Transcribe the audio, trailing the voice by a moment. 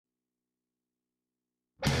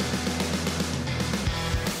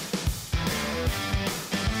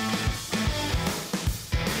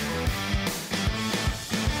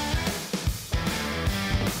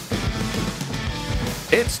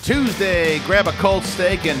It's Tuesday. Grab a cold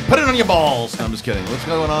steak and put it on your balls. No, I'm just kidding. What's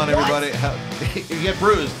going on, everybody? You get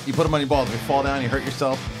bruised, you put them on your balls. If you fall down, you hurt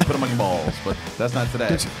yourself, put them on your balls. But that's not today.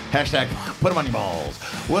 Hashtag put them on your balls.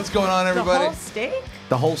 What's going on, everybody? The whole steak?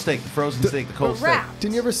 The whole steak, the frozen steak, the cold steak.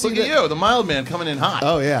 Didn't you ever see Look at you, the mild man coming in hot.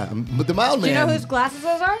 Oh, yeah. But the mild Do you man. know whose glasses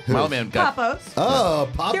those are? Mild man got. Papos. Oh,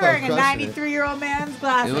 Papa. You're wearing a crushing it. 93-year-old man's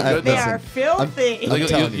glasses. You look good. They Listen, are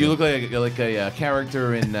filthy. You look like a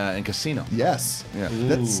character in Casino. Yes. Yeah.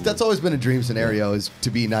 That's always been a dream scenario, is to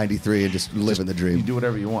be 93 and just live in the dream. You do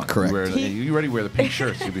whatever you want. Correct. You already wear the pink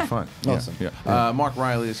shirts. You'll be fun. Awesome. Yeah. Mark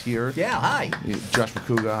Riley is here. Yeah, hi. Josh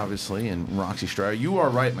McCouga, obviously, and Roxy Strider. You are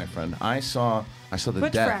right, my friend. I saw the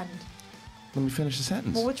Which death. friend? Let me finish the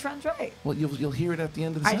sentence. Well, which friend's right? Well, you'll hear it at the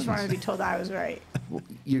end of the I sentence. just wanted to be told I was right. Well,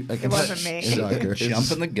 It wasn't me. Shocker.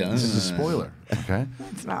 Jumping the gun. This is a spoiler, okay?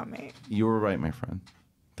 It's not me. You were right, my friend.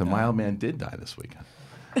 The mild man did die this weekend.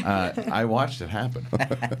 I watched it happen.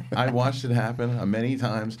 I watched it happen many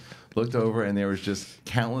times. Looked over, and there was just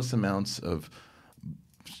countless amounts of,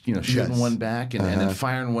 shooting Yes. one back and then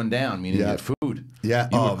firing one down, meaning you had food. Yeah.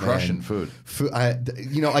 You Oh, were crushing man. food. I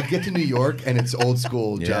get to New York and it's old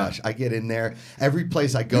school, Josh. I get in there. Every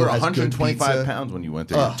place I go You were has good 125 pizza. pounds when you went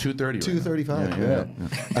there. You're 230. 235.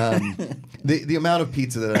 Yeah. The amount of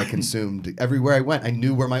pizza that I consumed everywhere I went, I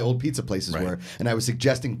knew where my old pizza places Right. were, and I was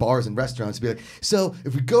suggesting bars and restaurants to be like, so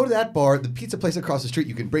if we go to that bar, the pizza place across the street,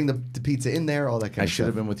 you can bring the pizza in there, all that kind I of should stuff.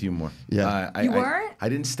 have been with you more. Yeah. You weren't? I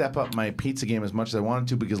didn't step up my pizza game as much as I wanted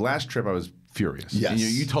to because last trip I was furious. Yes. And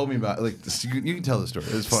you told me about you can tell the story.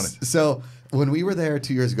 It was funny. So when we were there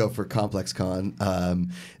 2 years ago for Complex Con,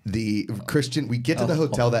 we get to the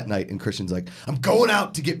hotel that night, and Christian's like, "I'm going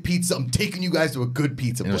out to get pizza. I'm taking you guys to a good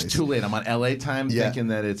pizza And it place." was too late. I'm on LA time thinking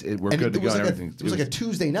that we're And good to it go was and like everything. it was like a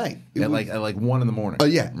Tuesday night. at like 1 in the morning. Oh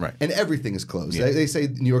yeah, Right. And everything is closed. Yeah. They say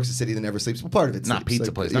New York's a city that never sleeps. Well, part of it's Not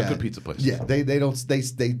pizza place, not good pizza places. Yeah, they don't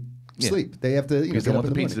sleep. They have to because get they up want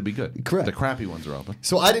in the the pizza to be morning. good. Correct. The crappy ones are open.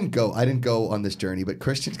 So I didn't go on this journey, but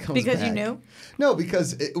Christian comes Because back. you knew? No,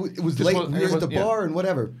 because it was Just late. wasn't- We were it at the wasn't- yeah. bar and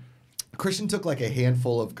whatever. Christian took like a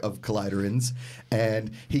handful of Colliderins, and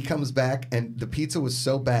he comes back, and the pizza was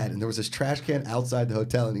so bad, and there was this trash can outside the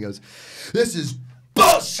hotel, and he goes, "This is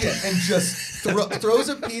bullshit," and just throws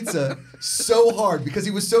a pizza so hard because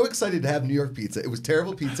he was so excited to have New York pizza. It was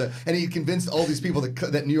terrible pizza, and he convinced all these people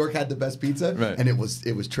that New York had the best pizza, Right. and it was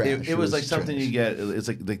trash. It was like something trash. you get. It's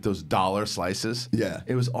like those dollar slices. Yeah.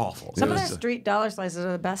 It was awful. Some It of their was, street dollar slices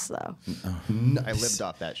are the best, though. I lived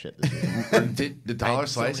off that shit this week. the I dollar had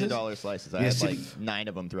so many slices. dollar slices. I Yeah, had see- like 9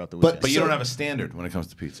 of them throughout the But- weekend. But you So- don't have a standard when it comes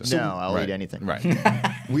to pizza. no, I'll Right. eat anything. Right.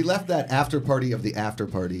 We left that after party of the after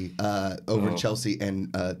party over in Chelsea, and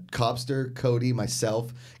Cobster, Cody,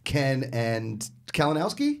 myself, Ken, and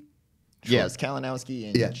Kalinowski? Yes, Kalinowski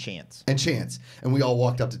and Yeah. Chance. And Chance. And we all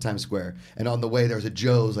walked up to Times Square. And on the way, there was a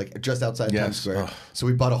Joe's, like, just outside Yes. Times Square. Ugh. So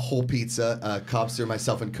we bought a whole pizza. Cobster,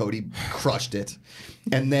 myself, and Cody crushed it.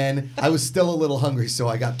 And then I was still a little hungry, so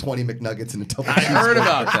I got 20 McNuggets and a double I heard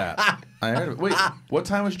about that. I heard. Wait, what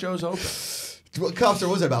time was Joe's open? Well, Cobster,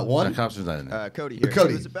 what was it, about 1? Copster's not in there. Cody here.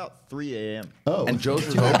 Cody. It was about 3 a.m. Oh. And Joe's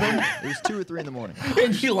was open. It was 2 or 3 in the morning.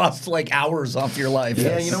 And you lost like hours off your life.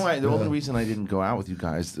 Yeah, you know what? The only reason I didn't go out with you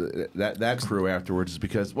guys, that crew afterwards, is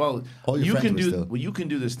because All your you friends can were do still- you can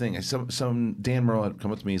do this thing. Some Dan Merle had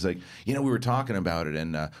come up to me. He's like, we were talking about it,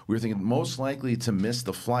 and we were thinking most likely to miss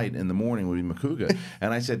the flight in the morning would be McCouga.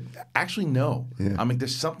 And I said, actually, no. I mean,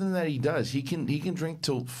 there's something that he does. He can drink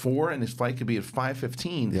till 4, and his flight could be at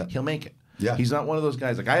 5:15. Yeah. He'll make it. Yeah. He's not one of those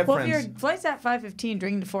guys. Like I have Well, if friends. your flight's at 5:15,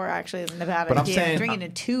 drinking to 4 actually isn't a bad But I'm idea. saying- Drinking to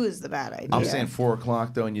 2 is the bad idea. I'm saying 4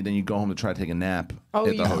 o'clock though, and then you go home to try to take a nap Oh,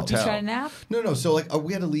 at the you hotel. try to nap? No. So, like,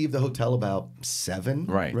 we had to leave the hotel about 7.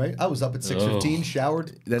 Right. Right? I was up at 6:15,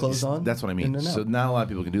 showered, clothes on. That's what I mean. in and out. So not a lot of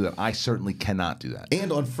people can do that. I certainly cannot do that.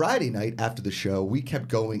 And on Friday night after the show, we kept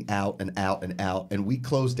going out and out and out, and we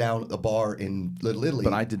closed down a bar in Little Italy.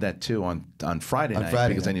 But I did that too on Friday night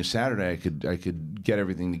Friday because I night. knew Saturday I could get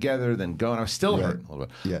everything together, then go, and I was still Right. hurt a little bit.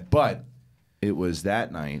 Yeah. But it was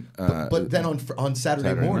that night. But then on Saturday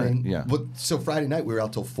Saturday morning, night, yeah. So Friday night we were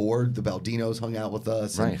out till 4. The Baldinos hung out with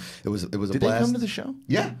us. and Right. It was a did blast. they come to the show?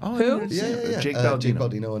 Yeah. Oh, I Who? didn't see it. Yeah. Jake Jake Baldino.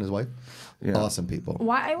 Baldino and his wife. Yeah. Awesome people.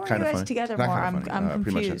 Why weren't Kinda you guys funny. together Not more? kinda I'm funny.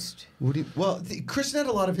 Pretty much it. confused. Christian had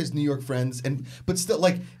a lot of his New York friends, but still,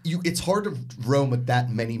 like it's hard to roam with that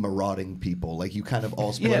many marauding people. Like you kind of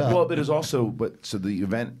all split Yeah, up. well, it was also, so the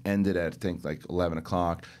event ended at I think like 11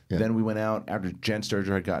 o'clock. Yeah. Then we went out after Jen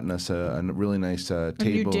Sturger had gotten us a really nice table.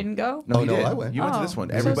 You didn't go? No, Oh, you no, did. I went. You went to this one.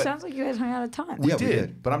 So it Everybody, sounds like you guys hung out a ton. Yeah, we we did.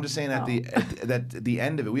 did. But I'm just saying at the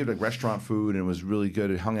end of it, we had like restaurant food and it was really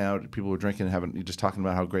good. It hung out. People were drinking and just talking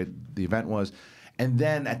about how great the event was. And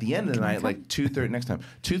then at the end of the night, like 2:30 next time,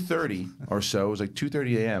 2:30 or so, it was like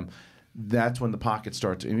 2:30 a.m. That's when the pockets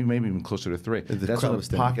start to, maybe even closer to 3. That's crowd when was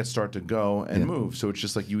the thinning. pockets start to go and move. So it's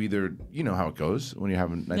just like you either, you know how it goes when you're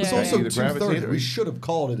having. Yeah. It's Yeah. also you either gravitate 2:30. or- We should have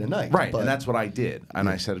called it a night. Right, but- and that's what I did. And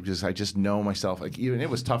I said because I just know myself. Like even it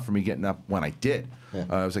was tough for me getting up when I did.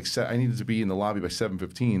 I was like I needed to be in the lobby by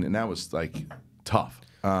 7:15, and that was like tough.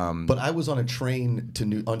 But I was on a train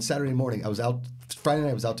to on Saturday morning. I was out Friday night.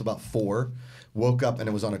 I was out to about 4. Woke up and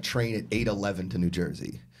it was on a train at 8:11 to New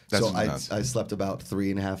Jersey. That's So nuts. I slept about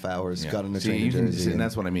 3.5 hours. Yeah. Got on a See, train you to can Jersey. see, and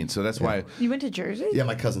that's what I mean. So that's why. You went to Jersey? Yeah,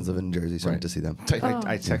 my cousins live in Jersey, so I went to see them.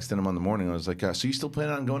 I texted him on the morning. I was like, "So you still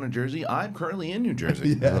planning on going to Jersey? I'm currently in New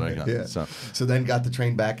Jersey." That's what I got. Yeah. So So then got the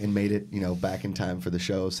train back and made it, back in time for the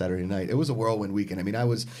show Saturday night. It was a whirlwind weekend. I mean, I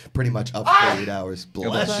was pretty much up for 8 hours.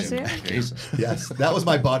 Bless you. Jesus. Yes, that was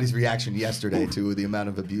my body's reaction yesterday to the amount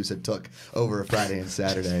of abuse it took over a Friday and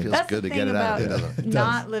Saturday. Feels That's good the to thing get it out. about It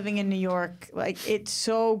not living in New York. Like it's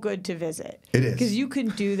so good to visit. It is. because you can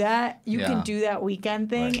do that. You Yeah. can do that weekend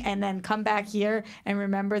thing, Right. and then come back here and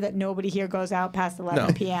remember that nobody here goes out past 11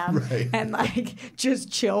 No. p.m. Right. and like just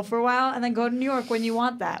chill for a while, and then go to New York when you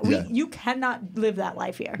want that. Yeah. You cannot live that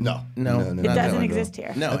life here. No, No, It not doesn't that one. exist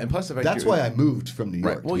here. No, and plus the fact That's you're- why I moved from New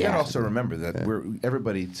York. Right. Well, you Yeah. gotta also remember that we're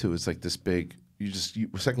everybody too is like this big. The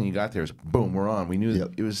second you got there, is boom, we're on. We knew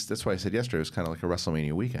Yep. it was. That's why I said yesterday it was kind of like a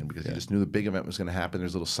WrestleMania weekend because you just knew the big event was going to happen.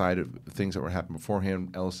 There's little side of things that were happening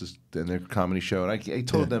beforehand. Ellis's and their comedy show, and I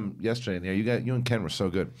told them yesterday. You and Ken were so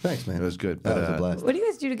good. Thanks, man. It was good. That But, was a blast. What do you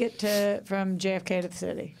guys do to get from JFK to the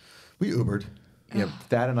city? We Ubered. Yeah,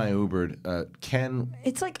 Thad and I Ubered. Ken.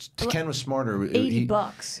 It's like Ken was smarter.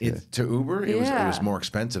 $80. To Uber, it Yeah. was more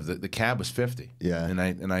expensive. The cab was $50. Yeah. and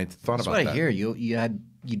I thought That's about what that. I hear. You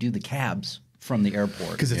do the cabs from the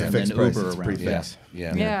airport 'Cause it's a and fixed then price, Uber it's around. pretty Yeah, fixed.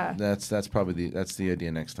 yeah, Yeah. That's probably the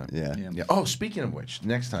idea next time. Yeah. yeah. Oh, speaking of which,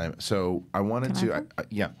 next time. So I wanted Can I to.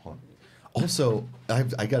 Yeah. Hold on. Also, I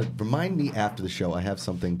got to remind me after the show. I have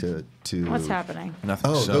something to. What's happening? Nothing.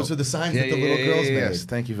 Oh, So- those are the signs that the little girls made. Yes,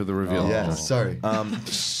 thank you for the reveal. Yes, sorry.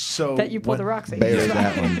 So That you pulled the rocks at you. Bury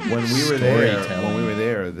that one. when we were Storytelling.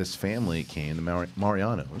 there, this family came, the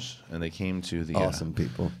Marianos, and they came to the Awesome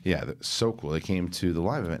people. Yeah, so cool. They came to the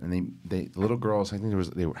live event, and the little girls. I think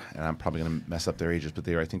they were, and I'm probably gonna mess up their ages, but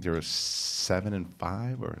I think they were 7 and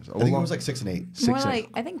 5, or I think it was like 6 and 8. More like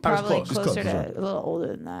I think I was probably close. Just closer close, to a little older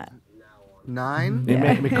than that. 9.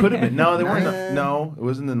 It could have been. No, they weren't. No, it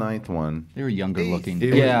wasn't the 9th one. They were younger looking.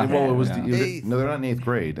 It- yeah. Well, it was. Yeah. No, they're not in 8th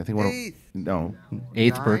grade. I think one. Eighth. No.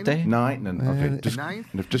 8th 9? birthday? 9. No, okay, just Ninth?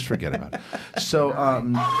 just forget about it. So,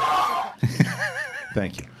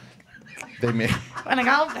 thank you. They made. When a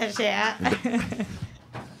goldfish, yeah.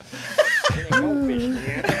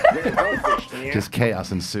 Just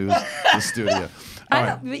chaos ensues the studio. I All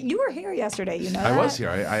know, right. but you were here yesterday. You know I that? was here.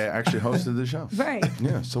 I actually hosted the show. Right.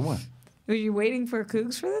 Yeah. So what? Were you waiting for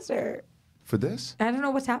Cougs for this, or For this? I don't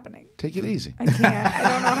know what's happening. Take it easy. I can't. I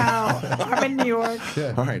don't know how. I'm in New York.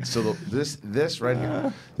 All right. So this right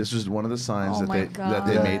here. This was one of the signs Oh that my they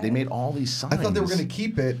God. made. They made all these signs. I thought they were going to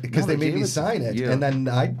keep it because No, they they made gave me it- sign it, yeah. and then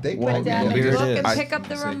they Well, told Dad, me. here it look is. and I- pick up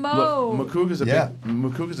the Look, remote. Makuga's a Yeah.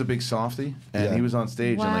 Makuga's a big softy, and Yeah. he was on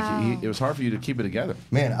stage, and Wow. like it was hard for you to keep it together.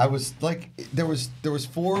 Man, I was like, there was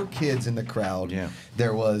 4 kids in the crowd. Yeah.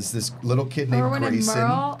 There was this little kid named Erwin and Grayson.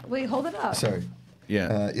 Merle. Wait, hold it up. Sorry.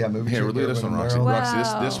 Yeah. Yeah, move it Here, to look at this Erwin one, and Roxy. Merle.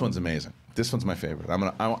 Roxy, this Wow. one's amazing. This one's my favorite.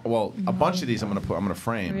 A bunch of these I'm gonna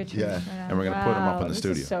frame. Yeah. And we're gonna put 'em up in the This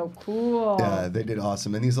studio. is so cool. Yeah, they did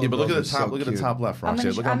awesome, and these Yeah, little but look at girls the are top. so Look at the cute. top left, I'm Roxy.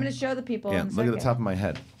 gonna, Look I'm how- gonna show the people. Yeah, in a look at the second. top of my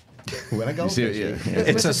head. When I go You see it? fishing. Yeah.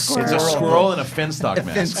 It's a It's a squirrel. squirrel in a finstock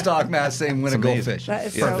mask. Finstock mask saying win a It's amazing. goldfish. That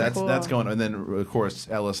is Yeah, so that's cool. that's going. And then of course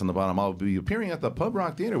Ellis on the bottom. I'll be appearing at the Pub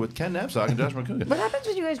Rock Theater with Ken Nepsock and Josh McCougan. What happens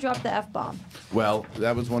when you guys drop the F bomb? Well,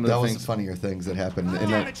 that was one of That the was things. funnier things that happened.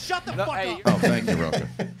 in that- Oh, thank you, Roka.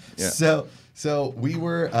 Yeah. So we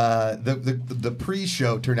were the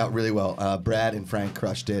pre-show turned out really well. Brad and Frank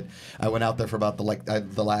crushed it. I went out there for about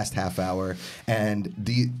the last half hour, and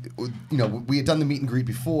we had done the meet and greet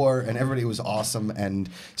before, and everybody was awesome. And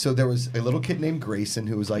so there was a little kid named Grayson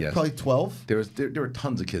who was like Yes. probably 12. There were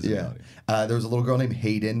tons of kids in the Yeah. audience. There was a little girl named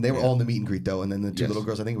Hayden. They were Yeah. all in the meet and greet though, and then the 2 Yes. little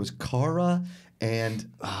girls. I think it was Cara and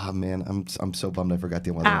man, I'm so bummed I forgot the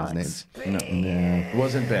other one's names. Alex. It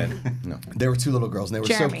wasn't Ben. No. There were 2 little girls, and they were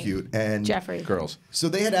Jeremy. so cute. And Jeffrey. Girls. So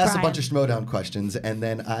they had asked Brian. a bunch of Schmodown questions, and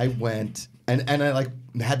then I went And I like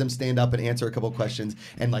had them stand up and answer a couple of questions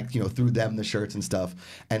and like threw them the shirts and stuff,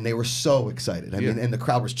 and they were so excited. I mean, and the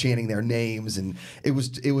crowd was chanting their names, and it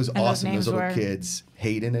was awesome. Those little kids,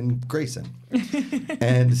 Hayden and Grayson,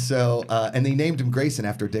 and so and they named him Grayson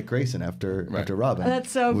after Dick Grayson after Robin.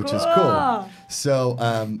 That's so which cool. is cool.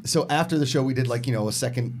 So after the show we did like a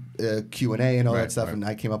second Q&A and all that stuff, and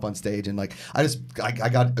I came up on stage and like I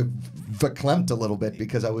got verklempt a little bit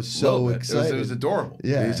because I was so excited. It was adorable.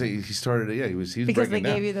 Yeah, he started. Yeah, he was because they breaking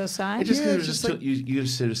down. gave you those signs. It just, Yeah, it was just just like- you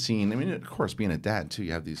just should have seen. I mean, of course, being a dad too,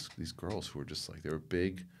 you have these girls who are just like they were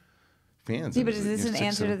big fans. Yeah, of but it. is this You're an 6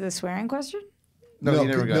 answer of to them. the swearing question? No, you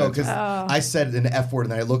never got no, into because it. I said an F word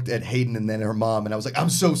and then I looked at Hayden and then her mom and I was like,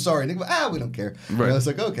 I'm so sorry. And they go, we don't care. And I was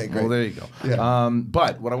like, okay, great. Well, there you go. Yeah.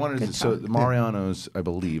 But what I wanted to so talk. the Mariano's, I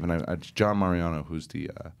believe, and it's John Mariano, who's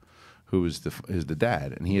the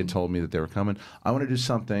dad, and he had told me that they were coming. I want to do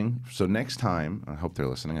something. So next time, I hope they're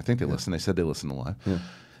listening. I think they listen. They said they listen a lot.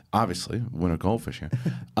 Obviously, Winter Goldfish here.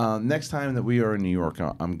 Next time that we are in New York,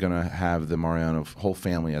 I'm gonna have the Mariano whole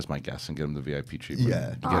family as my guests and get them the VIP treatment. Yeah.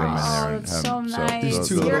 Get them in there. Oh, And that's have so 'em. nice. These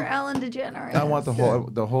two You're little- Ellen DeGeneres. I want the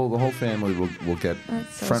whole family will get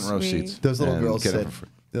That's so front row sweet. seats. Those little and girls get it said, for free.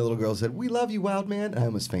 the little girl said, "We love you, Wild Man." I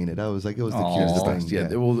almost fainted. I was like, it was the Aw. cutest Best. thing.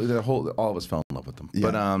 Yeah, all of us fell in love with them. Yeah.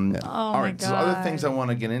 But Yeah. Oh, all my right, so other God. things I want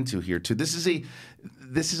to get into here too.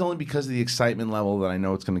 This is only because of the excitement level that I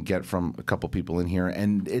know it's going to get from a couple people in here,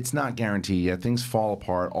 and it's not guaranteed yet. Things fall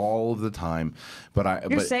apart all of the time. But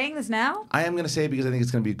You're saying this now? I am going to say it because I think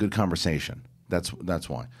it's going to be a good conversation. That's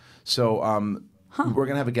why. So we're going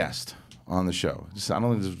to have a guest on the show. I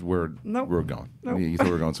don't think this is where Nope. we're going. Nope. You thought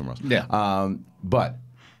we were going somewhere else. Yeah. But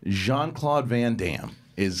Jean-Claude Van Damme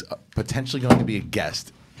is potentially going to be a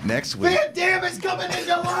guest next week. Van Damme is coming in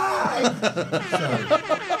July.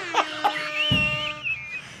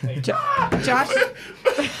 Josh?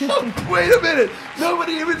 Wait a minute!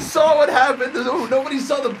 Nobody even saw what happened. Nobody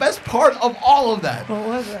saw the best part of all of that. What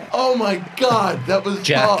was it? Oh my God, that was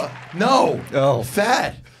Jack. No. Oh.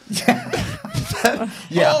 Fat.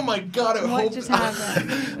 Yeah. Oh my God! What just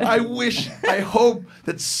happened? I hope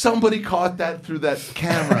that somebody caught that through that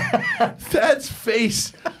camera. Thad's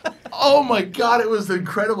face. Oh my God! It was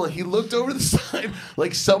incredible. He looked over the side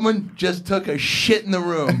like someone just took a shit in the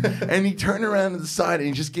room, and he turned around to the side and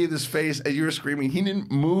he just gave this face, and you were screaming. He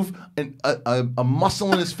didn't move a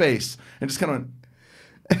muscle in his face, and just kind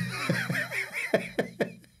of went.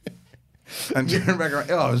 And turned back around.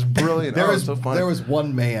 Oh, it was brilliant. There it was was so funny. there was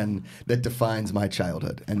one man that defines my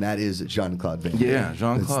childhood, and that is Jean-Claude Van Damme. Yeah,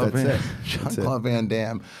 Jean-Claude That's Van, it. That's it. Jean-Claude Van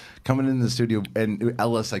Damme coming into the studio, and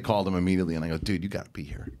Ellis, I called him immediately, and I go, dude, you got to be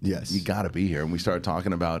here. Yes. You got to be here. And we started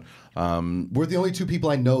talking about, We're the only two people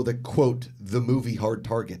I know that quote the movie Hard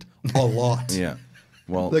Target a lot. yeah.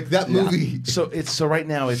 Well, Like that movie. So right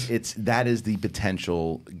now it's that is the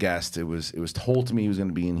potential guest. It was told to me he was going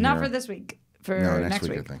to be in here. Not for this week. For No, next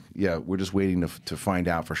week, week. I think. Yeah, we're just waiting to find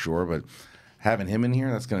out for sure, but having him in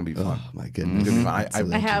here, that's going to be fun. Oh my goodness. It's gonna be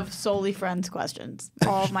fun. I have solely friends questions.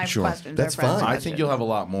 All of my Sure. questions That's are friends fine. I questions. think you'll have a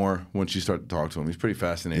lot more once you start to talk to him. He's pretty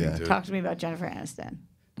fascinating Yeah. too. Talk to me about Jennifer Aniston.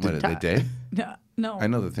 What did they date? No. I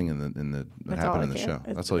know the thing that That's happened all in I the care. show.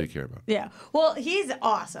 It's- That's all you care about. Yeah. Well, he's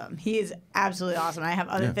awesome. He is absolutely awesome. I have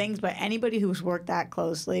other Yeah. things, but anybody who's worked that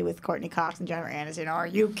closely with Courtney Cox and Jennifer Aniston, are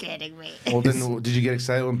you kidding me? Well, then, did you get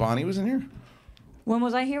excited when Bonnie was in here? When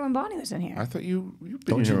was I here when Bonnie was in here? I thought you've been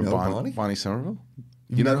Don't in here you with know Bonnie? Bonnie Somerville.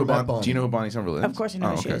 You've You know never who met Bonnie? Do you know who Bonnie Somerville is? Of course I know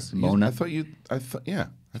who she is. Mona? I thought yeah. I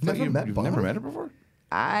thought Never met you've Bonnie? never met her before.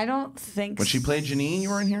 I don't think When she played Janine,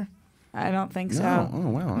 you were in here. I don't think so. No. Oh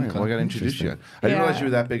wow. All right. Well, I got to introduce you. I didn't Yeah. realize you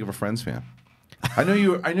were that big of a Friends fan. I know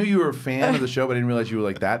you were a fan of the show, but I didn't realize you were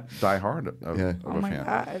like that diehard of Yeah. a Oh my fan.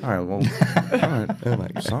 God. All right. Well. All right. Oh my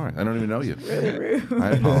God. Sorry. I don't even know you. Really rude. I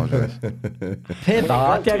apologize.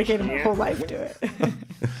 I dedicated my whole life to it.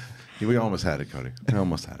 We almost had it, Cody. We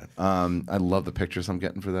almost had it. I love the pictures I'm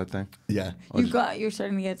getting for that thing. Yeah. You're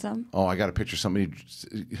starting to get some? Oh, I got a picture. Somebody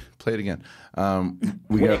play it again. We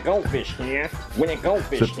When got a goldfish can, when a the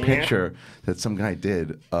goldfish can. picture that some guy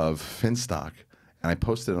did of Finstock, and I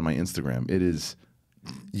posted it on my Instagram. It is.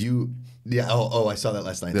 Yeah. Oh, I saw that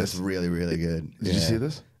last night. This. That's really, really good. Did you see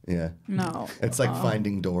this? Yeah. No. It's like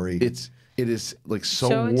Finding Dory. It is like so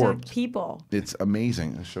Show it warped. to people. It's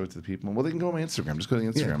amazing. I show it to the people. Well, they can go on my Instagram. Just go to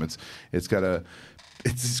the Instagram. It's got a.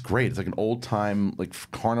 It's just great. It's like an old time like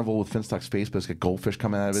carnival with Finstock's face, but it's got goldfish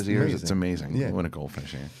coming out of his ears. It's amazing. Yeah. When a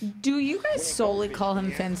goldfish. Yeah. Do you guys solely call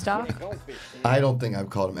him Finstock? I don't think I've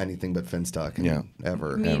called him anything but Finstock. Yeah.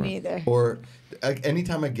 Ever. Me ever. neither. Or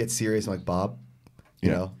anytime I get serious, I'm like, Bob. You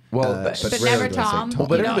Yeah. know. Well, But rarely never do I say Tom. Well,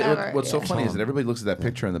 but You don't everybody, ever- what's so yeah. funny is that everybody looks at that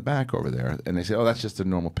picture in the back over there, and they say, "Oh, that's just a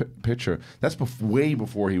normal picture." That's way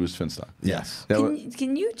before he was Finstock. Yes. That wa-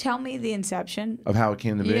 Can you tell me the inception? of how it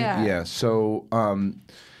came to be. Yeah. So, I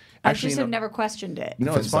actually, just you have know, never questioned it. you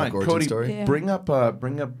know, it's Finstock fine. origin Cody, story? Yeah. bring up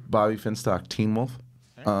Bobby Finstock, Teen Wolf.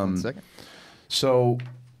 1 second. So.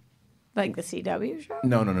 Like the CW show?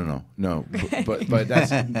 No. But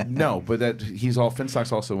that's no. But that he's all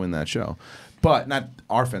Finstock's also in that show, but not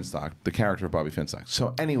our Finstock, the character of Bobby Finstock.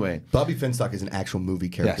 So anyway, Bobby Finstock is an actual movie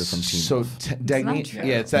character yes. from Teen So Wolf. Dagny, true.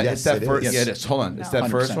 yeah, it's that. Yes, it's that it first. is. Yeah, it is. Hold on, it's that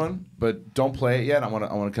 100%. first one. But don't play it yet. I want to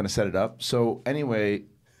kind of set it up. So anyway,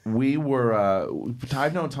 we were.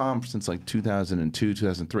 I've known Tom since like 2002,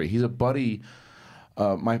 2003. He's a buddy.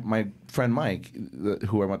 My friend Mike,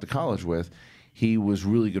 who I went to college with, he was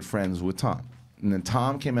really good friends with Tom. And then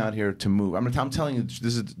Tom came out here to move. I'm telling you,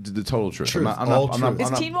 this is the total truth. Truth, I'm all I'm not, truth. Is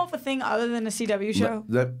I'm not, Teen Wolf a thing other than a CW show?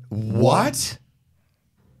 that, What?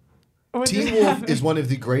 Or Teen just- Wolf is one of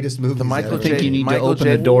the greatest movies. The Michael ever. I think J- you need Michael to open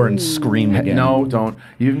J- the door and scream again. No, don't.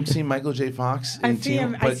 You haven't seen Michael J. Fox I in see Teen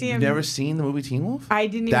him- Wolf? I But see you've him- never seen the movie Teen Wolf? I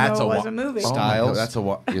didn't even know it was a movie. Oh my Styles.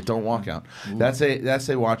 God, that's yeah, don't walk out. That's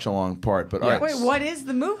a watch along part. But all right. Wait, what is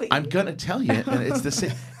the movie? I'm gonna tell you, and it's the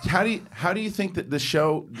same. How do you think that the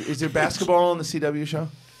show is there basketball on the CW show?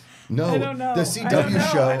 No, I don't know. the I CW don't know. I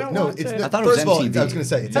show. don't No, watch it's it. the, I thought it was first of all, I MTV. was going to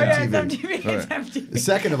say it's Oh, yeah, MTV. it's MTV. It's MTV.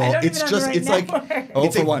 Second of I all, don't it's even just have the it's right like network. Oh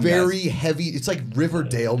it's for a one, very heavy. It's like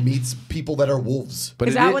Riverdale meets people that are wolves. But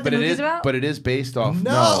Is it that what the but it movie's is- about? But it is based off.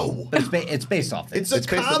 No, But it's based off it's this. a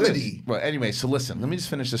based off this. comedy. Well, anyway, so listen. Let me just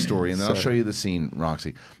finish the story, and then I'll Sorry. show you the scene,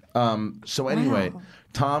 Roxy. So anyway, Wow.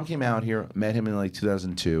 Tom came out here, met him in like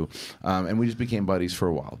 2002, and we just became buddies for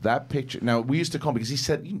a while. That picture. Now we used to call him because he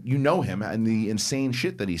said you know him and the insane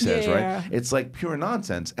shit that he says, Yeah. right? It's like pure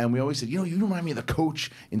nonsense. And we always said, you remind me of the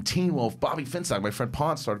coach in Teen Wolf, Bobby Finstock. My friend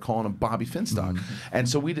Pons started calling him Bobby Finstock, and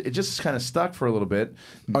so it just kind of stuck for a little bit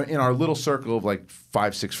in our little circle of like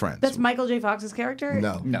 5-6 friends. That's Michael J. Fox's character?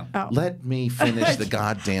 No, No. Oh. Let me finish the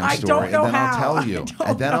goddamn I story, don't know and then I'll how. tell you. I don't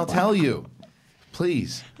And then know I'll tell you.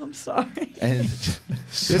 Please. I'm sorry. And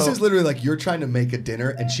so, This is literally like you're trying to make a dinner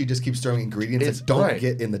and she just keeps throwing ingredients It's that don't right.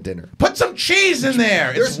 get in the dinner. put some cheese in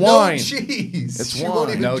there. There's It's wine. no cheese. It's She wine. won't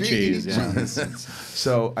even No drink cheese, any yeah. cheese.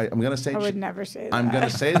 So I'm gonna say. I would never say that. I'm gonna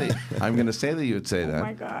say that. I'm gonna say that you would say Oh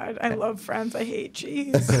my that. God. I love Friends. I hate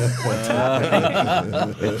cheese.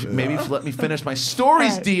 Maybe let me finish my stories,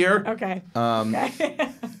 Alright. dear. Okay. Okay.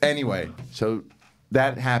 Anyway, so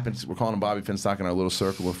that happens. We're calling him Bobby Finstock in our little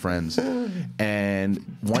circle of friends.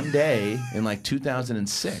 And one day in like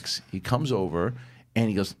 2006, he comes over and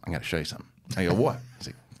he goes, "I got to show you something." I go, "What?" He's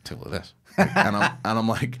like, "Take a look at this." And I'm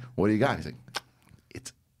like, "What do you got?" He's like,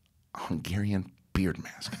 "It's a Hungarian beard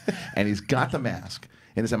mask." And he's got the mask.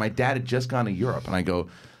 And he said, "My dad had just gone to Europe." And I go,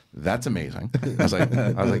 "That's amazing." I was like,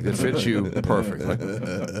 "It fits you perfectly."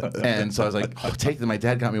 And so I was like, "Oh, take them." My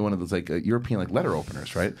dad got me one of those like European like letter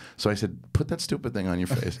openers, right? So I said, "Put that stupid thing on your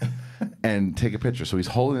face and take a picture." So he's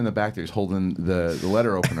holding in the back there. He's holding the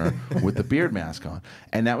letter opener with the beard mask on,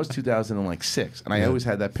 and that was 2006. And I always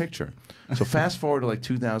had that picture. So fast forward to like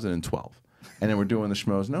 2012, and then we're doing the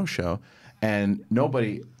Schmoes No Show, and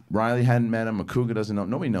Riley hadn't met him. Makuga doesn't know.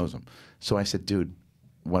 Nobody knows him. So I said, "Dude,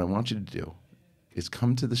 what I want you to do is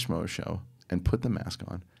come to the Schmo Show and put the mask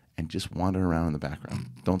on and just wander around in the background.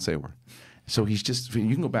 Don't say a word." So he's just,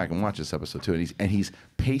 you can go back and watch this episode too, and he's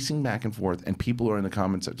pacing back and forth, and people are in the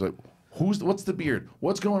comments like, what's the beard?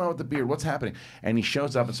 What's going on with the beard? What's happening? And he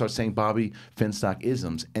shows up and starts saying Bobby Finstock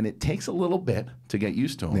isms, and it takes a little bit to get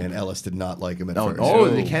used to him. Man, Ellis did not like him at Oh,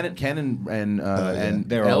 first. Ken and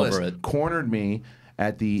They were Ellis over it. cornered me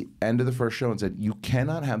at the end of the first show and said, "You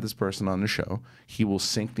cannot have this person on the show. He will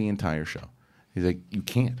sink the entire show." He's like, "You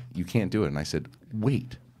can't do it." And I said,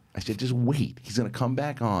 "Wait." I said, "Just wait. He's going to come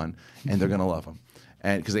back on, and they're going to love him."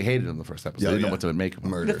 And because they hated him the first episode, they didn't know what to make of him.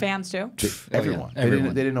 Murder. The fans too? Everyone. They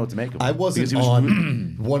Everyone. didn't know what to make of him. I Because wasn't he was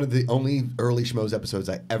on one of the only early Schmoes episodes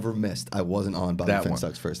I ever missed. I wasn't on Bobby That one.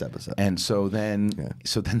 Finstock's first episode. And so then, Yeah.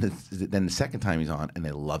 then the second time he's on, and they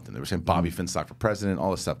loved him. They were saying Bobby Finstock for president, all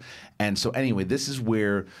this stuff. And so anyway, this is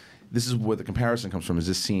where the comparison comes from. Is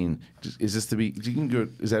this scene? Is this to be? You can go.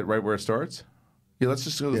 Is that right where it starts? Yeah. Let's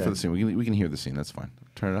just go Yeah. for the scene. We can hear the scene. That's fine.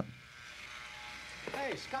 Turn it up.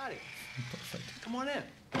 Hey, Scotty. Come on in.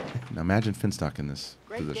 Now imagine Finstock in this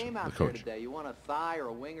Great position, game the out there coach. today. You want a thigh or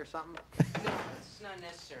a wing or something? No, it's not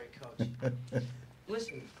necessary, Coach.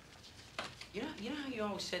 Listen, you know how you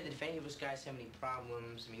always said that if any of us guys have any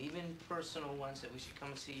problems, I mean, even personal ones, that we should come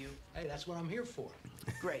and see you? Hey, that's what I'm here for.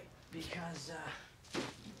 Great, because, I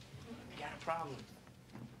got a problem.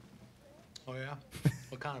 Oh, yeah?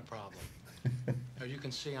 What kind of problem? As you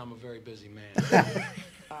can see, I'm a very busy man.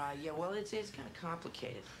 Yeah, well, it's kind of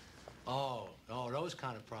complicated. Oh, those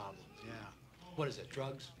kind of problems, yeah. What is it,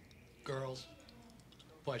 drugs? Girls?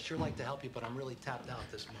 Boy, I'd sure like to help you, but I'm really tapped out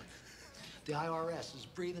this month. The IRS is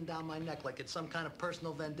breathing down my neck like it's some kind of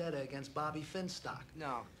personal vendetta against Bobby Finstock.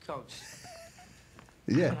 No, Coach.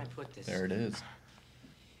 Yeah. How can I put this? There it is.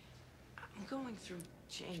 I'm going through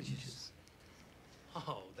changes.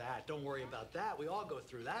 Oh, that. Don't worry about that. We all go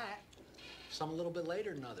through that. Some a little bit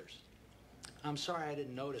later than others. I'm sorry I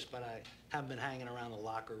didn't notice, but I haven't been hanging around the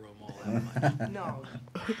locker room all that much. No.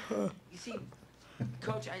 You see,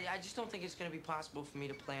 Coach, I just don't think it's going to be possible for me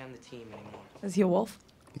to play on the team anymore. Is he a wolf?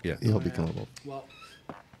 Yeah. He'll become a wolf. Well,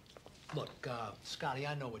 look, Scotty,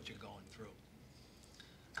 I know what you're going through.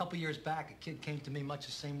 A couple years back, a kid came to me much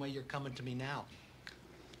the same way you're coming to me now,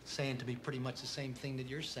 saying to me pretty much the same thing that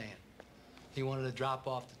you're saying. He wanted to drop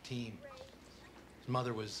off the team. His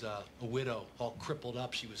mother was a widow, all crippled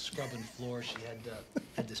up. She was scrubbing floors. She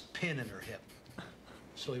had this pin in her hip.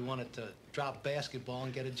 So he wanted to drop basketball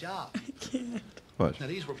and get a job. I can't. What? Now,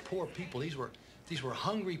 these were poor people. These were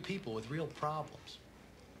hungry people with real problems.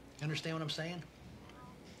 You understand what I'm saying?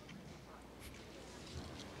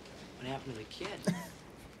 What happened to the kid?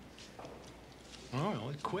 I don't know.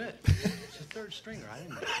 He quit. He's a third stringer. I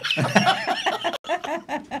didn't know.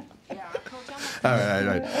 Yeah, Coach, I'm All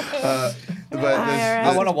right. But IRS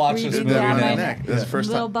I wanna watch this breathing movie down now. my neck. That's the first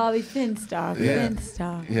Little time. Bobby Finstock. Yeah.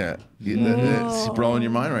 Finstock. Yeah, it's blowing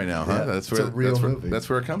your mind right now, huh? Yeah, That's it's where a real movie. that's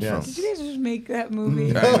where it comes Yes. Did you guys just make that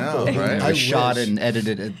movie? from. I know, It right? I was shot wish. and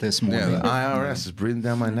edited it this Yeah, morning. the IRS is breathing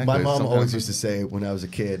down my neck. My There's mom some always kind of- used to say when I was a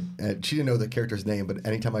kid, and she didn't know the character's name, but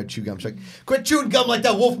anytime I'd chew gum, she's like, "Quit chewing gum like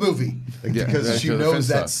that wolf movie," like, Yeah, because that's she the knows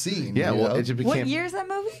Finn that stuff. scene. Yeah, you well, know? it just What became year is that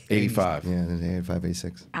movie? 85. Yeah, 85,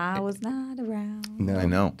 86. I was not around. No, I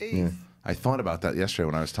know. Yeah. I thought about that yesterday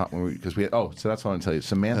when I was talking because we had, so that's what I'm tell you.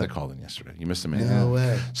 Samantha called in yesterday. You missed Samantha. No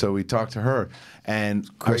way. So we talked to her, and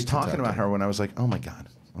I Great was to talking talk about to. her when I was like, oh my god,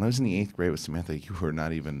 when I was in the 8th grade with Samantha, you were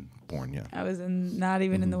not even born yet, I was not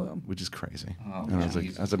even in the womb. which is crazy. Oh, and I was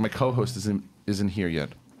like, my co-host isn't here yet.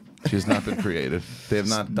 She has not been created. They have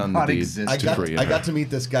not done the Not deed exist. I to got create I her. got to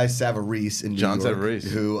meet this guy Savarese in New John York. Savarese.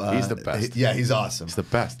 Who He's the best. Yeah, he's awesome. He's the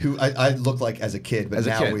best. Who I looked like as a kid, but As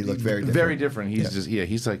a now kid, we look very different. Very different. He's Yeah. just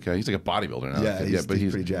he's like a bodybuilder now. Yeah, he's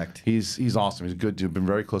pretty jacked. He's awesome. He's a good dude. Been a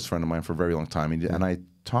very close friend of mine for a very long time. And I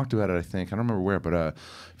talked about it. I think I don't remember where, but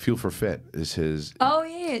Fuel for Fit is his. Oh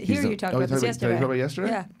yeah, here you talked about this yesterday. Did I talk about yesterday?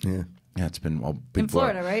 Yeah. Yeah. Yeah, it's been a big In blow.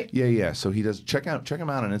 Florida, right? Yeah, yeah. So he does check him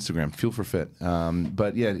out on Instagram, Fuel for Fit.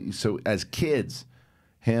 But yeah, so as kids,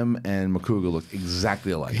 him and Makuga look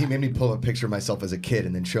exactly alike. He made me pull up a picture of myself as a kid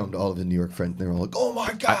and then show him to all of the New York friends. And they were all like, "Oh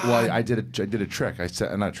my god!" I did a trick. I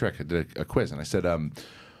said not a trick. I did a quiz, and I said,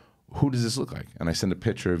 "Who does this look like?" And I sent a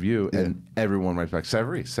picture of you, and everyone writes back,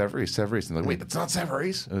 "Savarese." And they're like, "Wait, that's not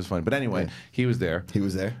Savarese." It was funny, but anyway, he was there. He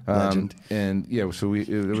was there. Legend. And yeah, so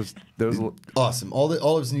there was Awesome. All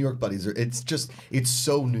of his New York buddies are. It's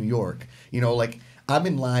so New York. You know, like I'm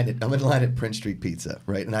in line at Prince Street Pizza,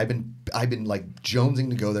 right? And I've been like jonesing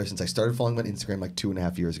to go there since I started following him on Instagram like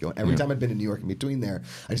 2.5 years ago. And every time I'd been in New York in between there,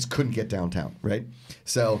 I just couldn't get downtown, right?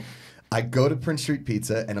 So I go to Prince Street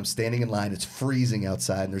Pizza and I'm standing in line. It's freezing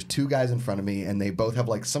outside, and there's two guys in front of me, and they both have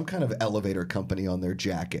like some kind of elevator company on their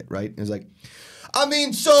jacket, right? And it's like, I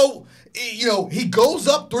mean, so you know, he goes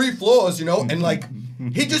up 3 floors, you know, and like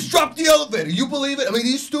he just dropped the elevator. You believe it? I mean,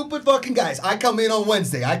 these stupid fucking guys. I come in on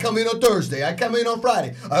Wednesday. I come in on Thursday. I come in on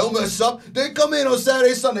Friday. I don't mess up. They come in on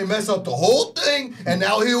Saturday, Sunday, mess up the whole thing, and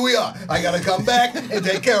now here we are. I gotta come back and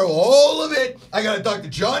take care of all of it. I gotta talk to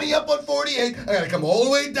Johnny up on 48. I gotta come all the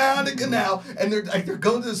way down to Canal, and they're going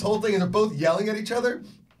through this whole thing, and they're both yelling at each other.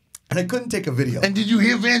 And I couldn't take a video. And did you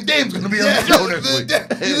hear Van Damme's going to be on the show next week?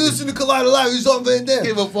 You listen to Collider Live, he's on Van Damme.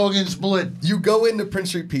 Give a fucking split. You go into Prince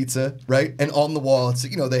Street Pizza, right? And on the wall, it's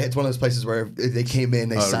it's one of those places where they came in,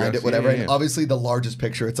 they signed it, whatever. Yeah, yeah. And obviously, the largest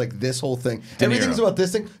picture, it's like this whole thing. De Niro. Everything's about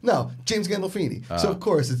this thing. No, James Gandolfini. So of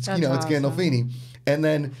course, it's That's it's awesome. Gandolfini. And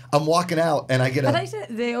then I'm walking out, and I get I a. thought you said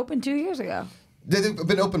they opened 2 years ago. They've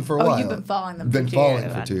been open for a Oh, while. you've been following them Been for 2 following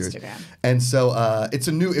years for on 2 years. Instagram. And so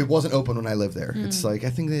it wasn't open when I lived there. It's like I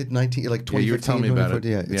think they had 2015. Yeah, you were telling me about it.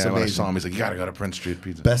 2014. Yeah, it's when I amazing. saw him, he's like, you got to go to Prince Street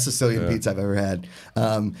Pizza. Best Sicilian pizza I've ever had.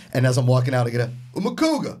 And as I'm walking out, I get a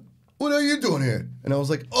Makuga. What are you doing here? And I was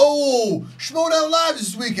like, oh, Schmoedown Live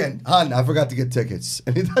this weekend. Hon, I forgot to get tickets.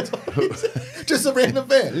 And that's all he said. Just a random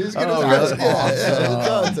fan. He just get Oh, his really? it's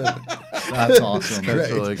awesome. That's awesome. That's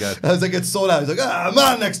Great. really good. I was like, it's sold out. He's like, I'm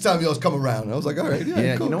on next time you guys come around. And I was like, all right. Yeah,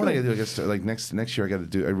 Yeah, cool, you know what I cool. got to do? I guess like next year I got to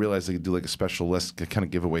do. I realized I could do like a special list kind of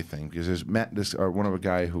giveaway thing because there's one of a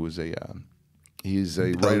guy who was a He's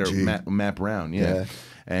a writer, OG. Matt Brown. Yeah.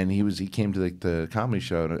 And he came to the comedy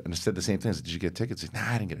show and said the same thing. I said, "Did you get tickets?" He said,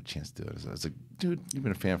 "Nah, I didn't get a chance to do it." I was like, "Dude, you've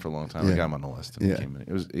been a fan for a long time." I Yeah. got him on the list. And Yeah. he came in.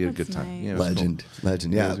 It was he had a good That's time. nice. Yeah, it was Legend, cool.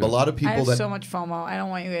 legend. Yeah, Yeah, it was a good. lot of I people have that so much FOMO. I don't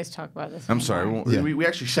want you guys to talk about this. I'm sorry. anymore. We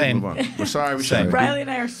actually should Same. move on. We're sorry. We Same. should. Riley and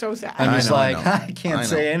I are so sad. I'm I just know, I like, know. I can't I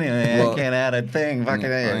say know. anything. Well, I can't add a thing. Fucking I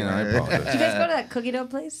apologize. Did you guys go to that cookie dough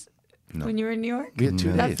place when you were in New York? We had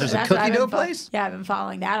 2 days. There's a That's- cookie I've been dough place? Yeah, I've been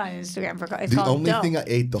following that on Instagram for. It's the called only Dough. thing I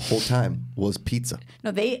ate the whole time was pizza.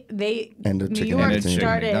 No, they And a New chicken York nugget. Chicken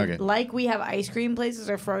started nugget. like we have ice cream places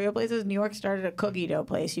or froyo places. New York started a cookie dough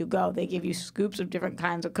place. You go, they give you scoops of different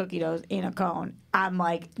kinds of cookie doughs in a cone. I'm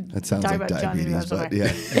like, That sounds talking like about Johnny diabetes, Knoxville. but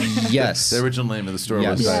yeah. Yes. The original name of the store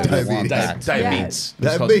Yes. was Yeah. Diabetes. Diabetes.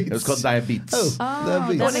 Yes. It was called Diabetes. Oh, Oh,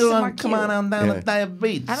 diabetes. that makes it more Come on cute. on down Yeah. with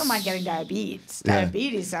diabetes. I don't mind getting diabetes. Yeah.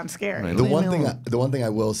 Diabetes sounds scary. Right. The Leave one me thing, alone. the one thing I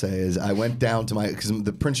will say is, I went down to because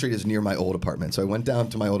the Prince Street is near my old apartment, so I went down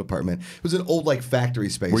to my old apartment. It was an old like factory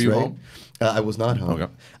space. Were you right? home? I was not home.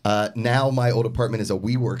 Okay. Now my old apartment is a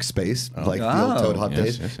WeWork space, like the old Oh. Toad Hop Yes,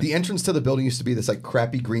 days. yes, yes. The entrance to the building used to be this like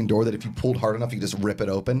crappy green door that if you pulled hard enough, you could just rip it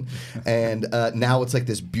open. And now it's like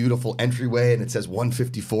this beautiful entryway, and it says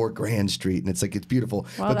 154 Grand Street, and it's like it's beautiful.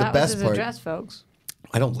 Well, but the that best was his part, address, folks.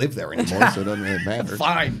 I don't live there anymore, so it doesn't really matter.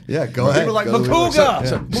 Fine. Yeah, go ahead. People are like, Go to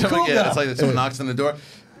WeWork. Makuga! It's like someone knocks on the door.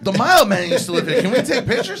 The mild man used to live here. Can we take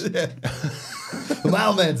pictures? The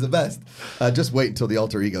Mild Man's the best. Just wait until the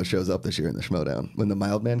Alter Ego shows up this year in the Schmodown. When the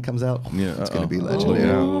Mild Man comes out, it's going to be legendary.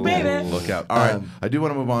 Ooh, baby. Look out. All right. I do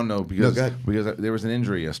want to move on, though, because, go ahead. because there was an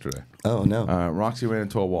injury yesterday. Oh, no. Roxy ran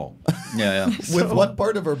into a wall. Yeah, yeah. With what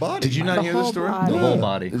part of her body? Did you not The hear the whole story? body. The whole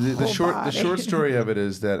body. The Whole short body. story of it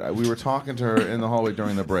is that we were talking to her in the hallway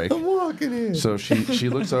during the break. I'm walking in. So she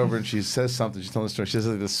looks over and she says something. She's telling the story. She has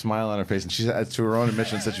like this smile on her face, and she, to her own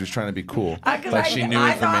admission, said she was trying to be cool, like she knew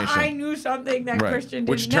I information. thought I knew something that Christian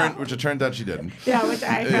didn't know. Which it turned out she didn't. Yeah, which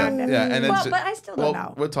I found. Yeah, and then well, so- but I still don't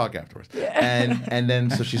know. We'll talk afterwards. And then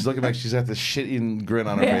so she's looking back. She's got this shit-eating grin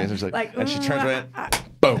on her Yeah, face, and she's like, and she ooh, turns right,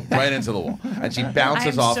 boom, right into the wall, and she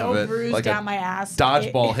bounces I'm off so of it bruised like down a my ass.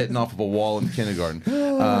 dodgeball hitting off of a wall in kindergarten.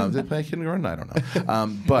 Did they play kindergarten? I don't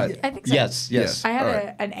know. But I think so. Yes. I have All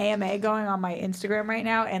right. an AMA going on my Instagram right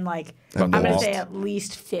now, and like About I'm the gonna wall? say at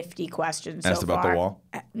least 50 questions Asked so about the far. wall?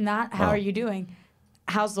 Not how Oh. are you doing?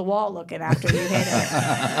 How's the wall looking after you hit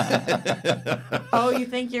it? Oh, you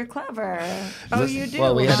think you're clever? Oh, you do.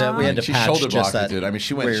 Well, we had huh? to she patch shoulder just blocked it, that. dude. I mean,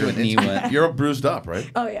 she went. where She your went. knee went. You're bruised up, right?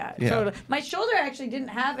 Oh yeah, Yeah. totally. My shoulder actually didn't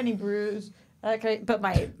have any bruise. Okay, but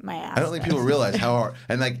my ass. I don't think people realize how hard.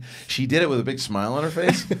 And like, she did it with a big smile on her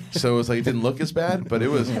face, so it was like it didn't look as bad, but it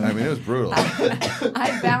was. I mean, it was brutal.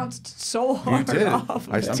 I bounced so You hard did. off.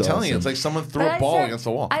 I'm of it. telling you, it's like someone threw But a I ball said, against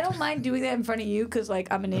the wall. I don't mind doing that in front of you because, like,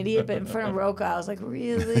 I'm an idiot. But in front of Roka, I was like,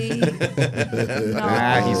 really? No.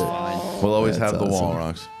 He's fine. We'll always That's have the wall,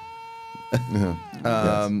 awesome.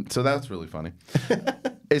 Rox. So that's really funny.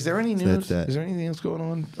 Is there any news? that. Is there anything else going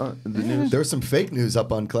on in the news? There's some fake news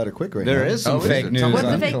up on Collider Quick right now. There is some Oh, is fake it? news Tell me on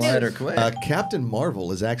What's the fake Collider news? Quick. Captain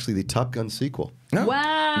Marvel is actually the Top Gun sequel.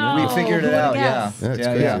 Wow. We figured it Who out. would've Yeah. guessed? Yeah, it's Yeah.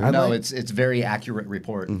 crazy. Yeah. I'd No, like- it's very accurate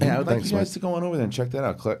report. Yeah, I would like Thanks, you guys Mike. to go on over there and check that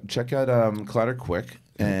out. Check out Collider Quick,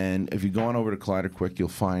 and if you go on over to Collider Quick, you'll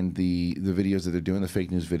find the videos that they're doing, the fake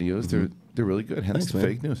news videos. They're really good. Hence Thanks, the man.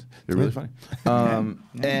 fake news. They're really funny.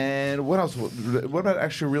 And what else? What about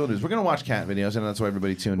extra real news? We're gonna watch cat videos, and that's why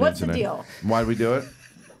everybody tuned What's in the today. deal? Why do we do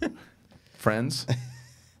it? Friends,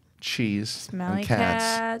 cheese, Smelly and cats.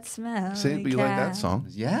 cat, smelly See, but you like that cat. song?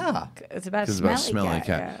 Yeah. It's about Because it's smelly about smelling a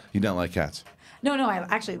cat. yeah. You don't like cats, No, I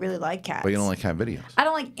actually really like cats. but you don't like cat videos. I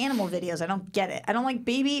don't like animal videos. I don't get it. I don't like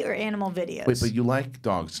baby or animal videos. Wait, but you like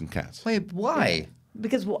dogs and cats. Wait, why?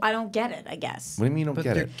 because I don't get it. I guess. What do you mean you don't But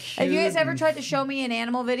get they're it? Have you guys cute. ever tried to show me an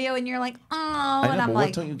animal video and you're like, oh, I know, and I'm but like,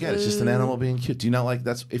 what don't you get? It's just an "Ooh." animal being cute. Do you not like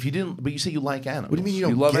that's if you didn't? But you say you like animals. What do you mean you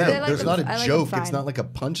don't love get animals? it? I like There's them- not I a like them joke. It's fine. not like a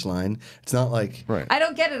punchline. It's not like Right. I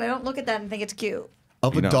don't get it. I don't look at that and think it's cute.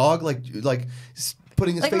 of You a know. dog putting his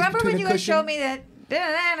Like, face remember between when a you guys cushion. showed me that?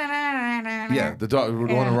 Yeah, the dog, the one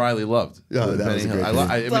Yeah. Riley loved. Yeah, that Benny was a Hill. great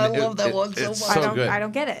I video. love that one so it's much. so good. I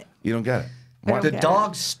don't get it. You don't get it. I don't The get it.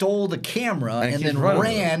 dog stole the camera And and keeps then running.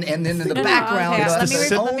 ran, and then in the No, background, okay, It's let, the me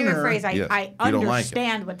sim- let me rephrase. Yes, I you don't like it.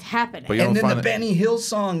 understand what's happening. But you and don't then the find it. Benny Hill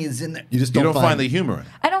song is in there. You just You don't, don't find the humor in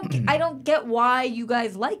it. I don't get why you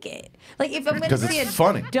guys like it. Like if I'm going to Because see a it's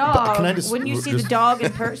funny. dog, But can I just- when you see just- the dog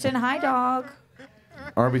in person, hi dog.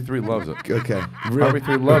 RB3 loves it. Okay,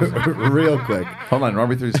 RB3 loves it. real quick. Hold on,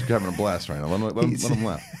 RB3's having a blast right now. Let him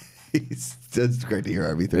laugh. It's great to hear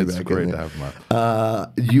RB3 It's back great in to there. have him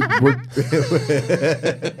up. You were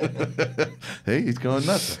Hey, he's going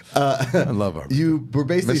nuts. I love RB. you were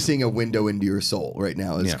basically seeing a window into your soul right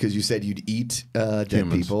now, Yeah. because you said you'd eat dead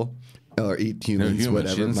Humans. people or eat humans, humans. She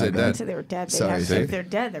whatever. didn't my say bad. dead. So they were dead. Sorry, If they're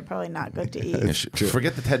dead, they're probably not good to Yeah, eat.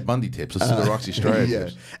 forget the Ted Bundy tapes. Listen to the Roxy Stryer Yeah,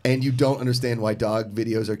 tapes. and you don't understand why dog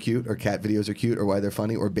videos are cute or cat videos are cute or why they're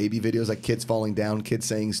funny or baby videos like kids falling down, kids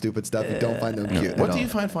saying stupid stuff. You don't find them cute. What at do you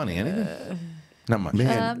all. find funny? Anything? Not much.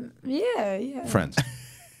 Yeah. Friends.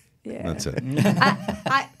 Yeah. That's it.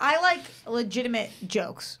 I like legitimate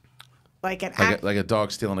jokes. Like an act. Like a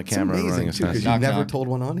dog stealing a It's camera and running amazing a too, because snap. you've Knock, never knock. told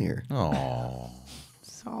one on here. Oh.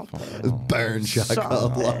 Burn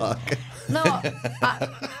chocolate. No,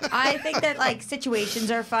 I think that like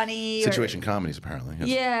situations are funny. Situation comedies, apparently. Yes.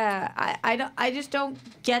 Yeah, I just don't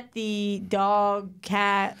get the dog,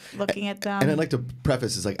 cat looking at them. And I'd like to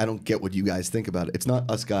preface is like I don't get what you guys think about it. It's not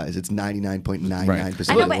us guys. It's 99.99%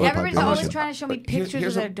 I know, of but the world everybody's always population. trying to show me But here- pictures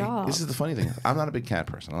here's of a- their dog. This is the funny thing. I'm not a big cat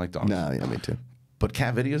person. I like dogs. No, yeah, me too. But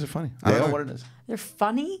cat videos are funny. I They don't know are. what it is. They're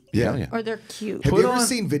funny. Yeah. Yeah. Or they're cute. Have Put you ever on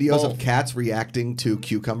seen videos both. of cats reacting to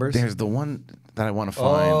cucumbers? There's the one that I want to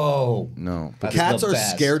find. Oh. No. That is Cats the are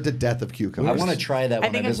best. scared to death of I cucumbers. want to try that I when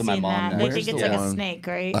I think I've visit my seen mom that. now. They Where's think it's the like a one? snake,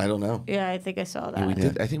 right? I don't know. Yeah, I think I saw that. Yeah, we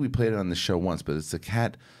did. I think we played it on the show once, but it's the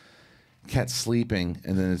cat sleeping,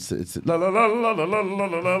 and then it's la la la la la la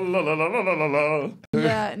la la la la la.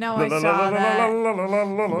 Yeah, no, I saw that.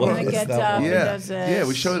 What When it is gets that up, one? it Yeah, does this. yeah,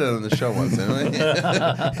 we showed it on the show once. Didn't we?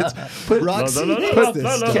 Put- Roxy, put- what's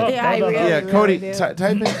this? Yeah, I really, yeah, really Cody, do.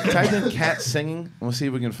 type in cat singing. We'll see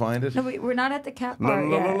if we can find it. No, we're not at the cat part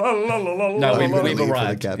yet. No, we've we've for the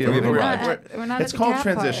arrived. cat Yeah, part. we've We're arrived. not at- we're not It's at the called cat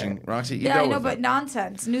part. transition, Roxy. You Yeah, go I know, with but it.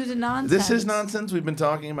 nonsense, news and nonsense. This is nonsense. We've been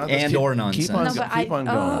talking about this. And Keep- or Keep nonsense. on, No, but keep on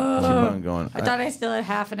going. Keep on going. I thought I still had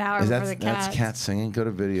half an hour Is for that the cats. that's cat singing? Go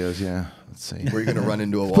to videos. Yeah, let's see. Were you going to run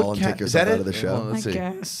into a Put wall and cat- take is yourself that out it? of the show? Well, let's I see.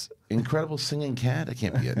 guess. Incredible singing cat. That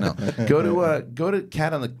can't be it. No. Go to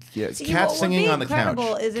cat on the See, cat what would singing be on the couch.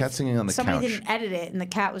 incredible is Cat if singing on the somebody couch. didn't edit it and the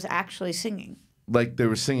cat was actually singing. Like they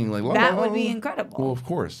were singing like That would be incredible. Well, of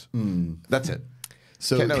course. That's it.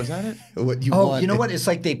 So Okay, no, is that it? What you Oh, want? you know what? It's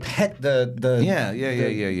like they pet the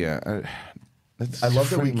Yeah. That's I love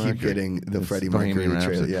that we Freddie keep Mercury. getting the It's Freddie Bohemian Mercury trailer,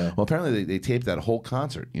 Rhapsody. yeah. Well, apparently they taped that whole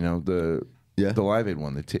concert. You know the Live Aid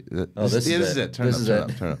one. This is it. Turn This it is up.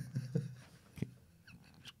 it. Turn it up.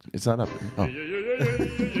 It's not up. Oh.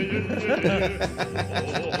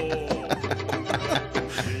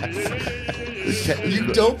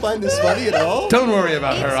 You don't find this funny at all? Don't worry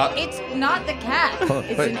about her. It's not the cat.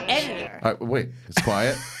 It's wait. an editor. All right, wait. It's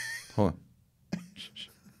quiet. Hold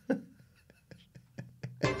on.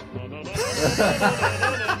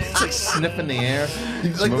 It's like sniffing the air.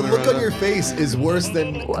 Like the moving look on around. your face is worse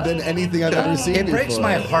than anything I've ever seen. It breaks before.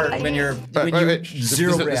 my heart when you're Right, when you right.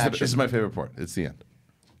 zero This reaction. is my favorite part. It's the end.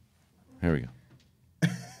 Here we go.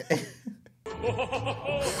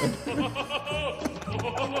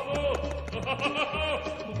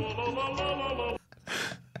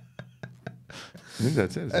 I think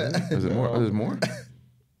that's it. Is it more? There's more?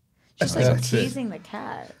 Just like That's it. teasing the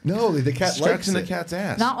cat. No, the cat likes Scratching the it. cat's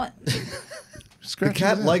ass. Not what. The Scratching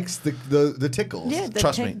cat his ass. likes the tickles. Yeah, the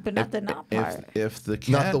Trust tick, me. but not the not part. If the cat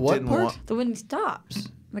Not the what didn't part? want, The when he stops,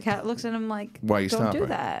 the cat looks at him like, why you "Don't stop? do right?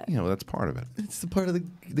 that." You know that's part of it. It's the part of the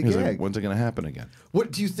He's like, gag. when's it going to happen again?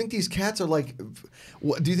 What do you think these cats are like?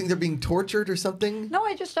 What, do you think they're being tortured or something? No,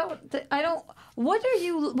 I just don't. I don't. What do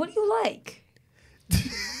you like?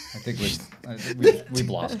 I think we've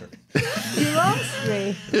lost her. You lost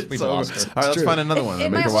me. We've lost her. All right, let's true. find another one.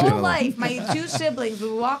 In Make my her watch whole another one. life, my two siblings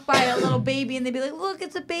would walk by a little baby and they'd be like, "Look,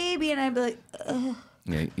 it's a baby," and I'd be like, "Ugh."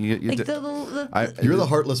 Yeah, you Like did- the You're the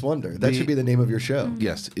heartless wonder. That The- should be the name of your show.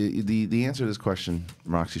 Yes, the answer to this question,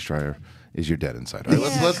 Roxy Stryer, is you're dead inside. All right,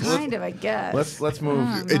 yeah, kind of, I guess. let's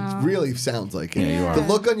move. It really sounds like it. Yeah, you are. The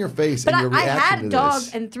look on your face But and your I reaction had to a dog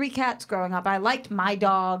this. and 3 cats growing up. I liked my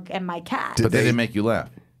dog and my cat. But they didn't make you laugh.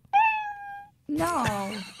 No,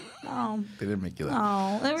 no, They didn't make you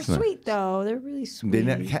laugh. no. They were not- sweet though. They're really sweet.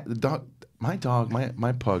 The dog, my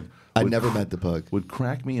pug. I would never met the pug. Would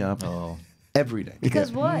crack me up Oh. every day.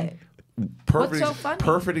 Because what? Perfect, What's so funny?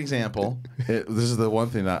 Perfect example. This is the one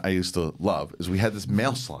thing that I used to love is we had this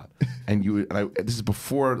mail slot, and this is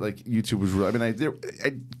before like YouTube was. I mean,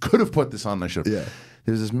 I could have put this on. I should. Yeah.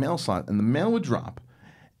 There's this mail slot, and the mail would drop,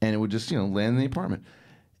 and it would just land in the apartment,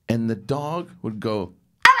 and the dog would go.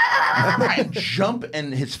 And jump,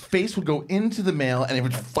 and his face would go into the mail, and he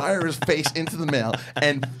would fire his face into the mail,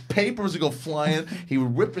 and papers would go flying. He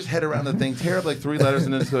would whip his head around the thing, tear up like 3 letters,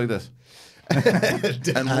 and then just go like this.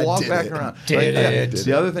 and walk back around. Did it.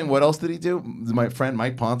 The other thing, what else did he do? My friend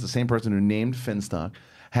Mike Ponce, the same person who named Finstock,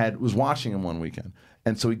 was watching him one weekend,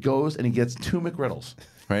 and so he goes and he gets 2 McGriddles,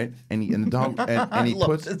 right? And the dog and he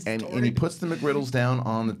puts the McGriddles down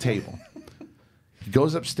on the table. He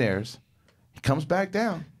goes upstairs, he comes back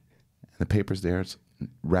down, and the paper's there. It's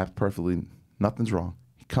wrapped perfectly. Nothing's wrong.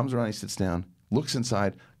 He comes around, he sits down, looks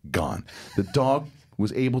inside, gone. The dog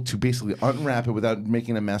was able to basically unwrap it without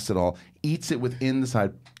making a mess at all, eats it within the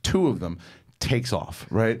side, 2 of them, takes off,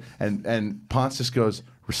 right? And Ponce just goes,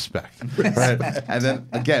 respect. Right? And then,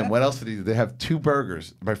 again, what else did he do? They have 2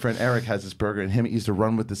 burgers. My friend Eric has this burger, and he used to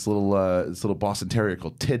run with this little Boston Terrier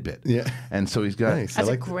called Tidbit. Yeah. And so he's got... Nice. That's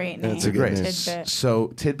I a like great that. name. That's a great name. Tidbit. So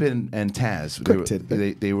Tidbit and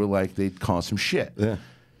Taz, they were like, they'd cause some shit. Yeah.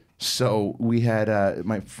 So we had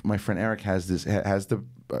my friend Eric has the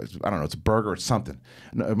I don't know, it's a burger or something.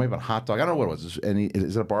 No, it might be a hot dog. I don't know what it was. And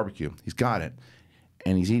it's at a barbecue. He's got it,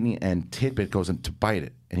 and he's eating it. And Tidbit goes in to bite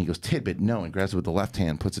it, and he goes, "Tidbit, no!" and grabs it with the left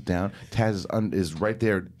hand, puts it down. Taz is right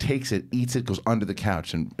there, takes it, eats it, goes under the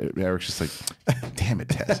couch, and Eric's just like, "Damn it,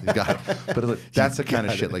 Taz, you got it." But look, that's the kind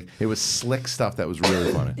of shit. Like it was slick stuff that was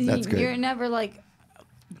really funny. That's good. You're never like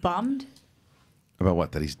bummed. About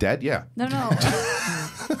what? That he's dead? Yeah. No.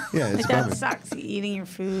 Yeah, it's Like, that fun. sucks. Eating your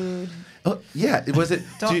food. Oh, yeah. Was it?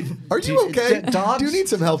 Are you okay? dogs- Do you need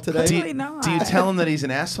some help today? Do Really you, not. do you tell him that he's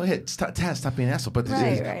an asshole? Hey, Taz, stop being an asshole. But the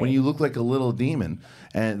thing is, Right. when you look like a little demon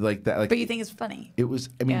and like that, like But you think it's funny. it was.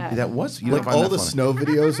 I mean, Yeah. that was. You Like don't find all that the funny. snow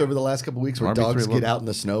videos over the last couple weeks where RB3 dogs love get it. out in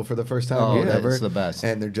the snow for the first time Oh, or yeah, whatever. it's the best.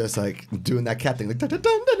 And they're just like doing that cat thing, like da da da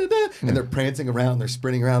da da da, and they're prancing around, they're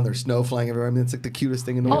sprinting around, there's snow flying everywhere. I mean, it's like the cutest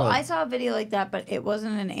thing in the Oh, world. I saw a video like that, but it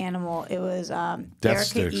wasn't an animal. It was Death Erica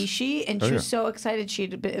sticks. Ishii, and Oh, she yeah. was so excited.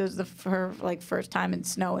 It was her like first time in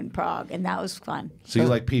snow in Prague, and that was fun. So you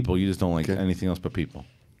like people, you just don't like anything else but people.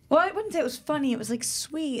 Well, I wouldn't say it was funny. It was like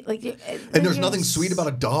sweet. Like, and there's nothing sweet about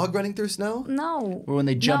a dog running through snow? No. Or when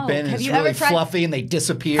they jump No. in and Have it's you really ever tried- fluffy and they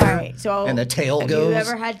disappear. All right, so and the tail have goes. you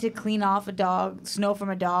ever had to clean off a dog, snow from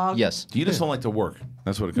a dog? Yes. You just don't like to work.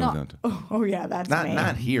 That's what it comes No. down to. Oh yeah, that's Not me.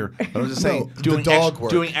 not here. But I was just No, saying, the doing dog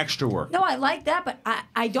work. doing extra work. No, I like that, but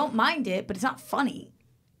I don't mind it. But it's not funny.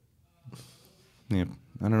 Yeah.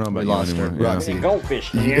 I don't know about We you lost her. anymore. Yeah. Roxy,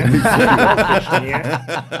 Goldfish, yeah.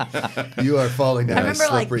 you are falling down I a remember,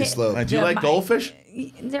 like, slippery slope. Do you Yeah, like my- goldfish?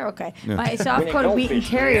 They're okay. My soft-coated Wheaten goldfish,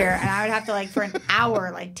 Terrier, and I would have to like for an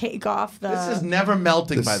hour like take off the. This is never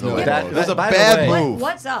melting, The by the snow. way. That- It was a by the bad way- What- move.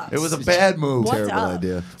 what's up? It was a bad move. What's Terrible up?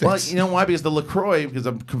 idea. Well, you know why? Because the LaCroix, because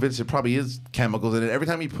I'm convinced it probably is chemicals in it. Every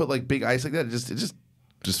time you put like big ice like that, it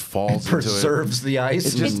just falls into it. Preserves the ice.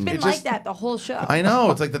 It just- It's been it like just- that the whole show. I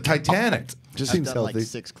know. It's like the Titanic. Just I've seems done healthy. like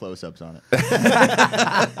 6 close-ups on it.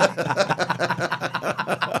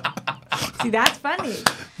 See, that's funny.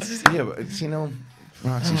 Yeah, but it's,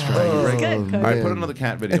 Roxy's trying. Oh, Right? Good, All right, man. put another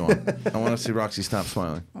cat video on. I want to see Roxy stop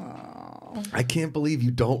smiling. I can't believe you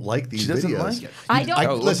don't like these She doesn't videos. like it. I don't.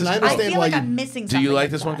 Oh, Listen, I I understand feel why like you. I'm missing Do something. you like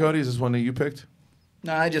with this one, that. Cody? Is this one that you picked?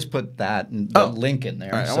 No, I just put that and the link in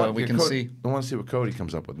there All right, so we can Cody, see. I want to see what Cody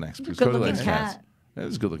comes up with next. Because Good Cody looking likes cats. cat. Yeah,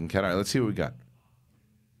 this is a good looking cat. All right, let's see what we got.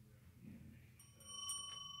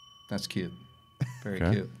 That's cute. Very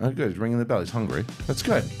Okay. cute. Oh, good. He's ringing the bell. He's hungry. That's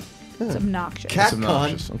good. It's obnoxious. Cat That's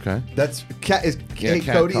obnoxious. con. Okay. That's cat is. Yeah, hey,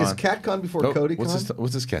 cat Cody, con. is cat con before Oh, Cody con?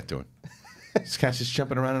 what's this cat doing? This cat's just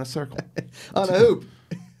jumping around in a circle. On a hoop.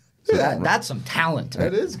 That's some talent.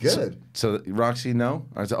 That is good. So Roxy, no. All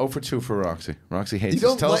right, so 0 for 2 for Roxy. Roxy hates You this.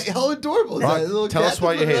 don't Tell like us. how adorable is Rock, that little tell cat? us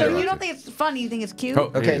why you hate So it. you Roxy. don't think it's funny? You think it's cute?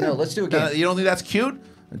 Oh, Okay, no, let's do it again. You don't think that's cute?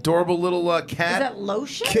 Adorable little Is cat. that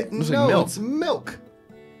lotion? Kitten? Looks like No, milk. it's milk.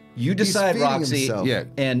 You decide, feeding Roxy. himself. Yeah.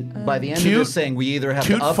 And by the end Cute- of this thing, we either have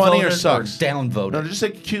cute, to upvote funny, or it sucks? downvote No, it. just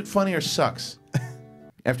say cute, funny, or sucks.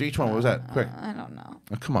 After each one, what was that? Quick. I don't know.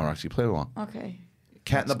 Oh, come on, Roxy, play along. Okay.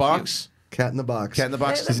 Cat in the box. Cat in the box. Cat in the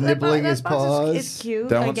box. He's That nibbling bo- his that box paws. Is cute.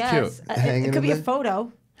 That I one's guess. cute. Hanging It could in be a the-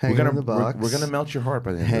 photo. Hanging We're in the box. we're gonna melt your heart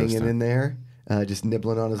by the end of Hanging this thing. in there. Just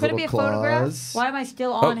nibbling on his Could it little be a claws. photograph? Why am I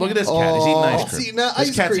still Oh, on look at him? this cat. He's eating Oh, ice it's cream. eating an This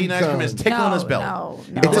ice cat's cream eating ice cream. It's cone. tickling his belly. No.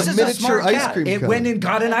 It's a This is miniature smart ice cat. cream It cone. went and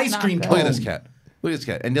got an That's ice not cream good. cone. Look at this cat. Look at this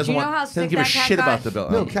cat. And doesn't Do you know want. how Doesn't sick give a that cat shit got? about the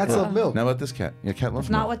belly. No, cats love milk. Now about this cat. Yeah, cat loves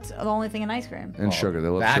It's not milk. what's the only thing in ice cream. And sugar. They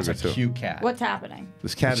love That's sugar a too. cute cat. What's happening?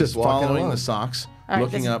 This cat It's is just walking following along. the socks, All right,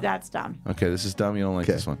 looking up. that's dumb. Okay, this is dumb. You don't like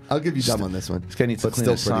Okay, this one. I'll give you dumb on this one. This guy needs to But clean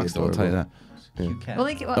still his pretty socks. Though, I'll tell you that. adorable. Cute cat. Well,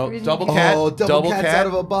 think, Oh, reason- double Oh, cat. double cat's cat out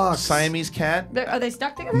of a box. Siamese cat. Are they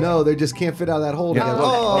stuck together? No, they just can't fit out of that hole Yeah, together.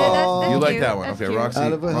 well, Oh, that's you like cute. that one? That's Okay, cute. Roxy.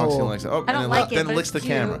 Out of a Roxy hole. likes it. Oh, I don't and like it, then but licks the it's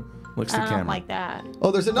camera. cute. Looks the I camera. don't like that.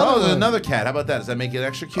 Oh, there's another Oh, one. there's another cat. How about that? Does that make it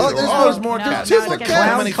extra cute? Oh, there's there's more. more No, cats. no, Two more it's cats.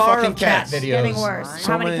 How many Clown car fucking of cat cats? It's videos. getting worse.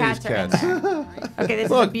 So How many many of cats these are in cats. there? Okay, this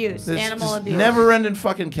Look, is abuse. this Animal just abuse. never-ending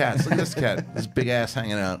fucking cats. Look at this cat. This big ass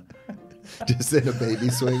hanging out. Just in a baby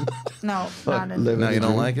swing. No, not in. living No, you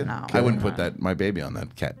don't dream. like it? No. I wouldn't put my baby on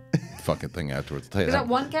that cat fucking thing afterwards. I'll tell you Is that. that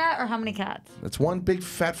one cat or how many cats? That's one big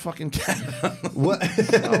fat fucking cat. What?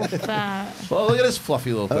 So fat. Well, look at this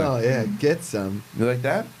fluffy little thing. Oh yeah, get some. You like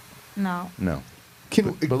that? No. No.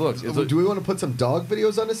 But look, do we want to put some dog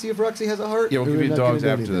videos on to see if Roxy has a heart? Yeah, we'll Or give we're you not gonna dogs do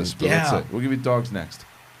after anything? this. But that's Yeah. it. We'll give you dogs next.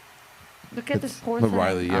 Look at this poor Look, thing.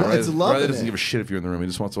 Riley. Yeah, Oh, Riley, it's loving Riley doesn't it. give a shit if you're in the room. He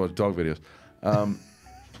just wants to watch dog videos.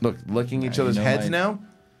 Look, licking each Yeah, other's you know, heads I- now.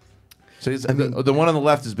 So it's, mean- the one on the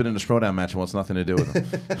left has been in a Schmodown match and wants nothing to do with him.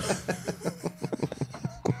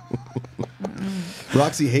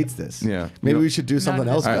 Roxy hates this. Yeah. Maybe You know- we should do something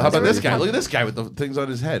no. else. All right, guys. how about this Already guy? fun. Look at this guy with the things on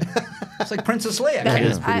his head. It's like Princess Leia. That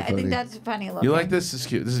is is, pretty I funny. think that's funny looking. You like this? This is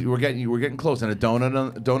cute. This is, we're getting close. And a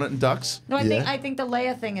donut and ducks. No, Yeah. I think the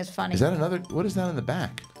Leia thing is funny. Is that another? What is that in the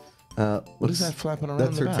back? What is that flapping around?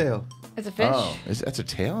 That's in her the back? tail. It's a fish. Oh, that's a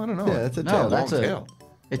tail? I don't know. Yeah, that's a No, tail. that's Long a tail.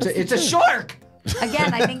 it's a shark.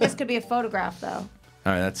 Again, I think this could be a photograph though.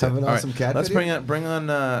 All right, that's Have it. an All right, awesome cat Let's video? bring on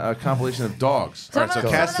a compilation of dogs. All right, so Some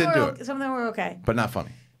of cats them didn't do were, it, Some of them were okay. but not funny.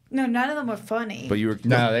 No, none of them were funny. But you were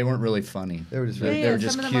No, they weren't really funny. They were just Yeah, really- They were some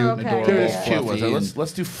just of them cute are and okay. adorable. Yeah, It was yeah, cute. fluffy, Was it? and-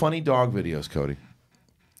 Let's do funny dog videos, Cody.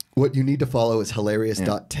 What you need to follow is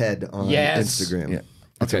hilarious.ted on Yes. Instagram. Yeah.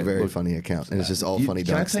 It's Okay, a very look. funny account, and it's just all You- funny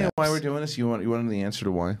Can I dog tell you why snaps. we're doing this? You want the answer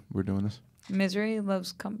to why we're doing this? Misery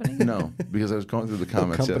loves company. No, because I was going through the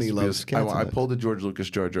comments. company yes, loves because cats I in it. pulled the George Lucas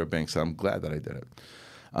Jar Jar Binks. I'm glad that I did it.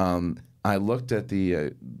 I looked at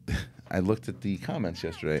the comments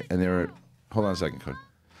yesterday, and they were. Hold on a second, Cody.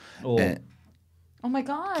 Oh, And- Oh my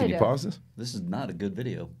god. can you pause this? this is not a good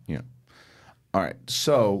video. Yeah. All right.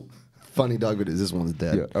 So Funny dog videos. This one's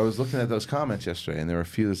dead. yeah, I was looking at those comments yesterday, and there were a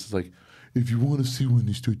few that's like, if you want to see when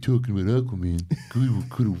they start talking about Aquaman,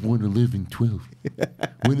 could have won 11-12.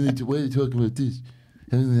 Why are they talking about this?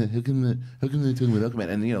 How come they're talking about Aquaman?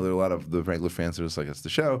 And you know, there are a lot of the regular fans that are just like, it's the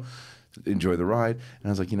show, enjoy the ride. And I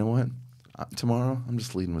was like, you know what? Tomorrow, I'm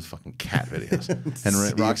just leading with fucking cat videos.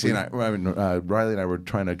 And Roxy and Riley and I were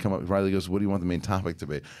trying to come up. Riley goes, "What do you want the main topic to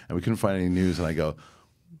be?" And we couldn't find any news. And I go,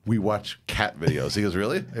 "We watch cat videos." He goes,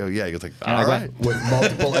 "Really?" I go, "Yeah." He goes, "Like, all right." With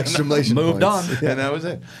multiple exclamation Moved points. on. And that was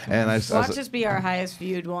it. And I Watch was, this be our highest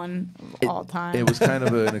viewed one of all time. it was kind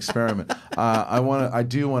of an experiment. I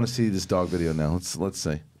do want to see this dog video now. Let's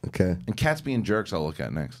see. Okay. And cats being jerks, I'll look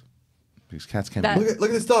at next. Because cats can. That- Look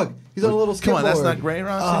at this dog. He's on a little skateboard. Come on, that's not great,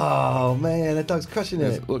 Roxy. Oh man, that dog's crushing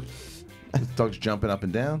it. Look, this dog's jumping up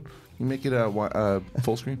and down. You make it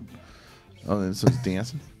full screen. Oh, and so it's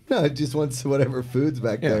dancing. No, it just wants whatever food's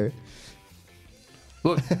back Yeah. there.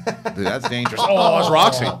 Look, dude, that's dangerous. Oh, that's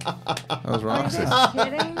Roxy. That was Roxy. Are you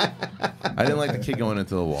kidding? I didn't like the kid going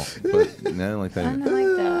into the wall, but I didn't like I that. don't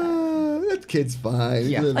like that. That kid's fine.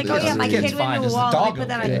 Yeah. Like, oh yeah, my Kid's kid went fine. into Is a the wall. dog They put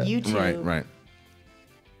that okay? on YouTube. Right.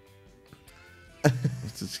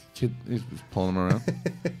 What's this kid? He's pulling him around.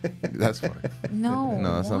 That's funny. No.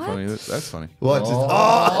 No, that's not what? funny. That's funny. Watch this.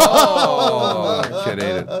 Oh, that kid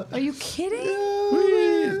ate it. Are you kidding?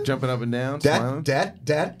 Whee! Jumping up and down, smiling. Dad.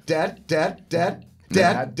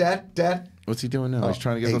 What's he doing now? He's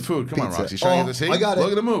trying to get Hey, the food. Come on, pizza. Roxy. He's trying to Oh, get this heat. I got it. Look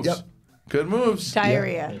at the moves. Yep. Good moves.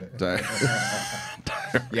 Diarrhea.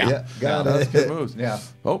 Yeah, got That's it. good moves. Yeah.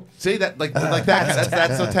 Oh, see that like that.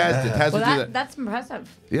 That's what Taz did. Taz would Well, do that. that's impressive.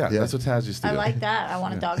 Yeah, Yeah. that's what Taz used to I do. like that. I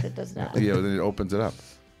want a dog that does that. Yeah, but then it opens it up.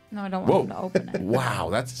 No, I don't Whoa! want him to open it. Wow,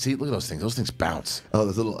 that's see. Look at those things. Those things bounce. Oh,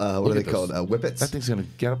 those little what Look are they at those. called? Whippets. That thing's gonna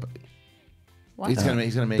get up. What? He's gonna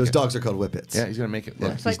make Those it. dogs are called whippets. Yeah, he's gonna make it.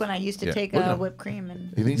 Look, It's like when I used to yeah, take look at him. whipped cream and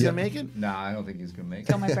You think he's Yeah. gonna make it? No, I don't think he's gonna make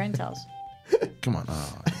kill it. my brain cells. Come on.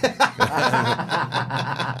 Oh.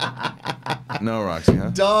 No, Roxy, huh?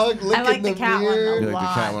 Dog, look I like in the cat one mirror. a You like the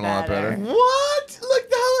lot cat one a lot better? What? Look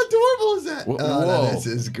how adorable is that? Whoa. Oh, no, Whoa. this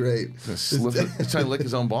is great. He's trying to lick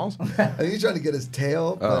his own balls. I think he's trying to get his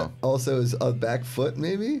tail, but Oh. also his back foot,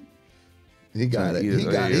 maybe. He got Trying it. to eat He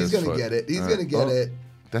it. got it. Eat He's his gonna foot. get it. He's All gonna right. get Oh. it.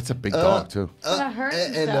 That's a big dog too. gonna hurt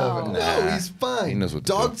and himself. over. Nah. No, he's fine. He knows what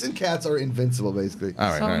to do. Dogs and cats are invincible, basically. All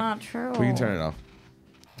right, So all right. not true. We can turn it off.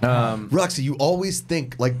 Roxy, you always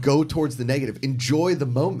think like go towards the negative. Enjoy the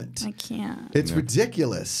moment. I can't. It's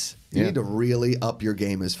ridiculous. You need to really up your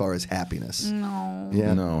game as far as happiness. No.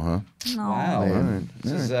 Yeah. No, huh? No. Wow. Man.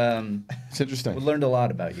 This is, It's interesting. we learned a lot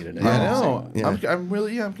about you today. I know. Yeah. I'm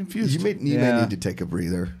really, I'm confused. You may need to take a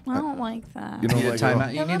breather. I don't like that. You know, You need a like, timeout.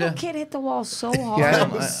 The You need little a. kid hit the wall so hard. Yeah, I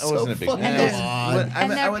was wasn't a so big fucking fan. odd.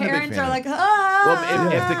 and their parents are like, Well, ah.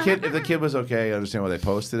 if the kid was okay, I understand why they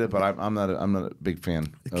posted it, but I'm not a big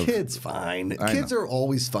fan. The kid's fine. I Kids know. are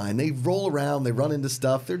always fine. They roll around. They run into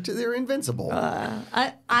stuff. They're invincible.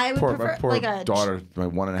 I would Poor, prefer my poor like a daughter, my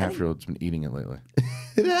 1.5-year-old's been eating it lately.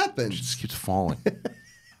 It She happens. just keeps falling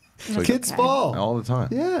Kids okay. fall. all the time.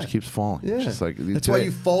 Yeah. She keeps falling. Yeah. It's just like That's why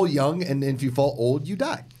you fall young, and if you fall old, you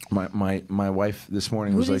die. my wife this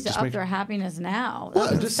morning Who was like, needs to just up make their happiness now? What?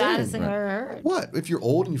 That's I'm the just saying, saddest thing I've right. ever heard. What? If you're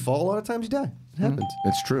old and you fall, a lot of times you die. It happens.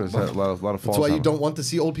 It's true. It's a lot of falls. That's why you happen. don't want to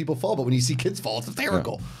see old people fall, but when you see kids fall, it's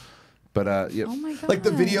hysterical. But yeah. Oh my god! Like the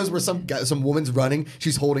videos where some woman's running,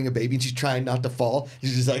 she's holding a baby and she's trying not to fall.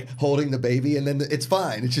 She's just like holding the baby, and then it's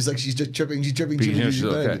fine. It's just like she's just tripping, But you know she's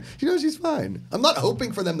okay. She knows she's fine. I'm not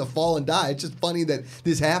hoping for them to fall and die. It's just funny that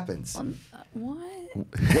this happens. What?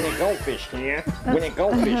 When it goldfish here. When it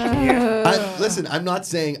goldfish here. Listen, I'm not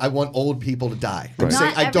saying I want old people to die. I'm Right. saying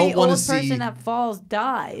Not I every don't want to old see. person that falls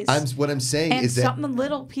dies. What I'm saying and is that some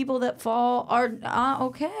little people that fall are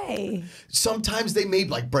okay. sometimes they may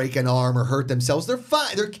like break an arm or hurt themselves. They're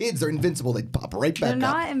fine. They're kids. They're invincible. They pop right back They're up.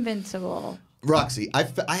 not invincible. Roxy, I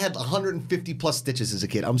had 150 plus stitches as a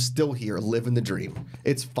kid. I'm still here, living the dream.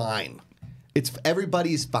 It's fine.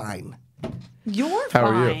 Everybody's fine. You're How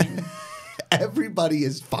are you? fine. Everybody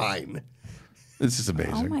is fine. This is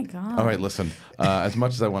amazing. Oh my God. All right, listen. As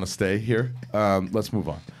much as I want to stay here, let's move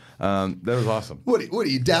on. That was awesome. What are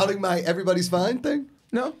you doubting my everybody's fine thing?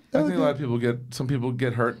 No, I think a lot of people some people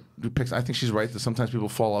get hurt. I think she's right that sometimes people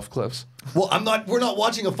fall off cliffs. Well, we're not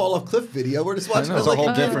watching a fall off cliff video. We're just watching know. a It's a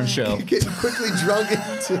whole different show. Getting quickly drunk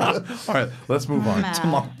into. All right, let's move on. Mad.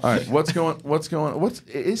 All right, what's going?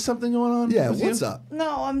 Is something going on? Yeah, with what's you? up?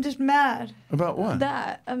 No, I'm just mad. About what?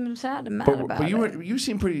 That I'm sad and mad But, about but you it. you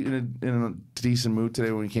seem pretty in a decent mood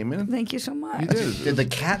today when you came in. Thank you so much. You did. Did the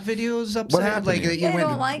cat videos upset? What happened Like to you? you I went.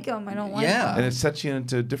 don't like them. I don't like Yeah. And them. it sets you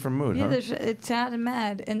into a different mood, Yeah, huh? it's sad and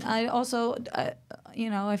mad, and I also, I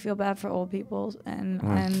feel bad for old people and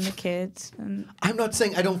the kids, and I'm not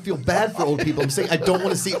saying I don't feel bad for old people. I'm saying I don't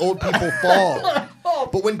want to see old people fall.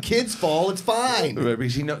 But when kids fall, it's fine. Right,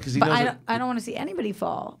 because he but knows. I don't want to see anybody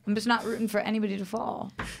fall. I'm just not rooting for anybody to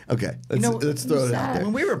fall. Okay, let's throw it out sad. there.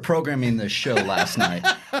 When we were programming this show last night,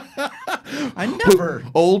 I never.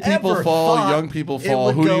 Old people ever fall, thought young people it fall.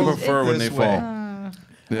 would Who do you go prefer when they this way. fall?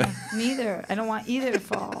 Neither. I don't want either to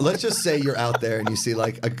fall. Let's just say you're out there and you see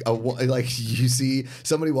like you see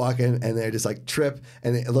somebody walking and they're just like trip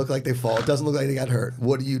and they look like they fall. It doesn't look like they got hurt.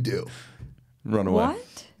 What do you do? Run away. What?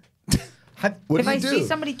 What If do you I do? see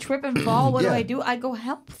somebody trip and fall, what Yeah. do? I go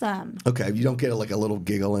help them. Okay, you don't get a little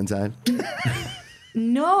giggle inside.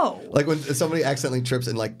 No. Like when somebody accidentally trips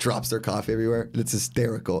and like drops their coffee everywhere. It's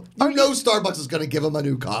hysterical. You know Starbucks is going to give them a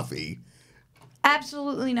new coffee.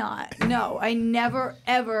 Absolutely not. No, I never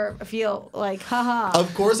ever feel like, haha.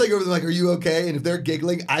 Of course, I go over them like, "Are you okay?" And if they're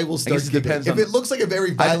giggling, I will start guess it giggling. depends If on- it looks like a very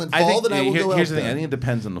violent I fall, think, then I will go Here's out the thing. I there. think it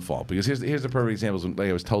depends on the fall because here's the perfect example. Like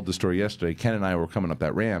I was told the story yesterday. Ken and I were coming up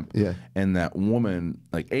that ramp, Yeah. and that woman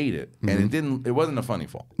like ate it, and it wasn't a funny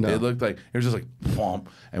fall. No. It looked like it was just like boom,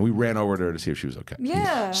 and we ran over to her to see if she was okay.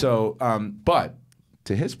 Yeah. So, but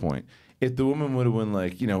to his point, if the woman would have been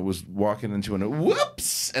like, was walking into a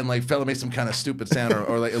whoops and like fell and made some kind of stupid sound,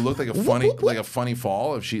 or like it looked like a funny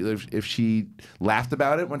fall. If she laughed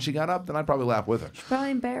about it when she got up, then I'd probably laugh with her.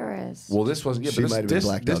 Probably embarrassed. Well, this wasn't. Yeah, She but might have been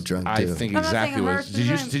blacked out drunk, I too. think I'm not saying exactly I'm what. hurt, Did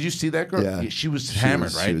you I'm- did you see that girl? Yeah. She was She hammered,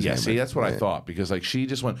 was- right? she was Yeah. See, hammered. that's what I Yeah. thought because like she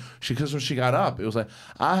just went. Because when she got up, it was like,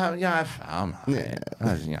 I'm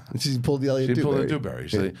yeah. She pulled the Elliot She pulled a Dewberry. Dewberry.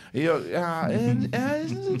 She's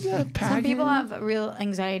like, Some people have real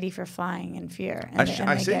anxiety for flying and fear, and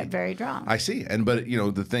I they see. get very drunk. I see, but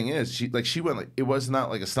the thing is, she went like it was not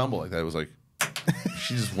like a stumble like that. It was like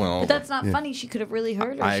she just went over. But that's not funny. She could have really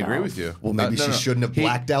hurt herself. I agree with you. Well, maybe she shouldn't have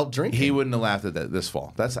blacked out drinking. He wouldn't have laughed at this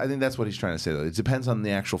fall. I think that's what he's trying to say. Though it depends on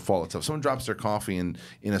the actual fall itself. Someone drops their coffee in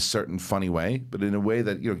a certain funny way, but in a way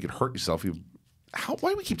that you could hurt yourself. Why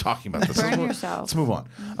do we keep talking about this? Burn yourself. Let's move on.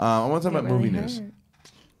 I want to talk Get about movie really news. hurt.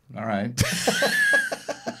 All right.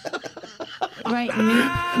 Right, news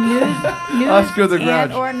Oscar the and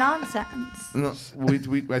Grouch. or nonsense. No, I think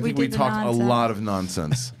we did the talked a nonsense. lot of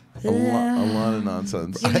nonsense. a lot of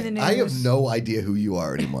nonsense. Give me the I have news. no idea who you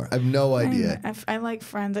are anymore. I have no idea. I like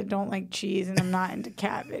friends that don't like cheese, and I'm not into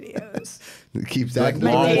cat videos. It keeps Like adding to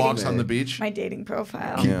the long dating- walks on the resume. beach. My dating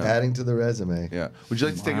profile. Keep Yeah. adding to the resume. Yeah. Would you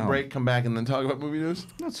like to take a Wow. break, come back, and then talk about movie news?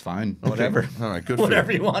 That's fine. Whatever. All right, good for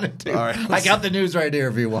Whatever you. you want to do. All right, I let's- got the news right here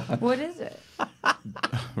if you want. What is it?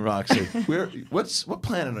 Roxy, what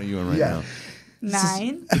planet are you on right Yeah. now?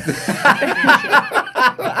 9.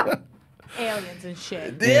 Aliens and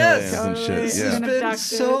shit. Yes. Totally. And shit, This yeah. has Been been abducted.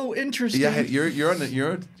 so interesting. Yeah,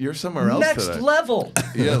 you're somewhere else Next today. level.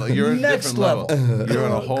 Yeah, like you're at a Next different level. You're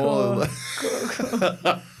on a whole.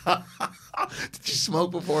 Cool. Did you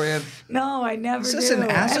smoke beforehand? No, I never Is do. this an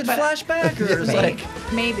acid But- flashback or is like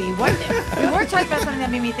Maybe. What? We were talking about something that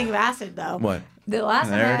made me think of acid, though. What? The last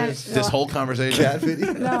time There I it had, is. This whole conversation. Cat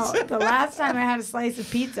video. no, the last time I had a slice of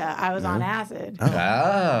pizza, I was on acid.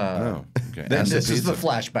 Oh, okay. Then Acid this is the pizza.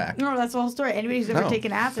 flashback. No, that's the whole story. Anybody who's ever Oh,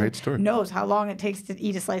 taken acid great story. knows how long it takes to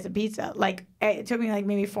eat a slice of pizza. Like, it took me like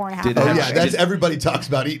maybe 4.5 Did it Oh hours. have- yeah, that's Did- everybody talks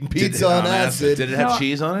about eating Did pizza it- on acid. Did it have No,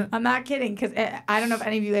 cheese on it? I'm not kidding, because I don't know if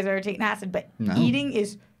any of you guys have ever taken acid, but eating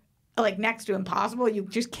is like next to impossible. You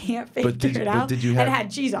just can't figure it out. But did you and have? it had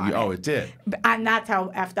cheese on it. Oh, it did. And that's how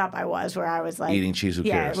effed up I was, where I was like Eating cheese, who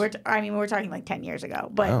yeah, cares? we're talking like 10 years ago,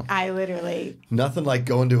 but Oh. I literally Nothing like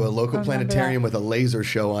going to a local Remember planetarium that. with a laser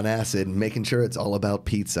show on acid and making sure it's all about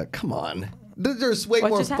pizza. Come on. There's way What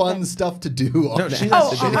more just fun happened? stuff to do on No, she's acid not, Oh,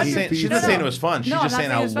 she's than not eat saying, she's pizza. not saying No, it was fun. She's no, just I'm saying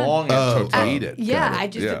not how saying it was long fun. it took to Oh. eat it. yeah, Got it. I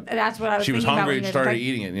just Yeah. that's what I was She was thinking about hungry when and you guys started were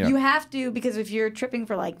eating it, yeah. You have to, because if you're tripping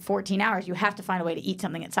for like 14 hours, you have to find a way to eat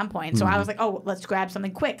something at some point. So I was like, oh, let's grab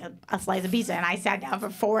something quick, a slice of pizza, and I sat down for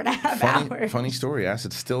 4.5 hours. Funny story.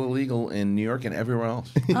 Acid's still illegal in New York and everywhere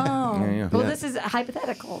else. Oh, yeah. well, Yeah. this is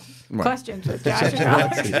hypothetical Right. questions with Josh and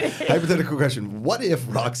Roxy. Hypothetical question. What if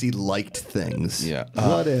Roxy liked things? Yeah.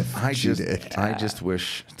 What if I she did? just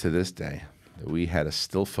wish to this day that we had a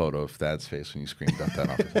still photo of Thad's face when you screamed out that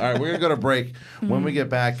office. All right, we're gonna go to break. When we get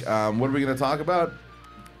back, what are we gonna talk about?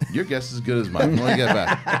 Your guess is as good as mine. When we get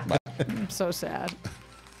back. Bye. I'm so sad.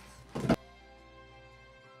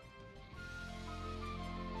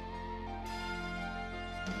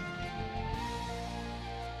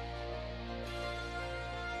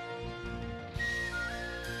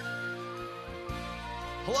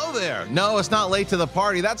 Hello there. No, it's not late to the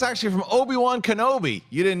party. That's actually from Obi-Wan Kenobi.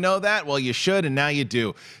 You didn't know that? Well, you should, and now you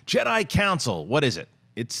do. Jedi Council. What is it?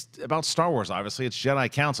 It's about Star Wars, obviously. It's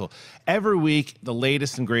Jedi Council. Every week, the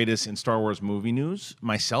latest and greatest in Star Wars movie news.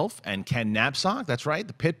 Myself and Ken Knapsack, that's right,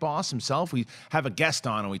 the pit boss himself. We have a guest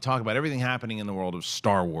on, and we talk about everything happening in the world of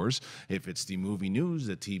Star Wars. If it's the movie news,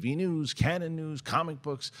 the TV news, canon news, comic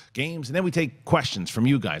books, games. And then we take questions from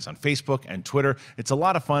you guys on Facebook and Twitter. It's a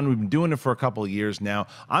lot of fun. We've been doing it for a couple of years now.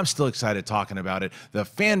 I'm still excited talking about it. The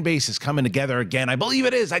fan base is coming together again. I believe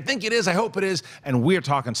it is. I think it is. I hope it is. And we're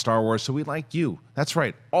talking Star Wars, so we'd like you. That's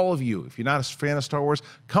right, all of you. If you're not a fan of Star Wars,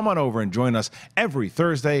 come on over and join us every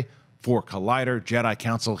Thursday for Collider Jedi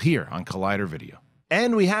Council here on Collider Video.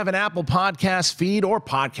 And we have an Apple Podcast feed or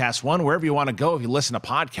Podcast One, wherever you want to go if you listen to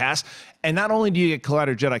podcasts. And not only do you get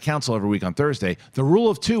Collider Jedi Council every week on Thursday, The Rule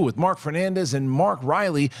of Two with Mark Fernandez and Mark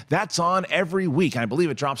Riley, that's on every week. I believe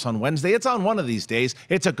it drops on Wednesday. It's on one of these days.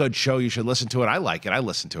 It's a good show. You should listen to it. I like it. I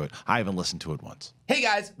listen to it. I haven't listened to it once. Hey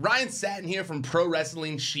guys, Ryan Satin here from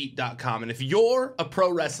ProWrestlingSheet.com. And if you're a pro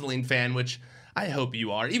wrestling fan, which I hope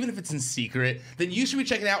you are, even if it's in secret, then you should be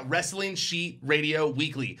checking out Wrestling Sheet Radio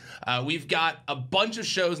Weekly. We've got a bunch of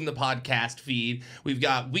shows in the podcast feed. We've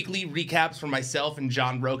got weekly recaps from myself and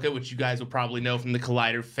John Roca, which you guys will probably know from the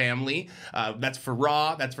Collider family. That's for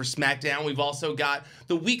Raw, that's for SmackDown. We've also got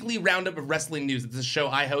the weekly roundup of wrestling news. It's a show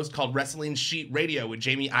I host called Wrestling Sheet Radio with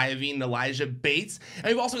Jamie Iovine and Elijah Bates. And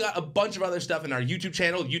we've also got a bunch of other stuff in our YouTube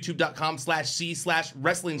channel,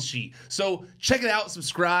 youtube.com/c/wrestling sheet. So check it out,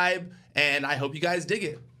 subscribe, and I hope you guys dig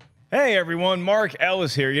it. Hey everyone, Mark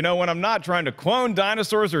Ellis here. You know, when I'm not trying to clone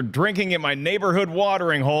dinosaurs or drinking at my neighborhood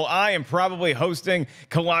watering hole, I am probably hosting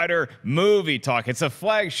Collider Movie Talk. It's a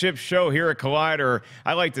flagship show here at Collider.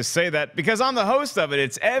 I like to say that because I'm the host of it.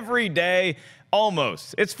 It's every day,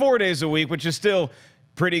 almost. It's 4 days a week, which is still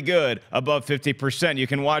pretty good, above 50%. You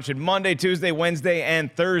can watch it Monday, Tuesday, Wednesday,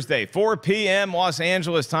 and Thursday. 4 p.m. Los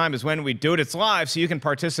Angeles time is when we do it. It's live, so you can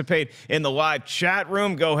participate in the live chat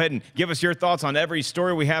room. Go ahead and give us your thoughts on every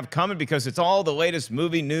story we have coming because it's all the latest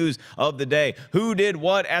movie news of the day. Who did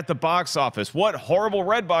what at the box office? What horrible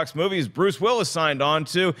Redbox movies Bruce Willis signed on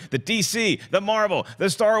to? The DC, the Marvel, the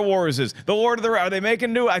Star Warses, the Lord of the Rings. Are they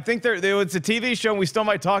making new? I think it's a TV show, and we still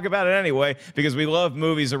might talk about it anyway because we love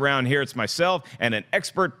movies around here. It's myself and an expert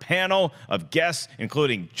expert panel of guests,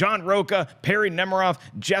 including John Roca, Perry Nemiroff,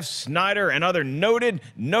 Jeff Snyder, and other noted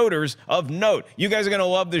noters of note. You guys are going to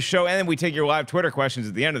love this show, and then we take your live Twitter questions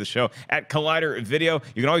at the end of the show at Collider Video.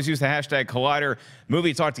 You can always use the hashtag Collider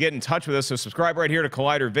Movie Talk to get in touch with us, so subscribe right here to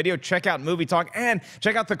Collider Video. Check out Movie Talk, and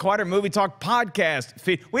check out the Collider Movie Talk podcast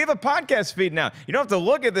feed. We have a podcast feed now. You don't have to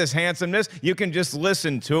look at this handsomeness. You can just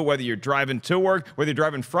listen to it, whether you're driving to work, whether you're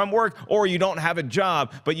driving from work, or you don't have a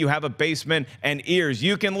job, but you have a basement and ears.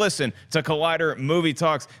 You can listen to Collider Movie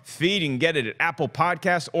Talk's feed. You can get it at Apple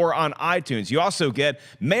Podcasts or on iTunes. You also get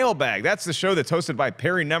Mailbag. That's the show that's hosted by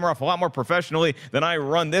Perry Nemiroff, a lot more professionally than I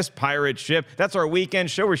run this pirate ship. That's our weekend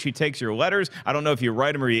show where she takes your letters. I don't know if you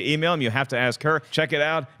write them or you email them. You have to ask her. Check it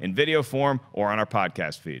out in video form or on our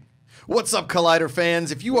podcast feed. What's up, Collider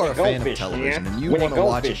fans? If you are a fan of television and you want to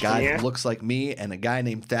watch a guy who looks like me and a guy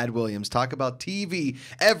named Thad Williams talk about TV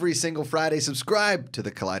every single Friday, subscribe to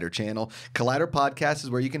the Collider channel. Collider Podcast is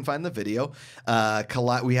where you can find the video.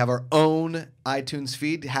 We have our own iTunes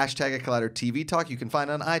feed, hashtag at Collider TV Talk. You can find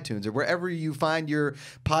on iTunes or wherever you find your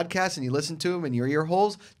podcasts and you listen to them in your ear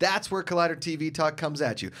holes. That's where Collider TV Talk comes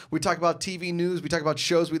at you. We talk about TV news. We talk about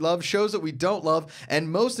shows we love, shows that we don't love,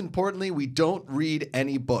 and most importantly, we don't read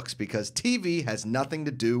any books because TV has nothing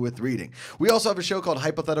to do with reading. We also have a show called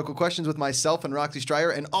Hypothetical Questions with myself and Roxy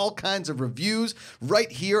Stryer and all kinds of reviews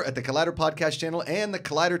right here at the Collider Podcast channel and the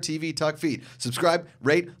Collider TV Talk feed. Subscribe,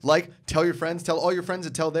 rate, like, tell your friends, tell all your friends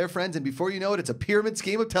and tell their friends, and before you know it, it's a pyramid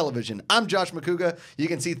scheme of television. I'm Josh McCouga. You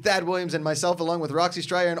can see Thad Williams and myself along with Roxy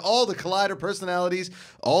Stryer and all the Collider personalities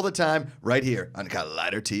all the time right here on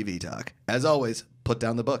Collider TV Talk. As always, put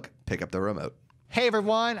down the book, pick up the remote. Hey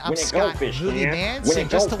everyone, I'm Scott Movie Mans, and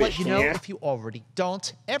just to let you know, if you already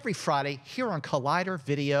don't, every Friday here on Collider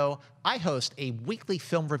Video, I host a weekly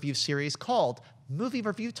film review series called Movie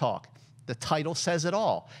Review Talk. The title says it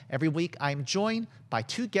all. Every week I'm joined by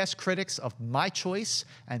two guest critics of my choice,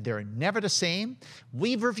 and they're never the same.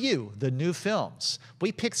 We review the new films.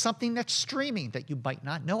 We pick something that's streaming that you might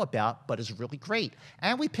not know about, but is really great.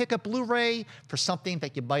 And we pick a Blu-ray for something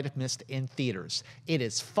that you might have missed in theaters. It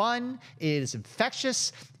is fun. It is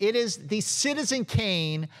infectious. It is the Citizen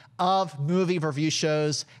Kane of movie review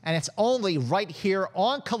shows, and it's only right here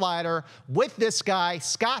on Collider with this guy,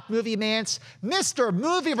 Scott Movie Mans, Mr.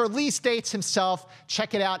 Movie Release Dates himself.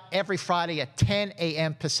 Check it out every Friday at 10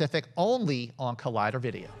 a.m. Pacific, only on Collider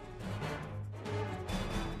Video.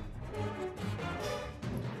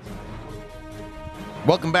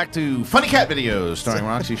 Welcome back to Funny Cat Videos, starring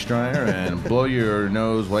Roxy Stryer and Blow Your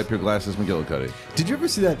Nose, Wipe Your Glasses, McGillicuddy. Did you ever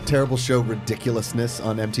see that terrible show Ridiculousness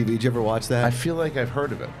on MTV? Did you ever watch that? I feel like I've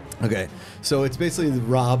heard of it. Okay, so it's basically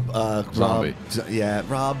Rob, Zombie.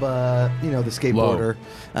 Rob, the skateboarder.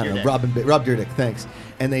 I don't know, Rob Dyrdek, thanks.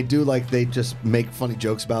 And they just make funny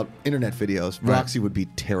jokes about internet videos. Right. Roxy would be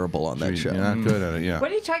terrible on that show. You're not good at it, yeah. What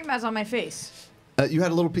are you talking about? It's on my face. You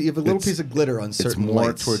had a little piece of glitter on certain It's more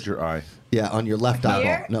lights. towards your eye. Yeah, on your left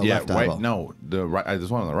Here? eyeball. No, Yeah, left right. eyeball. No, the right.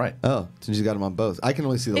 There's one on the right. Oh, so you got them on both. I can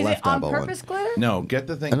only see the Is left it on eyeball purpose one. glitter? No, get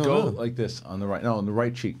the thing. I don't Go know. like this on the right. No, on the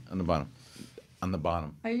right cheek, on the bottom. On the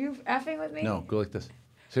bottom. Are you effing with me? No, go like this.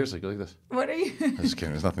 Seriously, go like this. What are you? I'm just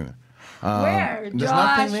kidding. There's nothing there. Where? There's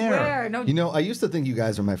Josh, nothing there. where? No. You know, I used to think you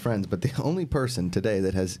guys were my friends, but the only person today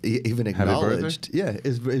that has even Happy acknowledged,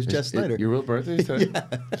 is Jeff Snyder. Your real birthday is today?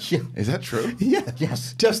 Yeah. Is that true? Yeah.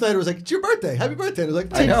 Yes. Jeff Snyder was like, "It's your birthday. Happy birthday!" And I was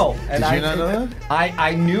like, I know. Did you not know that?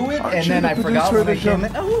 I knew it, Aren't and you then the I forgot producer when of I the show? came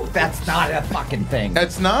in. Oh, that's not a fucking thing.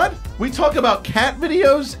 It's not. We talk about cat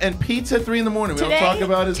videos and pizza at 3 in the morning. We don't talk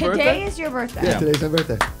about his birthday. Today is your birthday. "Yeah, today's my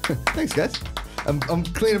birthday." Thanks, guys. I'm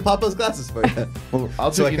cleaning Papa's glasses for you. Well,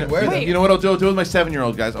 I'll So do, I you can know, wear them. Wait. You know what I'll do? I'll do it with my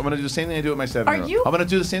 7-year-old, guys. I'm going to do the same thing I do with my 7-year-old. you- I'm going to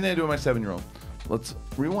do the same thing I do with my 7-year-old. Let's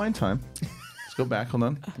rewind time. Let's go back. Hold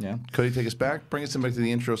on. Yeah. Cody, take us back. Bring us back to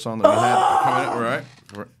the intro song that we had. Coming in. All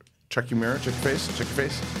right. Check your mirror. Check your face. Check your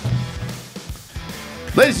face.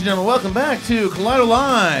 Ladies and gentlemen, welcome back to Collider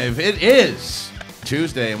Live. It is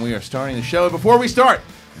Tuesday, and we are starting the show. Before we start,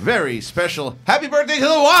 very special happy birthday to the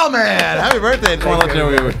Wild Man! Happy birthday! Just want to let you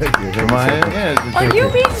know Are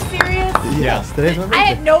you being serious? Yes, today's my birthday. I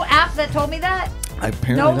had no app that told me that.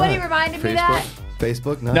 Apparently Nobody not. reminded me that.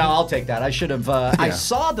 Facebook? No. No, I'll take that. I should have. I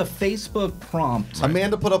saw the Facebook prompt.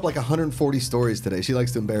 Amanda put up like 140 stories today. She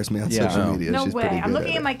likes to embarrass me on Yeah. social media. No She's way. pretty I'm good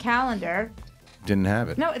looking at my calendar. Didn't have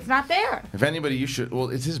it. No, it's not there. If anybody, you should. Well,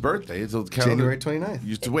 it's his birthday. It's January 29th. You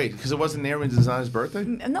used to wait because it wasn't there when it's not his birthday.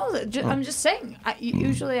 No, I'm just saying.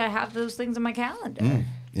 Usually I have those things on my calendar.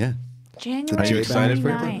 Yeah. January Are you excited for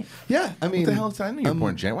it? 29th. Yeah, I mean, What the hell? I know you were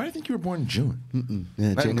born in January. Why do you think you were born in June?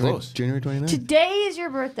 Yeah, Not even close. January 29th. Today is your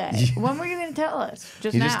birthday. When were you going to tell us?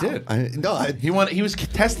 Just He now. just did. He was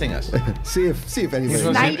testing us. see if anybody.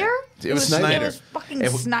 Snyder? It was Snyder. Snyder. It was fucking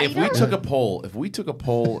If Snyder? we took a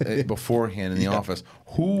poll beforehand in the office,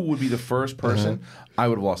 who would be the first person? I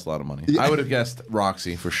would have lost a lot of money. I would have guessed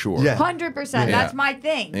Roxy for sure. Yeah. 100%. Yeah. That's my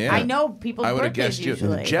thing. Yeah. I know people's I would have birthdays guessed you.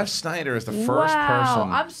 usually. Jeff Snyder is the first wow,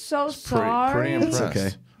 person. I'm so Pretty sorry. impressed. It's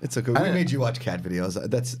okay. It's okay. We made you watch cat videos.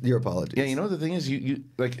 That's your apology. Yeah, you know the thing is, you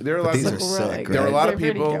like there are a But lot. these of are sick, There are a right? lot of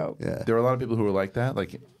They're pretty people. dope. Yeah. There are a lot of people who are like that.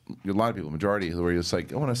 Like a lot of people, majority who are just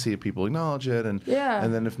like, I want to see people acknowledge it, and Yeah.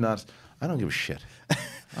 and then if not, I don't give a shit. I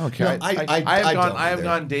don't care. No, I don't I have either.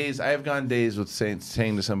 gone days. I have gone days with saying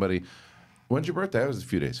to somebody, "When's your birthday?" It was a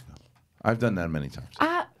few days ago. I've done that many times.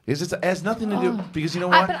 It has nothing to do because you know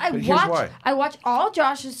what? But Here's why. I watch all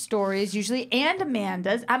Josh's stories usually and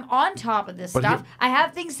Amanda's. I'm on top of this But stuff. here- I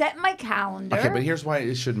have things set in my calendar. Okay, but here's why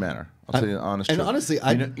it should matter. I'll tell you the honest and truth. honestly, you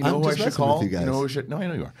know I'm who I just should messing call? with you guys. know who I should? No, I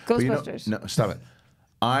know you are. But you know- Ghostbusters. no, stop it.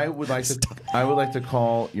 I would like to. I would like to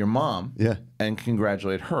call your mom. Yeah. And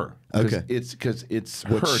congratulate her. Okay. It's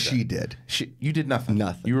What her she day. did. You did nothing.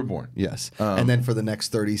 Nothing. You were born. Yes. And then for the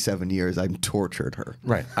next 37 years, I tortured her.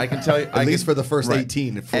 Right. I can tell you. At least for the first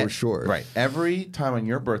 18, for sure. Right. Every time on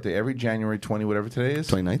your birthday, every January 20, whatever today is.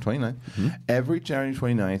 29th. 29th. Every January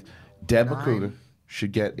 29th, Deb McCougar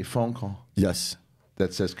should get a phone call Yes.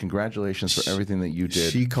 that says congratulations for everything that you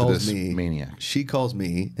did. She for calls this me. maniac. She calls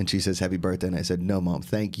me and she says, "Happy birthday." And I said, "No, Mom,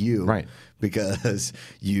 thank you." Right. Because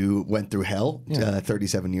you went through hell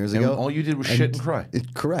 37 years And ago. all you did was shit and cry.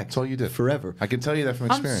 Correct. That's all you did. Forever. I can tell you that from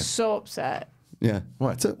I'm experience. so upset. Yeah.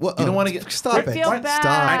 What? So, what You don't want to get. Stop I it. feel Stop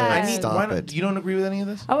bad. it. Stop why don't- it. You don't agree with any of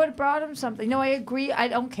this? I would have brought him something. No, I agree. I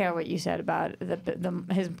don't care what you said about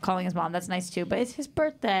his calling his mom. That's nice too. But it's his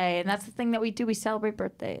birthday, and that's the thing that we do. We celebrate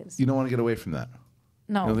birthdays. You don't want to get away from that.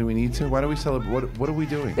 No. You don't think we need to? Why do we celebrate? What are we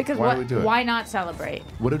doing? Because why do we do it? why not celebrate?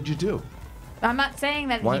 What did you do? I'm not saying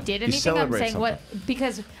that Why- he did you anything. I'm celebrate saying something.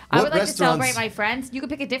 because I What would like to celebrate restaurants- my friends. You could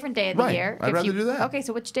pick a different day of the Right. year. I'd if rather you, do that. Okay,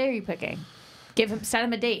 so which day are you picking? Set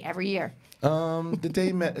him a date every year. The day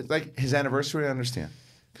he met, like his anniversary, I understand,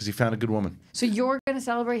 because he found a good woman. So you're going to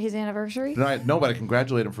celebrate his anniversary? No, but I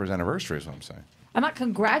congratulate him for his anniversary. Is what I'm saying. I'm not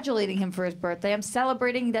congratulating him for his birthday. I'm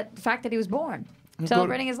celebrating the fact that he was born.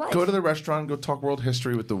 Celebrating his life. Go to the restaurant, go talk world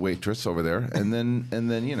history with the waitress over there, and then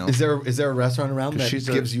you know. Is there a restaurant around that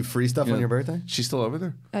gives you free stuff on your birthday? She's still over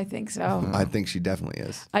there. I think so. I think she definitely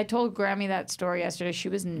is. I told Grammy that story yesterday. She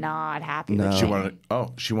was not happy No. with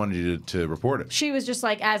She me. wanted you to report it. She was just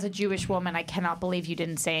like, as a Jewish woman, I cannot believe you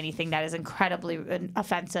didn't say anything that is incredibly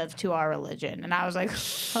offensive to our religion. And I was like,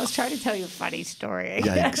 I was trying to tell you a funny story.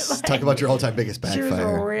 Yikes. Like, Talk about your all-time biggest she was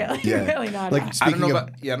backfire. really not Like, happy. I don't know speaking of- about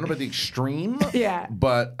I don't know about the extreme. Yeah.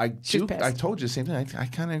 But I She's do. pissed. I told you the same thing. I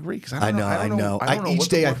kind of agree because I know. I don't know Each what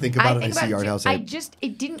day the I fuck- think about it and I see about Yard it House. too.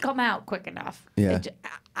 It didn't come out quick enough. Yeah.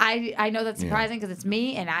 I know that's surprising because it's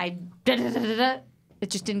me and it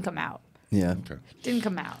just didn't come out. Yeah. Didn't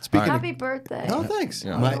come out. Speaking of- Happy birthday. Oh, thanks.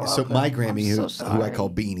 Yeah. My Grammy, I'm who so I sorry. call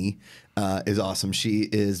Beanie, is awesome.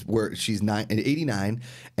 She's 89,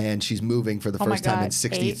 and she's moving for the Oh my first time in God.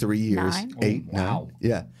 63 8, years. 9? 8, 9.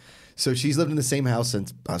 Yeah. So she's lived in the same house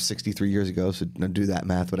since 63 years ago. So do that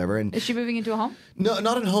math, whatever. And Is she moving into a home? no,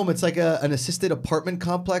 not at home. It's like an assisted apartment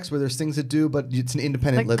complex where there's things to do, but it's an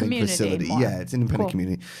independent Like living community facility. more. Yeah, it's an independent Cool.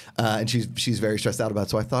 community, and she's very stressed out about it.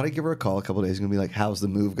 So I thought I'd give her a call a couple of days and be like, "How's the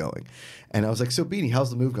move going?" And I was like, "So Beanie, how's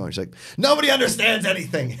the move going?" She's like, "Nobody understands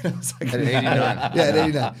anything." And I was like, At 89. yeah, at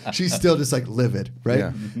 89. She's still just like livid, right?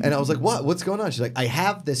 Yeah. And I was like, "What? What's going on?" She's like, "I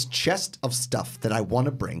have this chest of stuff that I want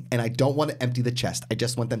to bring, and I don't want to empty the chest. I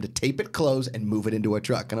just want them to tape it closed and move it into a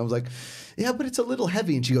truck." And I was like, "Yeah, but it's a little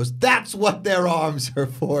heavy." And she goes, "That's what their arms are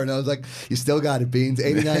for." And I was like, "You still got it, Beans.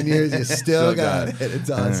 89 years, you still got it. It's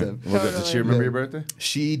awesome." Well, did she remember your birthday?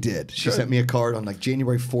 She did. She Good. sent me a card on like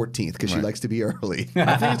January 14th because she Right. likes to be early.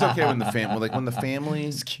 I think it's okay when the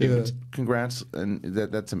family cute. congrats, and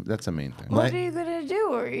that's a main thing. What are you gonna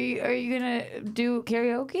do? Are you gonna do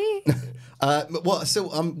karaoke?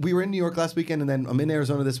 We were in New York last weekend, and then I'm in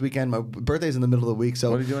Arizona this weekend. My birthday's in the middle of the week.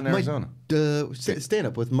 So What are you doing in Arizona? Stand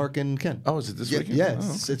up with Mark and Ken. Oh, is it this weekend? Yeah,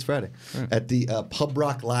 Oh, it's Friday at the Pub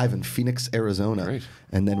Rock Live in Phoenix, Arizona. Great.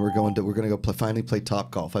 And then we're gonna go finally play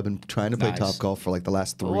Top Golf. I've been trying to play Nice. Top Golf for like the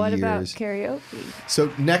last 3 What about years. karaoke?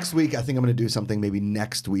 So next week, I think I'm going to do something maybe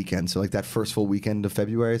next weekend. So like that first full weekend of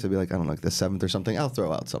February. So it'll be like, I don't know, like the 7th or something. I'll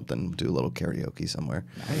throw out something, do a little karaoke somewhere.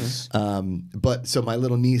 Nice. But so my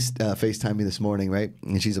little niece FaceTimed FaceTimed me this morning, right?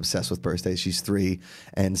 And she's obsessed with birthdays. She's 3.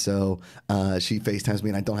 And so she FaceTimes me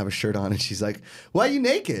and I don't have a shirt on. And she's like, why are you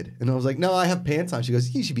naked? And I was like, no, I have pants on. She goes,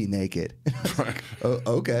 you should be naked. Oh,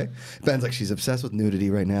 okay. Ben's like, she's obsessed with nudity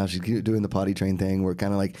right now. She's doing the potty train thing. We're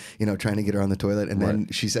kind of like, trying to get her on the toilet. And then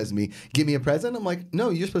she says to me, give me a present. I'm like, no,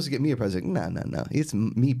 you're supposed to get me a present. No. It's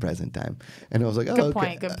me present time. And I was like, oh, Good okay.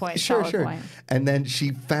 point. Good point. Sure. Solid point. And then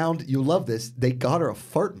she found, you'll love this, they got her a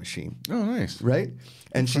fart machine. Oh, nice. Right?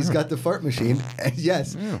 And she's got the fart machine. And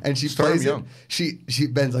yes. Yeah. And she Start plays it. young. She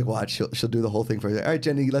Ben's like, watch, she'll do the whole thing for you. All right,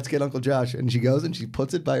 Jenny, let's get Uncle Josh. And she goes and she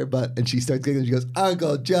puts it by her butt and she starts giggling. She goes,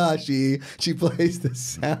 Uncle Joshy. She plays the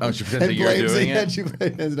sound. Oh, she pretends that you're doing it? And she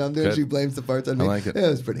blames I'm doing. She blames the farts on me. I like it. Yeah, it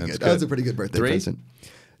was pretty That's good. That was a pretty good birthday 3? present.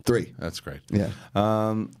 3. That's great. Yeah.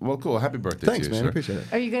 Well, cool. Happy birthday Thanks, to you, man. sir. I appreciate it.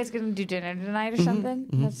 Are you guys gonna do dinner tonight or something?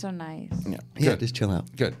 That's so nice. Yeah. Yeah, just chill out.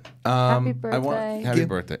 Good. Happy birthday. Happy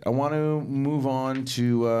birthday. I want to move on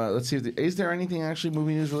to, let's see, is there anything actually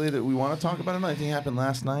movie news related that we want to talk about tonight? Anything happened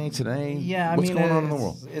last night, today? Yeah, What's going on in the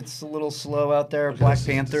world? It's a little slow out there. Black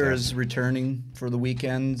Panther is returning for the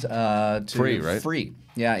weekend. To Free, right? Free.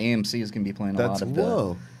 Yeah, AMC is going to be playing a That's- lot of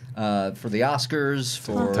whoa. for the Oscars,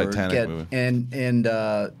 for Titanic movie. and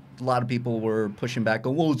a lot of people were pushing back,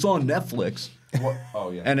 going, well, it's on Netflix.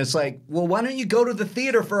 Oh, yeah. And it's like, well, why don't you go to the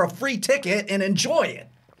theater for a free ticket and enjoy it?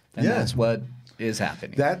 And Yeah. that's what is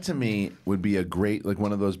happening. That to me would be a great, like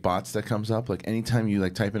one of those bots that comes up. Like anytime you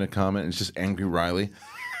like type in a comment, it's just Angry Riley.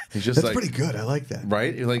 He's just That's like, pretty good. I like that.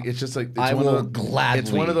 right? Like it's just like it's I one will of those, gladly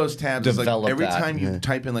It's one of those tabs. It's like develop every that. time you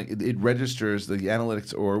type in, like it registers the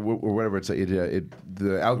analytics or whatever. It's like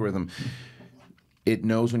the algorithm. It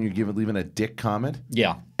knows when you're leaving a dick comment.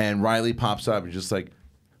 Yeah. And Riley pops up and just like,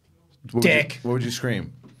 what Dick. What would you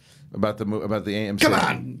scream about the AMC? Come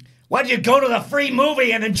on. Why don't you go to the free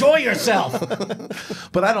movie and enjoy yourself?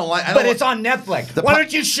 But I don't like. But it's on Netflix. Why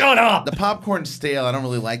don't you shut up? The popcorn's stale. I don't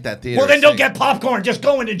really like that theater. Well, then don't thing. get popcorn. Just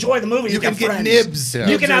go and enjoy the movie. You can with get your friends. nibs. Yeah. You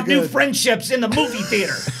Nibs can are have new good. friendships in the movie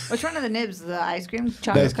theater. Which one of the nibs? The ice cream ice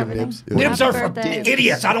chocolate cream covered nibs. thing? Yeah. Nibs Happy are for birthday.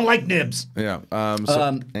 idiots. I don't like nibs. Yeah.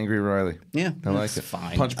 Angry Riley. Yeah, I like that's it.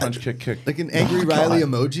 fine. Punch, kick. Like an Angry Riley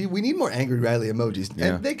emoji. We need more Angry Riley emojis.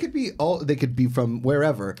 Yeah. And they could be from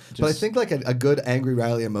wherever. But I think like a good Angry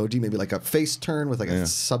Riley emoji, maybe like a face turn with like a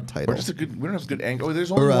subtitle. Or just a good. We don't have a good angry. Oh,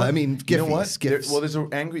 there's Or, only one. I mean, you know Giphies, what? GIFs. There's an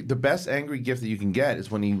angry. The best angry gift that you can get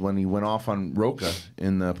is when he went off on Roca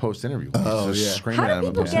in the post interview. Oh, yeah. Screaming How at do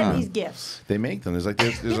him people the get time. these gifts? They make them. There's a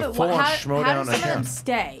Yeah, full but on how schmodown do some of them account.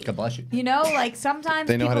 stay? God bless you. You know, like sometimes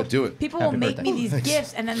They know how people, to do it. People Happy will make birthday. me these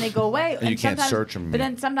gifts and then they go away. And you can't sometimes- search 'em, But yeah.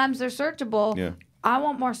 then sometimes they're searchable. Yeah. I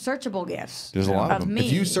want more searchable gifts. There's a lot of them. me.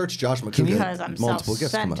 If you search Josh because McCougar, I'm multiple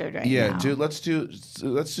gifts come up. self-centered right Yeah, now. dude. Let's do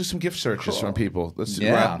some gift searches from people. Let's do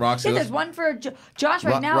Yeah. Roxy. Yeah, let's- there's one for Josh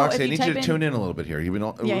right now. Roxy, if I you need type you to in, tune in a little bit here. You've been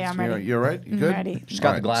all, Yeah, I'm ready. You're right. You I'm good? ready. She's got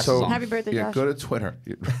All the glasses on. Happy birthday, Yeah, Josh. go to Twitter.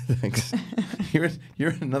 Thanks.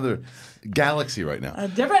 You're in another galaxy right now. A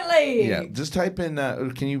different league. Yeah, just type in.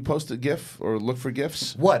 Can you post a GIF or look for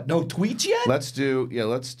GIFs? What? No tweets yet? Let's do.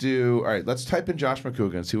 All right, let's type in Josh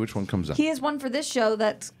McCougar and see which one comes up. He has one for this show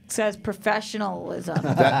that says professionalism.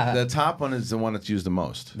 The top one is the one that's used the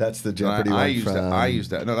most. That's the And Jeopardy I one use from... that. I use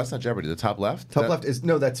that. No, that's not Jeopardy. The top left. Top left is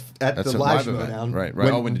that's at That's the a live event. showdown. Right.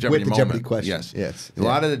 When, When the Jeopardy with the moment. Jeopardy question. Yes. Yes. A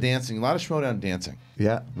lot of the dancing. A lot of Schmodown dancing.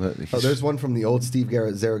 Yeah. Oh, there's one from the old Steve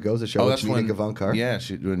Garrett Zaragoza show. Oh, with that's Nina when Gavankar. Yeah,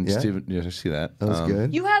 Yeah. Steven. Yeah, I see that. That was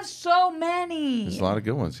good. You have so many. There's a lot of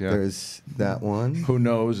good ones. Yeah. There's that one. Who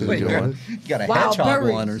knows? Is a Wait, good one. you got a Wow, hedgehog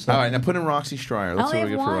berries. one or All something. right, now put in Roxy Stryer. Let's I see what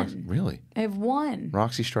only we get for have Roxy. one. Really? I have one.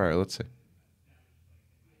 Roxy Stryer. Let's see.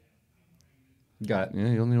 Got Yeah,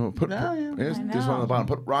 you only want put. No, yeah. There's I one on know. the bottom.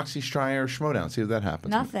 Put Roxy Stryer Schmodown. See if that happens.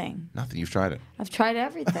 Nothing. Nothing. You've tried it. I've tried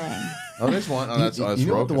everything. Oh, there's one. Oh, that's you that's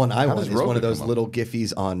know what Roka. the one I How want does is one Roka of those come up? little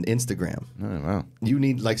Giphies on Instagram. Oh, wow. You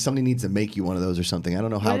need like somebody needs to make you one of those or something. I don't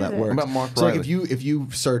know how What is that it? works. What about Mark so like Riley? if you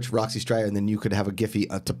search Roxy Stryer and then you could have a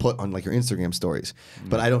Giphy to put on like your Instagram stories.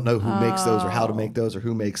 But I don't know who makes those or how to make those or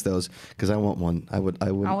who makes those because I want one. I would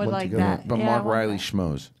want like to go. that. But Yeah, Mark I want Riley that.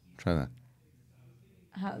 Schmoes. Try that.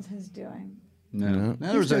 How's his doing? No,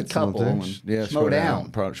 He's there's a got some couple. things. Yeah, Schmodown.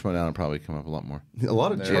 Schmodown will probably come up a lot more. A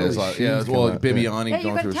lot of Yeah, Charlie there's a lot, Sheen's yeah. come Well, up, Bibiani Yeah, you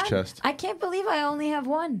going got through his 10. chest. I can't believe I only have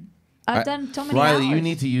one. I've done so many Riley, hours. you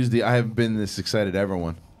need to use the I haven't been this excited ever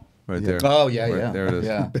one. Right there. Oh, yeah, Right, yeah. There it is.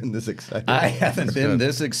 Yeah. Been this excited. I haven't been good.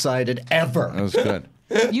 this excited ever. That was good.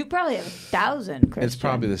 You probably have 1,000, Christian. It's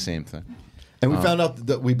probably the same thing. And we found out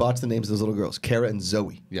that we botched the names of those little girls, Kara and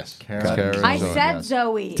Zoe. Yes. Kara. Kara and I Zoe. said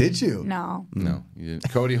Zoe. Did you? No. No. You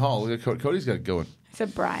didn't. Cody Hall. Look at Cody's got it going. I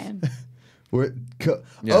said Brian. We're Yeah.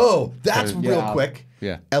 Oh, that's Yeah. real quick.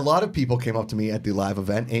 Yeah. A lot of people came up to me at the live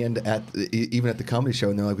event and even at the comedy show,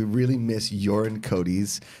 and they're like, "We really miss your and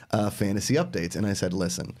Cody's fantasy updates." And I said,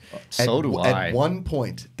 "Listen, So do I. At one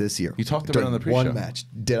point this year, You talked about it on the during pre-show. one match.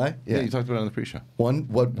 Did I? Yeah, you talked about it on the pre-show.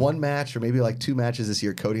 One match or maybe like 2 matches this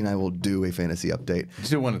year. Cody and I will do a fantasy update. Let's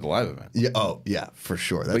do one at the live event. Yeah. Oh, yeah, for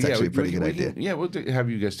sure. That's But yeah, actually a we pretty good we idea. Can, yeah, we'll have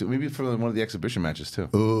you guys do maybe for one of the exhibition matches too.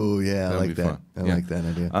 Oh yeah, I That'd like be that. fun. I Yeah. like that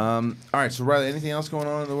idea. All right, so Riley, anything else going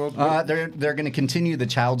on in the world? They're going to continue the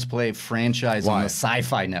Child's Play franchise on the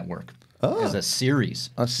Sci-Fi Network as a series.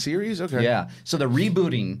 A series? Okay. Yeah. So they're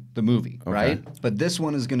rebooting the movie, right? But this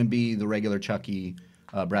one is going to be the regular Chucky,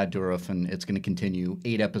 Brad Dourif, and it's going to continue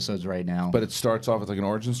 8 episodes right now. But it starts off with like an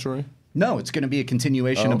origin story? No, it's going to be a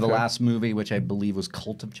continuation of the okay. last movie, which I believe was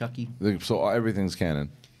Cult of Chucky. So everything's canon.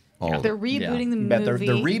 All of They're it. rebooting the But movie.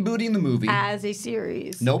 they're rebooting the movie. as a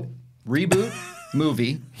series. Nope. Reboot,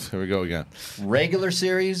 movie, Here we go again. regular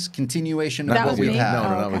series, continuation of That what was we've me? had. No, Oh,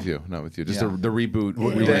 not okay. with you. Not with you. Just Yeah. the reboot.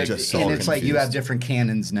 We were just so and it's like you have confused. different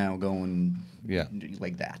canons now going Yeah.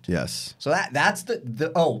 like that. Yes. So that's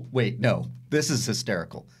the oh wait, no. This is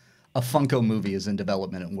hysterical. A Funko movie is in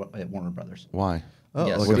development at Warner Brothers. Why? Oh,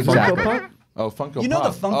 Yes, like a exactly. Funko Pop? Oh, Funko You know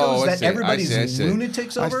Pop. the Funkos Oh, I that see, I everybody's see, I see.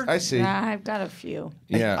 lunatics over? I see. Yeah, I've got a few.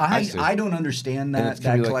 Yeah, I see. don't understand And that it's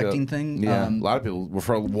gonna be like collecting thing. Yeah, a lot of people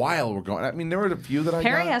for a while were going. I mean, there were a few that I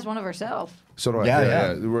Perry got. has one of herself. So do I.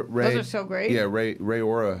 Yeah. Ray, Those are so great. Yeah, Ray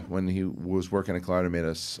Ora, when he was working at Collider, made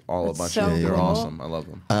us all That's a bunch so of them. They're cool. awesome. I love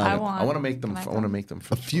them. I I want want to make them. collect I want to them. make them.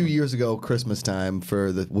 A few years ago, Christmas time for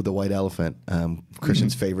with the White Elephant,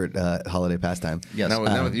 Christian's favorite holiday pastime. Yes.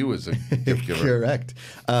 Now with you as a gift giver. Correct.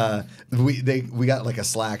 We got like a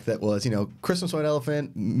Slack that was, Christmas White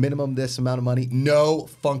Elephant, minimum this amount of money, no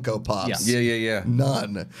Funko Pops. Yeah.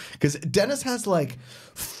 None. Because Dennis has like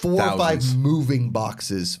 4 or 5 moving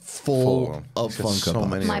boxes full of He's got Funko so Pops.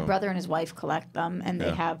 many. My brother and his wife collect them, and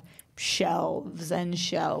they have shelves and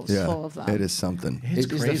shelves full of them. It is something. Is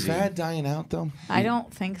crazy. the fad dying out though? I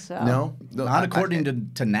don't think so. No, Not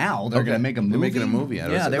according to now. They're Okay. going to make a movie. They're making a movie out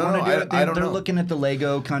of it. Yeah, they No, want to no, do I- it. I don't They're know. looking at the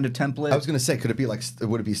Lego kind of template. I was going to say, could it be like,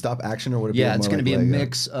 would it be stop action or would it be yeah, more it's going to like be a Lego?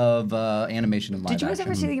 mix of animation and live Did you guys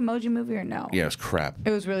action. ever see the Emoji Movie or no? Yeah, it was crap.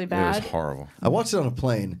 It was really It bad. was horrible. I watched it on a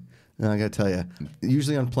plane. And I got to tell you,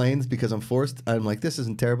 usually on planes, because I'm forced, I'm like, this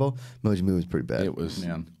isn't terrible. Emoji Movie was pretty bad. It was.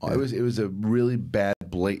 Yeah. It was a really bad,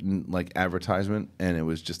 blatant like advertisement, and it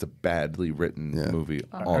was just a badly written movie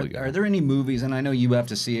altogether. Are there any movies, and I know you have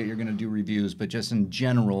to see it, you're going to do reviews, but just in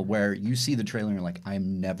general, where you see the trailer and you're like,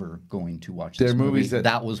 I'm never going to watch this There are movie? movies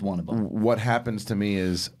that was one of them. What happens to me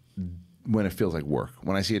is when it feels like work.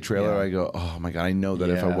 When I see a trailer, Yeah. I go, "Oh my god! I know that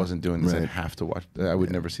if I Yeah. wasn't doing this, I'd Right. have to watch. I would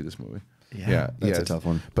never see this movie." That's a it's- tough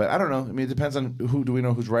one. But I don't know. I mean, it depends on who. Do we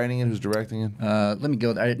know who's writing it? Who's directing it? Let me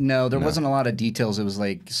go. No, there wasn't a lot of details. It was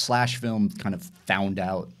like Slash Film kind of found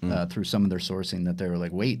out through some of their sourcing that they were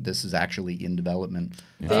like, wait, this is actually in development.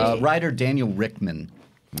 Writer Daniel Rickman.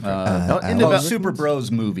 Super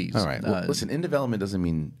Bros movies. All right. Well, listen, in development doesn't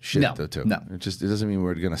mean shit, No, though. Too. no. It doesn't mean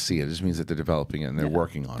we're going to see it. It just means that they're developing it and they're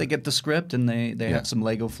working on They it. get the script and they Yeah. have some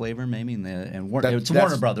Lego flavor maybe, and That- it's that's-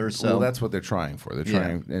 Warner Brothers. So Well, that's what they're trying for. They're Yeah.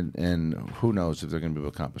 trying, and who knows if they're going to be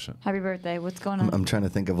able to accomplish it. Happy birthday. What's going on? I'm trying to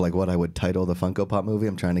think of like what I would title the Funko Pop movie.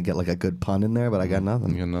 I'm trying to get like a good pun in there, but I got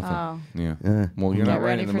nothing. You got nothing. Oh. Yeah. Well, you're Get not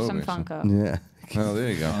ready writing the for movie. some so- Funko. Yeah. Oh,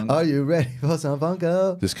 there you go. Are you ready for some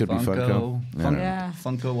Funko? This could be Funko. Yeah.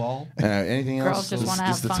 Funko all. Anything Girls else? just wanna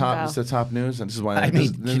This is have the top. Funko. This is the top news, and this is why. I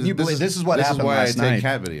mean, can you believe this is what happened This is why last I take night.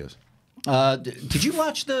 cat videos. Did you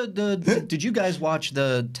watch did you guys watch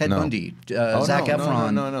the Ted No. Bundy Oh, Zac no,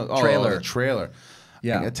 Efron no. Oh, trailer? the trailer.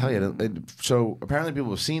 Yeah. I tell you. So apparently people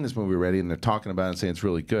have seen this movie already, and they're talking about it and saying it's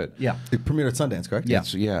really good. Yeah. It premiered at Sundance, correct? Yeah.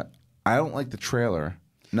 Yeah. I don't like the trailer.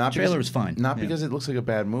 Not Trailer because, is fine. Not Yeah. because it looks like a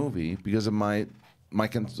bad movie. Because of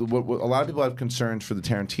what a lot of people have concerns for the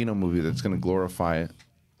Tarantino movie that's going to glorify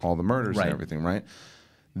all the murders Right. and everything, right?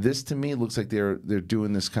 This to me looks like they're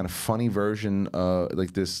doing this kind of funny version,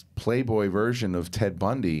 like this Playboy version of Ted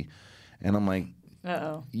Bundy, and I'm like,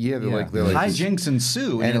 Uh-oh. yeah, they're like hijinks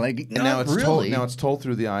ensue, and you're like, and now it's told. really? Now it's told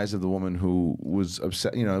through the eyes of the woman who was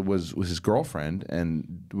upset. You know, was his girlfriend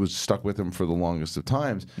and was stuck with him for the longest of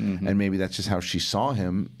times. Mm-hmm. And maybe that's just how she saw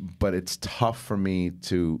him. But it's tough for me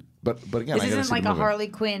to. But again, This I gotta isn't see like the a movie. Harley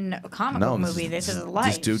Quinn comic book movie. This is life.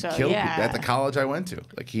 This dude so, killed yeah. people at the college I went to.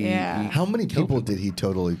 Like he. Yeah. How many people did he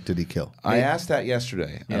kill? I asked that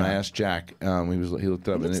yesterday, and Yeah. I asked Jack. He looked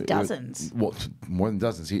it up. It's and dozens. well, more than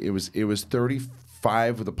dozens. It was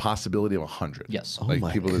 35 with a possibility of 100. Yes. Oh like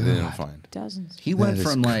my people that they didn't God. find. Dozens. He went is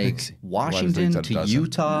from like crazy. Washington Why is it a to dozen?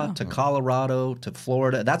 Utah to Colorado to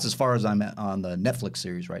Florida. That's as far as I'm at on the Netflix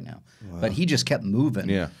series right now. But he just kept moving.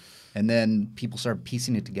 Yeah. And then people started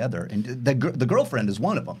piecing it together. And the girlfriend is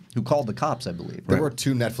one of them who called the cops, I believe. There were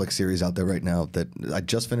 2 Netflix series out there right now that I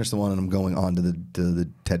just finished the one, and I'm going on to the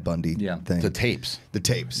Ted Bundy thing. The tapes. The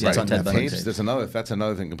tapes. Right. It's on Ted Netflix. Tapes. That's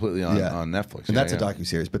another thing completely on Netflix. And that's a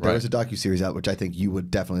docuseries. But there is a docuseries out, which I think you would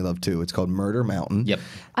definitely love too. It's called Murder Mountain. Yep.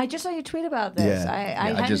 I just saw you tweet about this.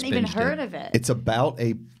 I hadn't even heard of it. It's about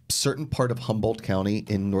a certain part of Humboldt County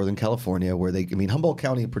in Northern California where Humboldt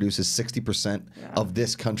County produces 60% of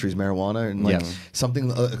this country's marijuana, and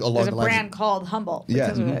something along the lines. There's a brand called Humboldt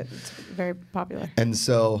because of it. It's very popular. And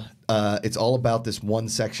so it's all about this one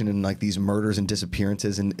section and like these murders and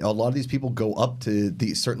disappearances, and a lot of these people go up to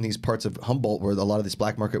these parts of Humboldt where a lot of this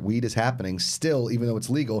black market weed is happening still, even though it's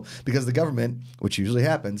legal, because the government, which usually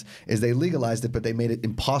happens, is they legalized it, but they made it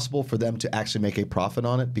impossible for them to actually make a profit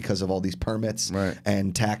on it because of all these permits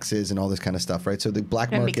and taxes and all this kind of stuff, right? So the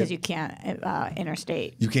black market, because you can't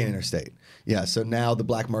interstate. You can't interstate. Yeah. So now the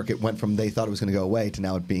black market went from they thought it was going to go away to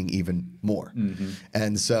now it being even more.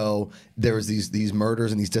 And so there was these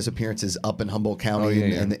murders and these disappearances up in Humboldt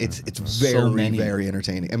County, and it's very very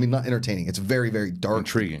entertaining. I mean, not entertaining. It's very very dark,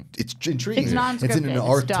 intriguing. It's intriguing. It's non-scripted. It's in an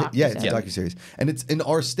art. It's it's a docuseries, and it's in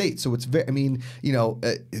our state, so it's very. I mean,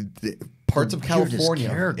 parts of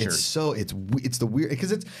California. It's the weird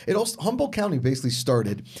because Humboldt County basically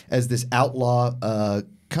started as this outlaw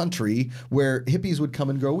country where hippies would come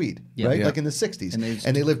and grow weed, right? Like in the 60s.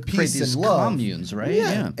 And they lived peace and love. Communes, right?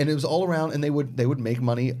 Yeah. And it was all around, and they would make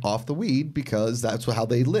money off the weed because that's how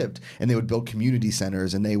they lived. And they would build community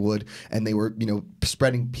centers, and they were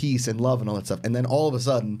spreading peace and love and all that stuff. And then all of a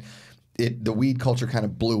sudden, the weed culture kind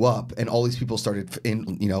of blew up, and all these people started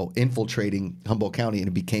infiltrating Humboldt County, and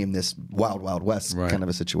it became this wild, wild west kind of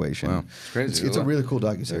a situation. Wow. It's crazy. It's a really cool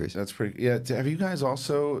docuseries. That's pretty. Yeah. Have you guys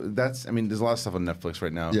also? There's a lot of stuff on Netflix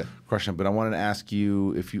right now. Yeah. Question, but I wanted to ask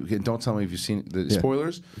you if you don't tell me if you've seen the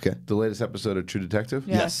spoilers. Okay. The latest episode of True Detective.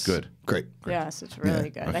 Yes. Good. Great. Yes, it's really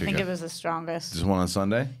good. Okay, I think it was the strongest. There's one on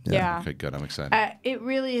Sunday. Yeah. Okay, good. I'm excited. It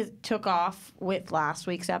really took off with last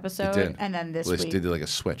week's episode, It did. and then this They week. did like a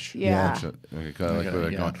switch. Yeah. Okay, I like where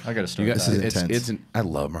they're going. I got to start. This is intense. I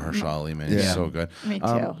love Mahershala Ali, man. He's so good. Me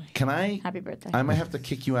too. Can I? Happy birthday. I might have to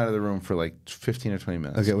kick you out of the room for like 15 or 20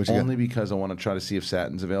 minutes. Okay, what you got? Only because I want to try to see if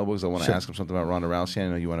Satton's available, because I want to ask him something about Ronda Rousey. I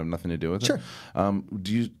know you want to have nothing to do with it. Sure.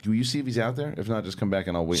 Do you see if he's out there? If not, just come back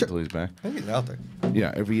and I'll wait until he's back. I think he's out there.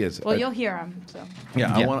 Yeah, if he is. Well, you'll hear him. So.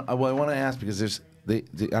 Yeah, I want to ask because there's I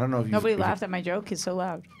don't know if you. Nobody laughed at my joke. He's so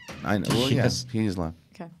loud. I know. Well, yes, he is loud.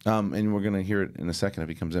 Okay. And we're gonna hear it in a second if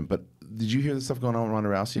he comes in. But did you hear the stuff going on with Ronda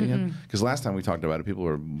Rousey again? Because last time we talked about it, people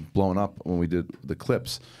were blowing up when we did the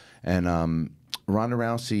clips, and Ronda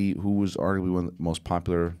Rousey, who was arguably one of the most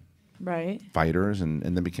popular fighters, and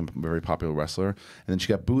then became a very popular wrestler, and then she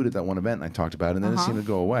got booed at that one event I talked about, and then it seemed to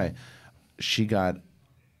go away. She got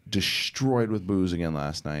destroyed with booze again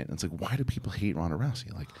last night. And it's like, why do people hate Ronda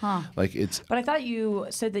Rousey? Like it's. But I thought you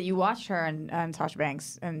said that you watched her and Sasha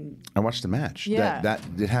Banks, and I watched the match. Yeah. That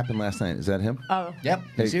it happened last night. Is that him? Oh. Yep.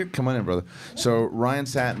 Hey, come on in, brother. So Ryan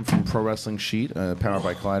Satin from Pro Wrestling Sheet, powered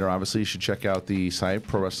by Collider. Obviously, you should check out the site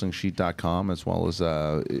ProWrestlingSheet.com, as well as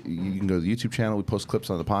you can go to the YouTube channel. We post clips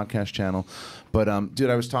on the podcast channel. But dude,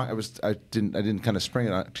 I didn't kind of sprung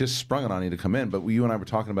it on you to come in. But you and I were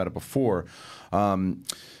talking about it before.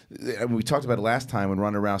 We talked about it last time when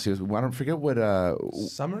Ronda Rousey was. I don't forget what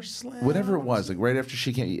SummerSlam, whatever it was. Like right after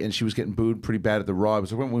she came, and she was getting booed pretty bad at the Raw. It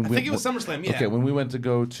was when I think it was SummerSlam. Yeah. Okay, when we went to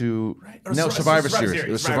go to Survivor Series. It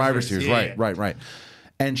was Survivor Series. Yeah, Right.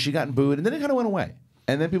 And she got booed, and then it kind of went away.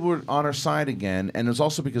 And then people were on her side again, and it was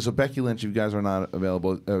also because of Becky Lynch. If you guys are not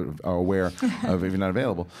available, are aware of, if you're not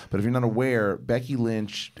available, but if you're not aware, Becky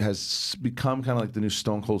Lynch has become kind of like the new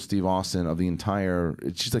Stone Cold Steve Austin of the entire.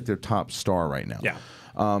 She's like their top star right now. Yeah.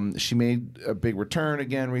 She made a big return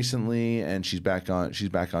again recently, and she's back on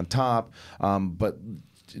top. But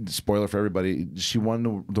spoiler for everybody, she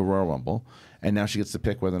won the Royal Rumble, and now she gets to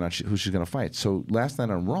pick whether or not who she's going to fight. So last night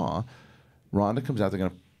on Raw, Ronda comes out.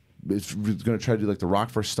 It's going to try to do like The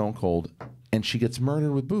Rock versus Stone Cold, and she gets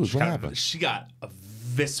murdered with booze. What happened? She got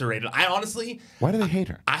eviscerated. I honestly. Why do they hate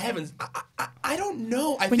her? I don't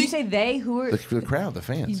know. When you say they, who are the crowd, the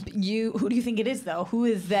fans? Who do you think it is though? Who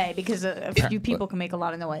is they? Because a few people can make a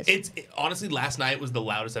lot of noise. Honestly, last night was the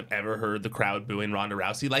loudest I've ever heard the crowd booing Ronda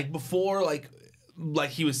Rousey. Like before,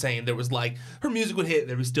 like he was saying, there was like her music would hit,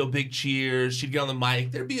 there was still big cheers, she'd get on the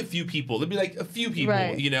mic, there'd be a few people,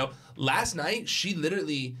 right. last night she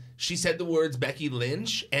said the words Becky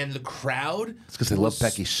Lynch, and the crowd. It's because they love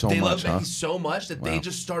Becky so much. They love huh? Becky so much that they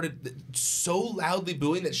just started so loudly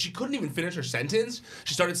booing that she couldn't even finish her sentence.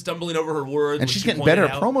 She started stumbling over her words. And she's getting better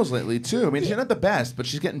at promos lately too. I mean, she's not the best, but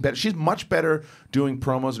she's getting better. She's much better doing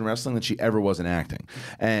promos and wrestling than she ever was in acting.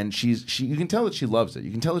 And you can tell that she loves it.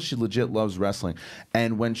 You can tell that she legit loves wrestling.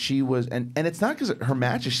 And when she was, and it's not because her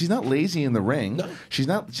matches. She's not lazy in the ring. No. She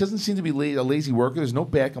doesn't seem to be a lazy worker. There's no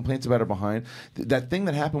bad complaints about her behind. That thing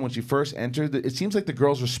that happened when she first entered, it seems like the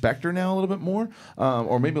girls respect her now a little bit more,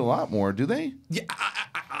 or maybe a lot more. Do they? Yeah,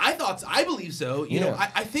 I believe so. You know,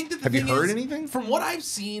 I think that. Have you heard anything? From what I've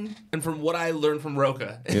seen and from what I learned from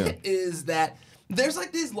Rocha, is that there's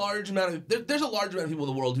like this large amount of there's a large amount of people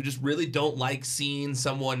in the world who just really don't like seeing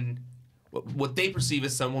someone. What they perceive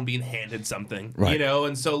as someone being handed something, right. You know,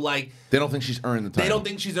 and so like they don't think she's earned the title. They don't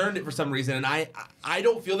think she's earned it for some reason, and I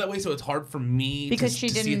don't feel that way. So it's hard for me because to she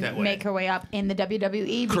see it that didn't way. make her way up in the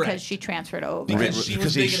WWE Correct. because she transferred over. Because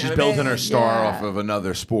she's building her star off of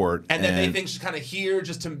another sport, and then they think she's kind of here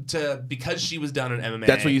just to because she was done in MMA.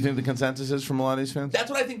 That's what you think the consensus is from a lot of these fans. That's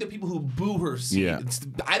what I think the people who boo her see. Yeah.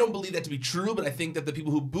 I don't believe that to be true, but I think that the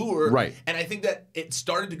people who boo her, right. And I think that it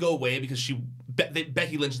started to go away because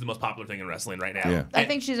Becky Lynch is the most popular thing in wrestling right now. Yeah. I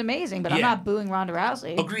think she's amazing, but I'm not booing Ronda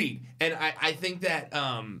Rousey. Agreed. And I think that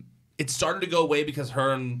it started to go away because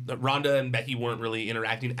her and Ronda and Becky weren't really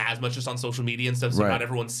interacting as much just on social media and stuff, so not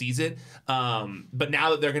everyone sees it. But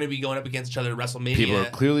now that they're going to be going up against each other at WrestleMania, people are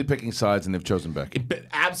clearly picking sides, and they've chosen Becky.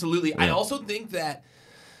 Absolutely. Yeah. I also think that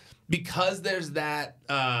because there's that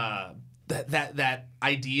that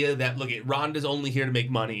idea that look, Ronda's only here to make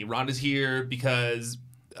money. Ronda's here because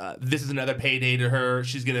this is another payday to her.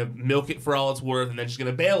 She's gonna milk it for all it's worth, and then she's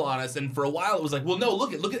gonna bail on us. And for a while, it was like, well, no,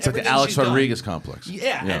 look at it's everything like the Alex she's Rodriguez done. complex.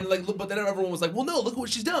 Yeah, and like, but then everyone was like, well, no, look at what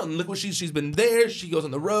she's done. Look what she's been there. She goes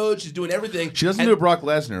on the road. She's doing everything. She doesn't do a Brock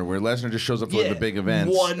Lesnar, where Lesnar just shows up for the big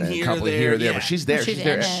events, one here, couple there, here, yeah. but she's there. She's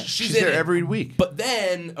there. She's there every week. But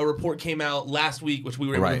then a report came out last week, which we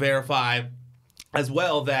were able to verify as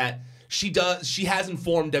well, that she has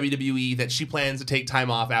informed WWE that she plans to take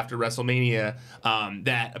time off after WrestleMania.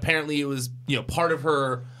 That apparently it was part of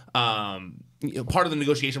her part of the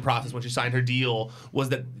negotiation process when she signed her deal was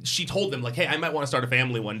that she told them like, hey, I might want to start a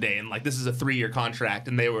family one day, and like this is a 3-year contract,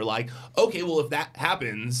 and they were like, okay, well if that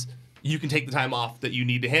happens, you can take the time off that you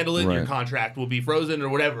need to handle it. Your contract will be frozen or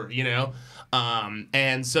whatever,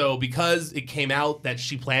 and so because it came out that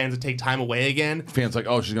she plans to take time away again, fans like,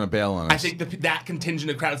 oh, she's gonna bail on us. I think that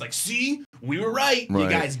contingent of crowd is like, see, we were right. You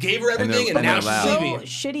guys gave her everything, and now she's leaving.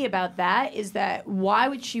 What's so shitty about that is that why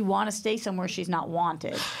would she want to stay somewhere she's not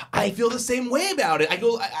wanted? I feel the same way about it. I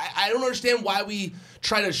don't understand why we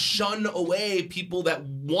try to shun away people that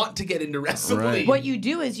want to get into wrestling. Right. What you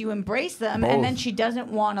do is you embrace them, and then she doesn't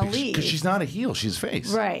want to leave. Because she's not a heel, she's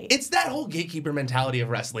face. Right. It's that whole gatekeeper mentality of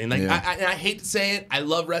wrestling. Like, I hate to say it, I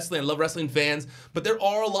love wrestling, I love wrestling fans, but there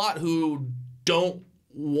are a lot who don't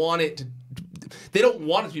want it to. They don't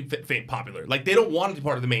want it to be popular. Like, they don't want it to be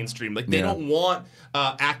part of the mainstream. Like, they don't want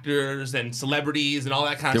actors and celebrities and all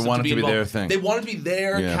that kind of stuff. They want it to be involved. their thing. They want it to be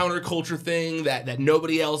their counterculture thing that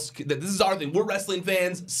nobody else. That this is our thing. We're wrestling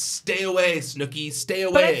fans. Stay away, Snooki. Stay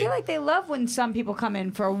away. But I feel like they love when some people come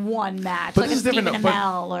in for one match, But like this a is different. Stephen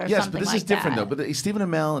Amell or yes, something but this like is different that. though. But Stephen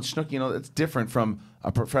Amell and Snooki, it's different from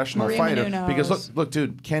a professional Maria fighter. Menounos. Because look,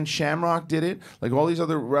 dude, Ken Shamrock did it. Like all these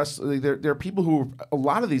other wrestlers, there are people who, a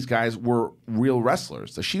lot of these guys were real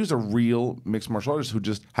wrestlers. She was a real mixed martial artist who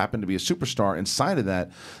just happened to be a superstar inside of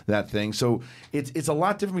that thing. So it's a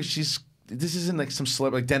lot different. This isn't like some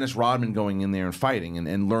celebrity like Dennis Rodman going in there and fighting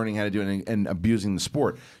and learning how to do it and abusing the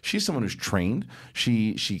sport. She's someone who's trained.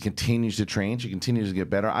 She continues to train. She continues to get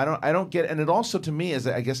better. I don't get, and it also to me, as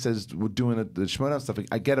I guess as we're doing the Schmoedown stuff,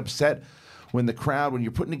 I get upset when the crowd, when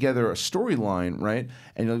you're putting together a storyline, right?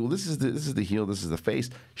 And you're like, well, this is the heel, this is the face.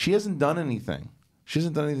 She hasn't done anything. She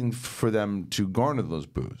hasn't done anything for them to garner those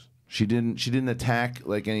boos. She didn't attack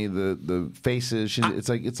like any of the faces. It's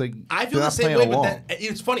like I feel the same way, but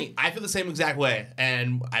it's funny. I feel the same exact way,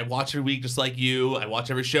 and I watch every week just like you. I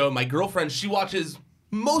watch every show. My girlfriend, she watches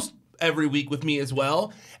most every week with me as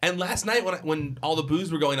well. And last night when all the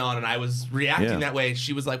boos were going on and I was reacting that way,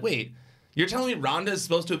 she was like, "Wait, you're telling me Ronda is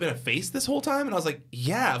supposed to have been a face this whole time?" And I was like,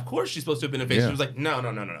 "Yeah, of course she's supposed to have been a face." Yeah. She was like, "No.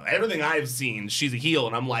 Everything I've seen, she's a heel."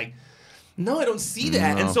 And I'm like, "No, I don't see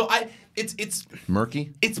that." And so it's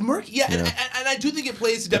murky. It's murky, yeah. And I do think it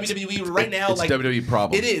plays to WWE right now. It's like WWE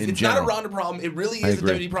problem. It is. It's general. not a Ronda problem. It really is a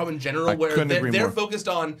WWE problem in general, where they're focused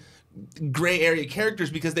on gray area characters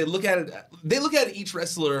because they look at each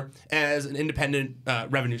wrestler as an independent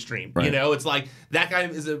revenue stream. Right. You know, it's like that guy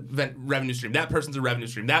is a revenue stream, that person's a revenue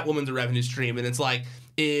stream, that woman's a revenue stream, and it's like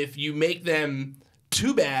if you make them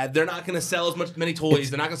too bad, they're not going to sell many toys.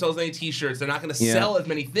 They're not going to sell as many T-shirts. They're not going to sell as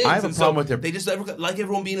many things. I have a problem with their. They just like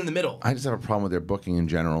everyone being in the middle. I just have a problem with their booking in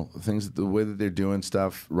general. The way that they're doing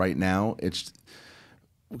stuff right now, it's.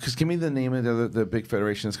 Because give me the name of the big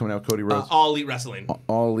federation that's coming out, Cody Rhodes. All Elite Wrestling.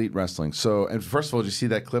 All Elite Wrestling. So, and first of all, did you see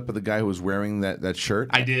that clip of the guy who was wearing that shirt?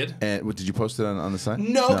 I did. And did you post it on the site?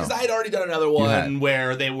 No, because I had already done another one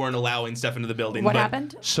where they weren't allowing stuff into the building. What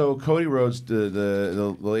happened? So Cody Rhodes,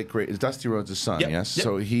 the late great, is Dusty Rhodes' son, yes? Yep.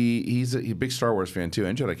 So he's a big Star Wars fan too,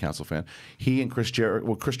 and Jedi Council fan. He and Chris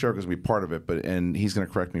Jericho's going to be part of it, and he's going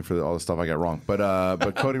to correct me for all the stuff I got wrong.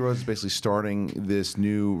 But Cody Rhodes is basically starting this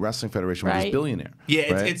new wrestling federation with this billionaire.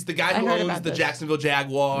 Yeah, right? it's the guy who owns the Jacksonville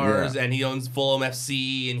Jaguars, and he owns Fulham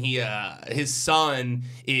FC, and his son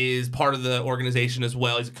is part of the organization as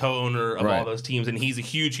well. He's a co-owner of all those teams, and he's a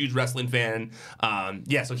huge wrestling fan.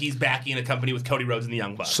 So he's backing a company with Cody Rhodes and the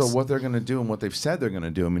Young Bucks. So what they're going to do and what they've said they're going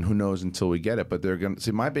to do, I mean, who knows until we get it, but they're going to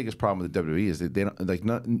see. My biggest problem with the WWE is that they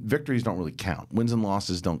don't victories don't really count. Wins and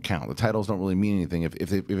losses don't count. The titles don't really mean anything.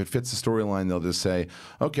 If it fits the storyline, they'll just say,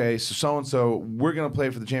 okay, so and so, we're going to play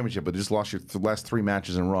for the championship, but just lost your last 3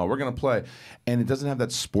 matches in Raw. We're going to play. And it doesn't have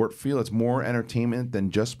that sport feel. It's more entertainment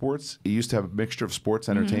than just sports. It used to have a mixture of sports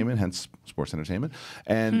entertainment, hence sports entertainment.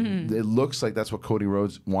 And it looks like that's what Cody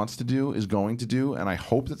Rhodes wants to do, is going to do. And I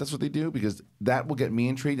hope that that's what they do, because that will get me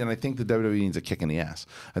intrigued. And I think the WWE needs a kick in the ass.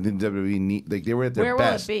 I think the WWE they were at their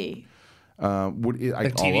best. Where will it be?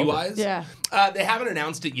 TV-wise? Yeah. They haven't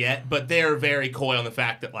announced it yet, but they're very coy on the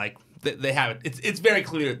fact that, like, they have it. It's very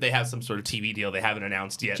clear that they have some sort of TV deal they haven't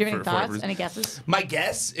announced yet. Do you have any thoughts? Any guesses? My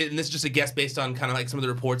guess, and this is just a guess based on kind of like some of the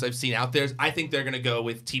reports I've seen out there, is I think they're going to go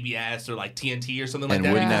with TBS or like TNT or something like that.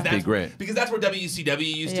 And wouldn't that be great? Because that's where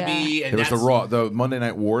WCW used to be. And it was the Monday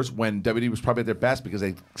Night Wars when WWE was probably at their best because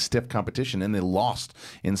they stiff competition and they lost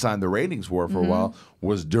inside the ratings war for a while,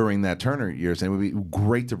 was during that Turner years. And it would be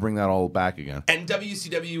great to bring that all back again. And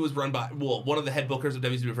WCW was run by, one of the head bookers of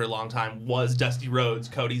WCW for a long time was Dusty Rhodes,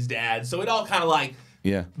 Cody's dad. So it all kind of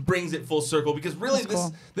brings it full circle, because really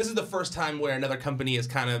this is the first time where another company has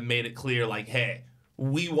kind of made it clear, like, hey,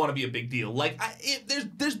 we want to be a big deal. Like,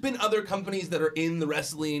 there's been other companies that are in the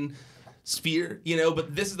wrestling sphere,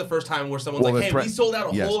 but this is the first time where someone's like, hey, we sold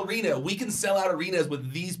out a whole arena. We can sell out arenas with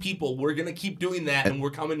these people. We're going to keep doing that, and we're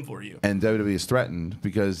coming for you. And WWE is threatened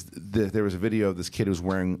because there was a video of this kid who was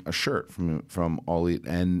wearing a shirt from All Elite,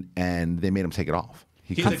 and they made him take it off.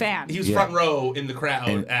 He was front row in the crowd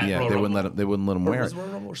at Royal they Rumble. wouldn't let him wear was it. Royal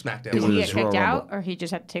Rumble or SmackDown? Did he get kicked out, or he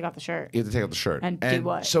just had to take off the shirt? He had to take off the shirt and do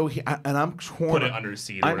what? So I'm torn. Put it under his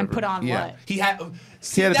seat. And put on what? He had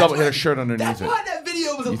a double hit shirt underneath it. That's why that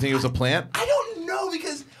video was. You think it was a plant? I don't know,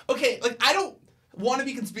 because I don't want to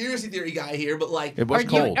be conspiracy theory guy here, but like, it was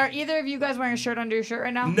cold. Are either of you guys wearing a shirt under your shirt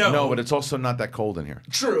right now? No, but it's also not that cold in here.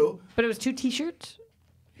 True, but it was 2 T-shirts.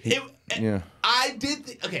 I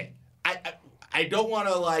did. I don't want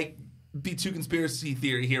to be too conspiracy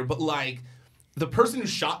theory here, but the person who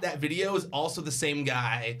shot that video is also the same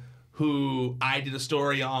guy who I did a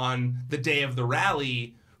story on the day of the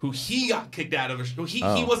rally, who he got kicked out of a show. He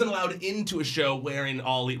wasn't allowed into a show wearing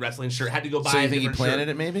All Elite Wrestling shirt. Had to go buy a different shirt. So you think he planted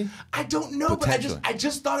it maybe? I don't know, but I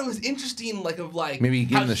just thought it was interesting, maybe he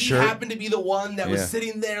gave him the shirt. He happened to be the one that was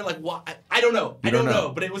sitting there. I don't know. I don't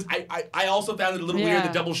know. But it was. I also found it a little weird,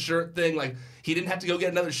 the double shirt thing. He didn't have to go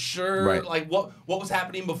get another shirt. Right. What was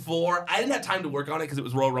happening before? I didn't have time to work on it because it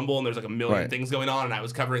was Royal Rumble and there's a million things going on, and I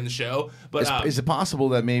was covering the show. But is it possible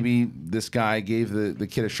that maybe this guy gave the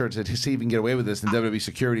kid a shirt, said, see if you can get away with this, and WWE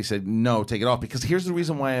security said, no, take it off? Because here's the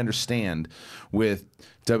reason why I understand with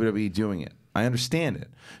WWE doing it. I understand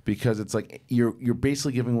it because it's like you're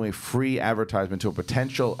basically giving away free advertisement to a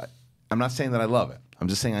potential. I'm not saying that I love it. I'm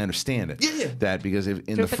just saying I understand it. Yeah. That because if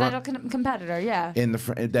in the front competitor, in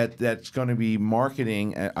the that's going to be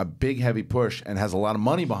marketing a big heavy push and has a lot of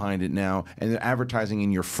money behind it now, and they're advertising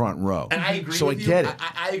in your front row. And I agree. So with I you. get it.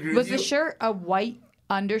 I agree. Was with you. the shirt a white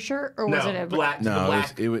undershirt or was it a black? No,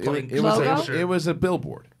 it was a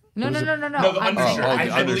billboard. No, the undershirt.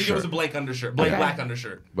 I believe it was a blank undershirt, black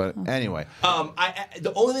undershirt. But anyway,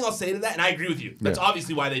 the only thing I'll say to that, and I agree with you, that's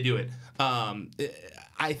obviously why they do it.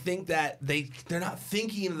 I think that they're not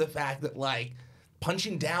thinking of the fact that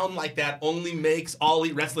punching down like that only makes All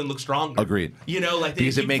Elite Wrestling look stronger. Agreed.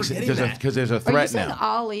 Because it makes because there's a threat now. Are you saying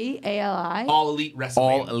Ali, A-L-I? All Elite Wrestling.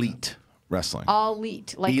 All Elite Wrestling. All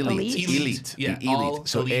Elite, like elite. Elite. Yeah. Elite.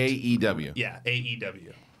 So AEW. Yeah.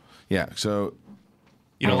 AEW. Yeah. So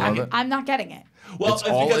you don't like it? I'm not getting it. Well, It's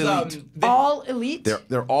all because elite. All elite.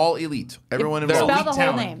 They're all elite. Everyone They're involved. Spell the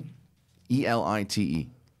whole talent. name. ELITE.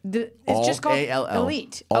 It's All just called ALL.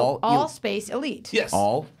 elite. All All el- space elite. Yes.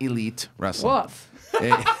 All elite wrestling. Woof.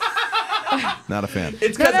 Not a fan.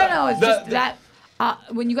 It's No, 'cause, no. It's just the- that.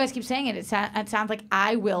 When you guys keep saying it, it sounds like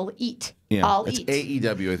I will eat. Yeah, I'll it's eat.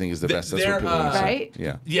 AEW. I think is the best. That's They're, what people are gonna say. Right?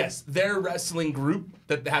 Yeah. Yes, their wrestling group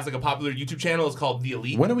that has like a popular YouTube channel is called The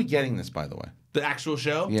Elite. When are we getting this, by the way? The actual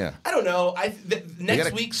show? Yeah. I don't know. Next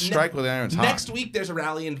gotta week, strike while the iron's hot. Next week, there's a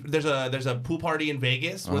rally and there's a pool party in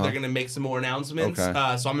Vegas where they're gonna make some more announcements.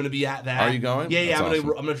 Okay. So I'm gonna be at that. Are you going? Yeah, That's I'm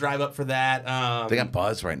awesome. gonna drive up for that. They got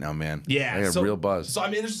buzz right now, man. Yeah, they got real buzz. So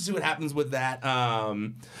I'm interested to see what happens with that.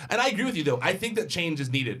 And I agree with you though. I think that change is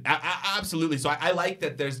needed. Absolutely. So I like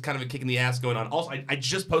that there's kind of a kick in the ass going on. Also, I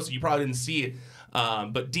just posted. You probably didn't see it,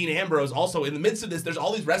 but Dean Ambrose also in the midst of this. There's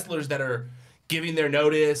all these wrestlers that are giving their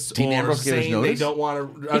notice Dean or Ambrose gave his saying they notice? don't want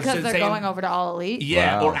to because they're going over to All Elite.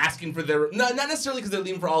 Yeah, Wow. or asking for their not necessarily because they're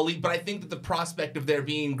leaving for All Elite, but I think that the prospect of there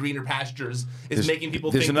being greener pastures is making people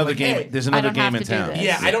There's think another like, game. hey, There's I another don't have game in to do town. this.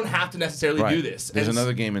 yeah, I don't have to necessarily Right. do this. There's And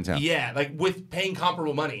another game in town. Yeah, like with paying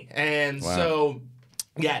comparable money. And Wow. so,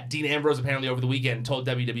 yeah, Dean Ambrose apparently over the weekend told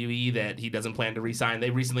WWE that he doesn't plan to resign. They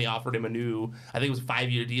recently offered him a new, I think it was a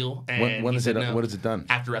 5-year deal. And When he is said it? no What is it done?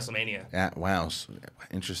 after WrestleMania. Wow,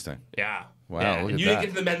 interesting. Yeah. Wow, Yeah. look And at you that. didn't get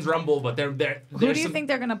to the men's rumble, but they're Who do you think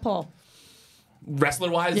they're gonna pull?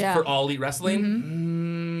 wrestler-wise Yeah. for All Elite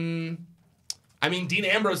Wrestling? I mean, Dean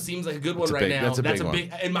Ambrose seems like a good one That's a right big- now. that's a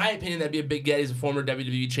big one. In my opinion, that'd be a big get. He's a former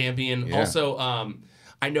WWE champion. Yeah. Also,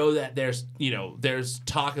 I know that there's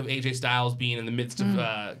talk of AJ Styles being in the midst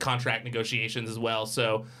of contract negotiations as well.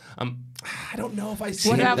 So, I don't know if I see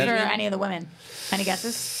What him about for leaving. any of the women? Any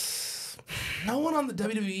guesses? No one on the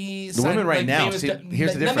WWE The side. women right like, now, famous see, none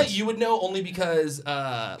here's the that difference. you would know only because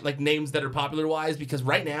like names that are popular wise. Because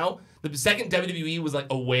right now, the second WWE was like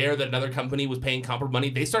aware that another company was paying comparable money,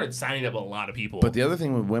 they started signing up a lot of people. But the other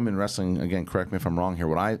thing with women wrestling, again, correct me if I'm wrong here,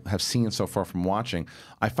 what I have seen so far from watching,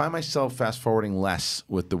 I find myself fast forwarding less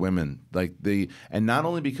with the women. And not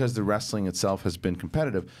only because the wrestling itself has been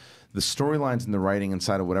competitive, the storylines and the writing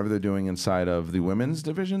inside of whatever they're doing inside of the women's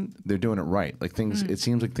division, they're doing it right. Like things, it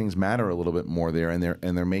seems like things matter a little bit more there, and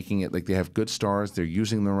they're making it like they have good stars. They're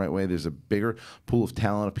using them the right way. There's a bigger pool of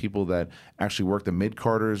talent of people that actually work. The mid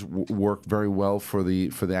carders work very well for the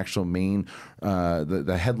actual main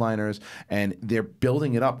the headliners, and they're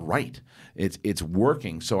building it up right. It's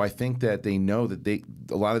working. So I think that they know that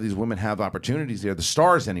a lot of these women have opportunities there. The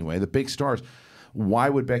stars anyway, the big stars. Why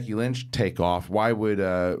would Becky Lynch take off? Why would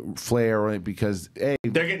Flair? Because they're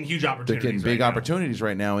getting huge opportunities. They're getting big opportunities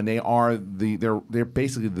right now, and they are they're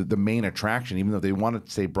basically the main attraction. Even though they want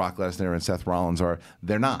to say Brock Lesnar and Seth Rollins are,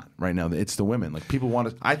 they're not right now. It's the women. Like people want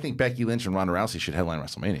to. I think Becky Lynch and Ronda Rousey should headline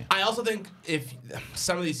WrestleMania. I also think if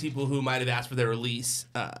some of these people who might have asked for their release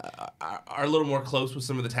are a little more close with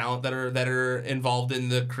some of the talent that are involved in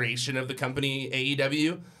the creation of the company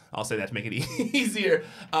AEW. I'll say that to make it easier.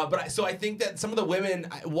 So I think that some of the women,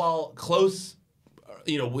 while close,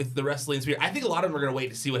 with the wrestling sphere, I think a lot of them are going to wait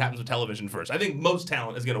to see what happens with television first. I think most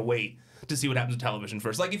talent is going to wait to see what happens with television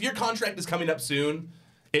first. Like if your contract is coming up soon,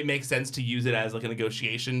 it makes sense to use it as like a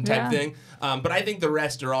negotiation type thing. But I think the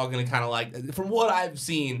rest are all going to kind of like, from what I've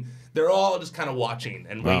seen, they're all just kind of watching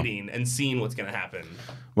and waiting and seeing what's going to happen.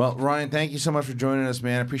 Well, Ryan, thank you so much for joining us,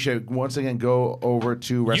 man. I appreciate it. Once again, go over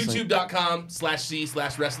to wrestling.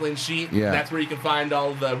 YouTube.com/C/Wrestling Sheet. Yeah. That's where you can find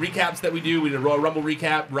all the recaps that we do. We did a Royal Rumble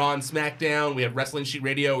recap, Raw and SmackDown. We have Wrestling Sheet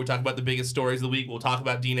Radio. We talk about the biggest stories of the week. We'll talk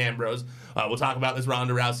about Dean Ambrose. We'll talk about this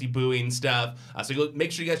Ronda Rousey booing stuff. So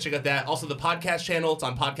make sure you guys check out that. Also, the podcast channel. It's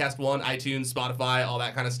on Podcast One, iTunes, Spotify, all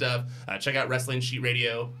that kind of stuff. Check out Wrestling Sheet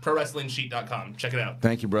Radio, ProWrestlingSheet.com. Check it out.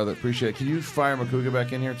 Thank you, brother. Appreciate it. Can you fire Makuga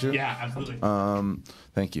back in here, too? Yeah, absolutely.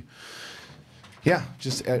 Thank you. Yeah,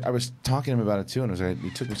 just I was talking to him about it too, and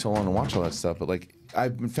it took me so long to watch all that stuff. But like,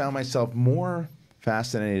 I've found myself more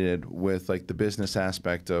fascinated with like the business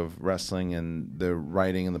aspect of wrestling and the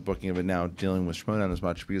writing and the booking of it now, dealing with Schmoedown as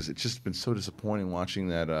much because it's just been so disappointing watching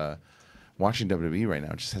that. Watching WWE right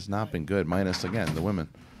now, it just has not been good. Minus again the women.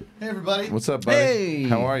 Hey everybody. What's up, buddy? Hey.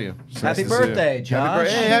 How are you? It's Happy nice to see you. birthday, Josh.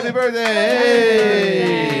 Happy birthday!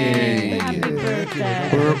 Hey! Happy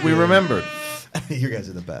birthday. We remembered. You guys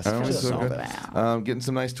are the best. Aren't we Just so so good? bad. Getting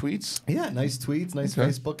some nice tweets. Yeah, nice tweets, nice Okay.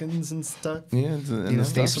 Facebookings and stuff. Yeah, and You know,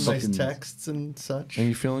 stuff. some nice texts and such. And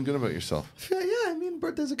you feeling good about yourself? Yeah, I mean,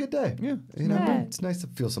 birthday's a good day. Yeah. You know, Yeah. it's nice to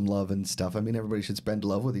feel some love and stuff. I mean, everybody should spend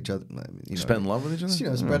love with each other. I mean, Spend love with each other?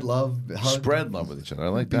 Just, spread love. Hug, Spread love with each other. I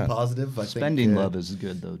like be that. positive. I Spending think, love is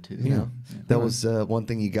good though too. You know, that was one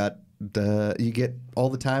thing you got you get all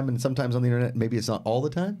the time, and sometimes on the internet, maybe it's not all the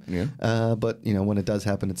time. Yeah. But when it does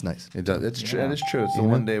happen, it's nice. It does. It's true. It is true. It's the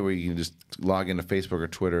one day where you can just log into Facebook or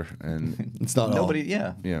Twitter, and it's not nobody.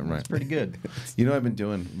 all. Yeah, right. It's pretty good. You know what I've been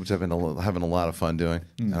doing, which I've been having a lot of fun doing,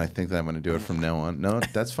 and I think that I'm going to do it from now on. No,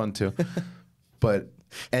 that's fun too. But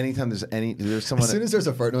anytime there's someone. As soon as there's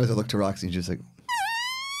a fart noise, I look to Roxy and she's like.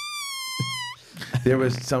 There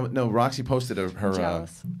was Roxy posted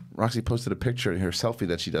Roxy posted a picture, her selfie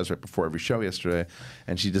that she does right before every show yesterday,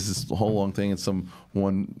 and she does this whole long thing, and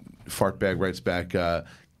one fart bag writes back,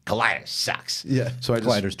 Collider sucks. Yeah. So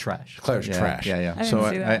Collider's trash. Collider's trash. Yeah.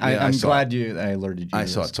 I'm glad I alerted you. I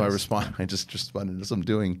saw it. So I just responded, as I'm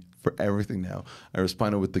doing for everything now. I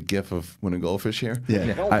responded with the gif of winning goldfish here.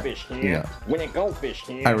 Winning goldfish here. Winning goldfish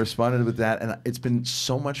here. I responded with that, and it's been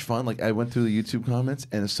so much fun. Like, I went through the YouTube comments,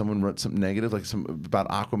 and if someone wrote something negative, like about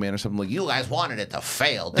Aquaman or something, like, you guys wanted it to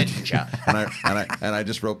fail, didn't you? and I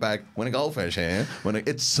just wrote back, winning goldfish here.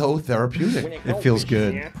 It's so therapeutic. It feels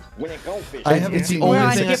good. Winning goldfish. It's the only We're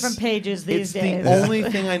on thing different pages these days. It's the only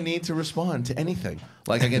thing I need to respond to anything.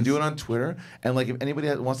 Like, I can do it on Twitter, and like, if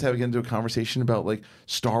anybody wants to get into a conversation about like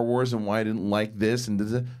Star Wars and why I didn't like this and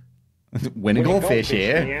this, winning goldfish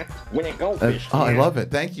here. Winning goldfish. I love it.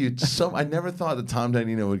 Thank you. I never thought that Tom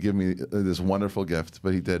Danino would give me this wonderful gift,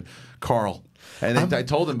 but he did. Carl. And I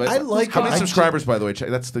told him, but how many subscribers, by the way?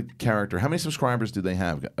 That's the character. How many subscribers do they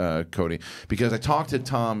have, Cody? Because I talked to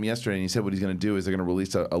Tom yesterday, and he said what he's going to do is they're going to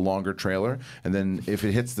release a longer trailer, and then if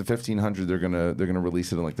it hits the 1,500, they're gonna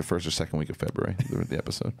release it in like the first or second week of February. The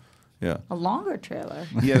episode. Yeah. A longer trailer.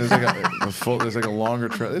 Yeah, there's like a longer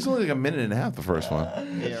trailer. There's only like a minute and a half, the first one.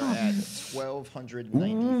 They're at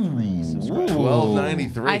 1,293 subscribers.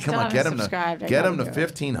 1,293. Come on, get him to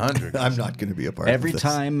 1,500. I'm not going to be a part Every of this.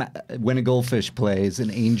 time When a Goldfish plays, an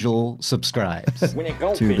angel subscribes Winning to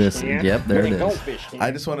goldfish this. here. Yep, there Winning it is. goldfish here. I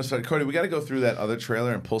just want to say, Cody, we got to go through that other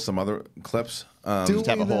trailer and pull some other clips. Just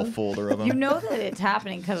have a whole folder of them. You know that it's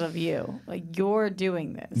happening because of you. Like, you're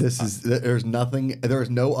doing this. There is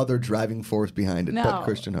no other driving force behind it but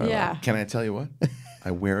Christian Harlow. Yeah. Can I tell you what? I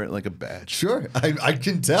wear it like a badge. Sure, I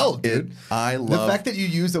can tell, dude. I love the fact that you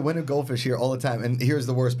use the winning goldfish here all the time. And here's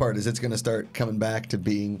the worst part: is it's going to start coming back to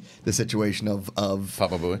being the situation of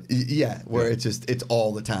Papa Booey. Yeah, where it's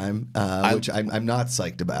all the time, which I'm not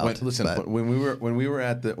psyched about. When we were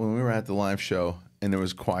at the live show and there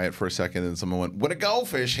was quiet for a second and someone went, "Win a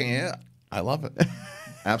goldfish here." I love it.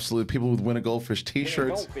 Absolutely. People with Win a Goldfish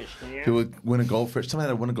t-shirts. People with Win a Goldfish. Somebody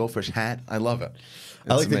had a Win a Goldfish hat. I love it.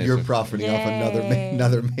 I like that you're profiting off another man's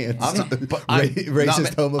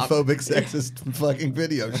racist, homophobic, sexist fucking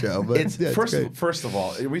video show. But it's first of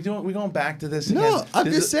all, are we going back to this? No, again? I'm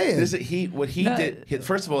just saying. What he did.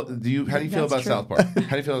 First of all, how do you feel about South Park?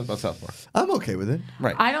 How do you feel about South Park? I'm okay with it.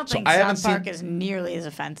 Right. I don't think South Park is nearly as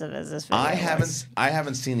offensive as this video. I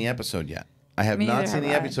haven't seen the episode yet. I have not seen the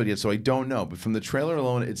episode yet, so I don't know. But from the trailer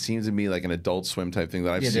alone, it seems to me like an Adult Swim type thing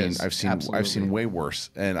that I've seen way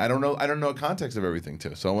worse, and I don't know the context of everything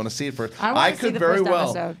too. So I want to see it first. I could very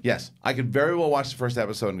well. Episode. Yes, I could very well watch the first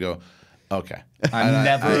episode and go, okay. I'm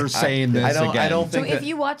never saying this again. I don't think. So if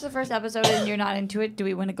you watch the first episode and you're not into it, do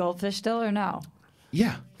we win a goldfish still or no?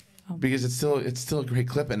 Yeah. Because it's still a great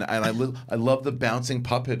clip, and I love the bouncing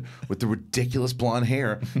puppet with the ridiculous blonde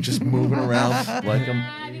hair just moving around like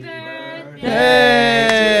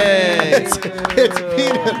Hey! It's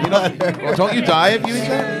peanut butter. Well, don't you die if you eat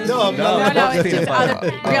that? No, I'm not. No, it's just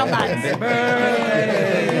real nuts.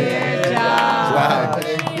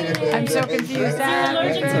 I'm so confused.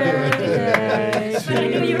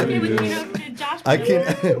 I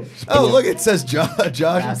can. Oh, look! It says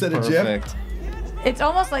Josh instead of Jim. It's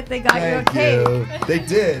almost like they got you a cake. They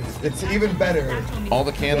did. It's even better. All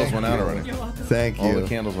the candles went out already. Thank you. All the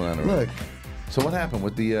candles went out already. Look. So what happened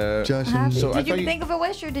with the Josh? Did you think of a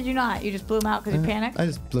wish or did you not? You just blew them out because you panicked? I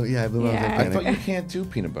just blew. Yeah, I blew out. I thought you can't do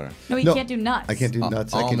peanut butter. No, you can't do nuts. I can't do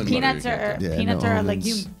nuts. I can peanuts are a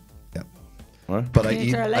legume. Yeah. What? But I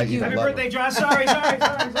eat. Happy birthday, Josh! Sorry.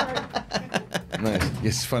 Nice.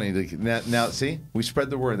 It's funny. Now, see, we spread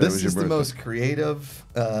the word. This is the most creative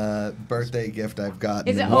birthday gift I've gotten.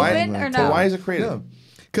 Is it open or no? So why is it creative?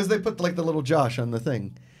 Because they put like the little Josh on the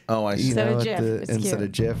thing. Oh, I see. Instead of Jif. Instead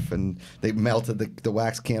of Jif, and they melted the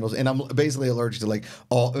wax candles. And I'm basically allergic to like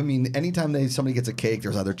all. I mean, anytime somebody gets a cake,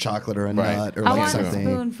 there's either chocolate or a nut or I like want something.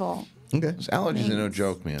 a spoonful. Okay. Those allergies are no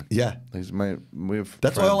joke, man. Yeah. We have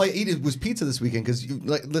That's why friends. all I ate was pizza this weekend. Because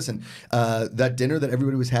listen, that dinner that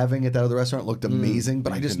everybody was having at that other restaurant looked amazing.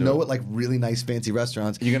 But I just know at like really nice fancy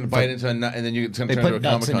restaurants, you're gonna bite into a nut, and then it's gonna They turn into a put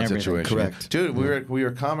nuts in Comic-Con everything. situation. Correct. Dude, we were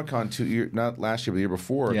at Comic-Con not last year, but the year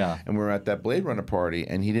before. Yeah. And we were at that Blade Runner party,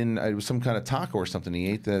 and he didn't. It was some kind of taco or something. He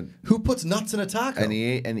ate that. Who puts nuts in a taco? And he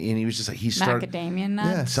ate, and he was just like he started Macadamia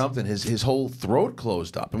nuts. something. His whole throat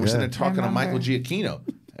closed up, and we're Yeah. sitting there talking to Michael Giacchino.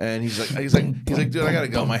 And he's like, dude, I gotta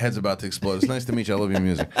go. My head's about to explode. It's nice to meet you. I love your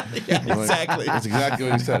music. Yeah, exactly. That's exactly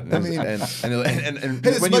what he said. I mean, and hey,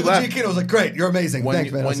 this when you Michael left, Giacchino was like, great, you're amazing. when Thanks,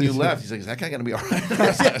 you, man. when you left, he's like, is that guy gonna be all right? I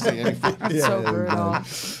was like, It's so brutal.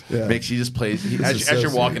 Yeah. Makes he just plays as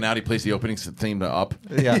you're walking out, he plays the opening theme to Up.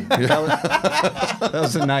 Yeah, that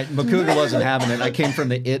was the night. Makuga wasn't having it. I came from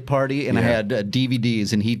the IT party and I had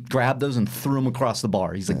DVDs, and he grabbed those and threw them across the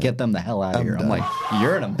bar. He's like, "Get them the hell out of here!" I'm like,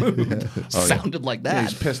 "You're in a mood." Sounded like Yeah, that.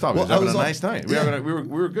 he's pissed off. Well, he was having I a was nice night. We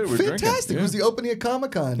were good. We were fantastic. drinking. It was the opening of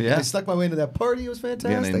Comic-Con. Yeah. I stuck my way into that party. It was Yeah,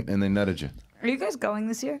 fantastic. and they nutted you. Are you guys going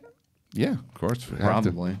this year? Yeah, of course. We have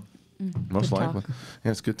to. Probably. Most Good likely. talk.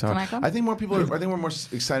 Yeah, it's good talk. Can I come? I think more people are. I think we're more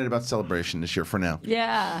excited about Celebration this year for now.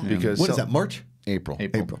 Yeah. Because What is that, March? April.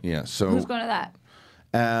 April. Yeah. So Who's going to that?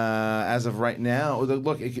 as of right now,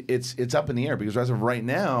 look, it's up in the air because as of right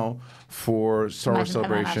now, for Star Wars Am I not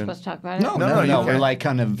Celebration. supposed to talk about it? No, you we're can. like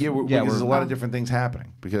kind of there's a lot of different things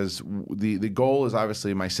happening because the goal is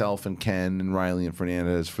obviously myself and Ken and Riley and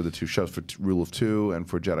Fernandez for the two shows for Rule of Two and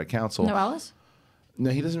for Jedi Council. No Ellis? No,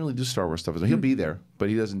 he doesn't really do Star Wars stuff. He'll be there, but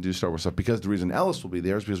he doesn't do Star Wars stuff because the reason Ellis will be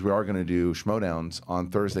there is because we are going to do Schmoedowns on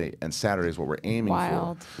Thursday and Saturday is what we're aiming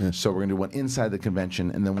Wild. for. Yeah. So we're going to do one inside the convention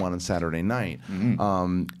and then one on Saturday night.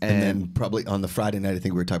 And then probably on the Friday night, I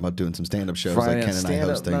think we were talking about doing some stand-up shows, Friday like Ken and I stand-up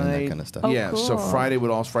hosting and that night. kind of stuff. Oh, Yeah, so cool.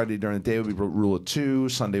 Friday during the day would be Rule of Two,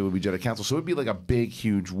 Sunday would be Jedi Council. So it would be like a big,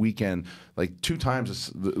 huge weekend, like 2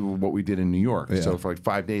 times what we did in New York. Yeah. So for like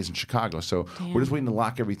 5 days in Chicago. So we're just waiting to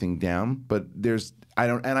lock everything down. But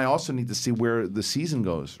I also need to see where the season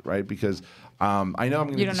goes, right? Because I know I'm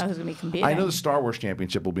going to. You don't know who's going to be competing. I know the Star Wars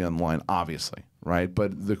Championship will be on the line, obviously, right?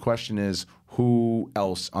 But the question is, who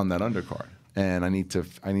else on that undercard? And I need to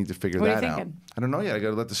figure What are you that out. thinking? I don't know yet. I got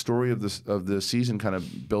to let the story of the season kind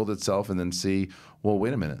of build itself, and then see. Well,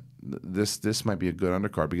 wait a minute. This might be a good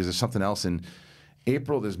undercard because there's something else in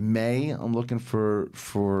April. There's May. I'm looking for.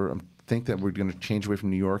 I think that we're going to change away from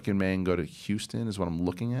New York in May and go to Houston. Is what I'm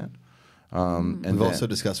looking at. And We've then- also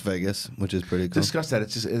discussed Vegas, which is pretty cool. discuss that.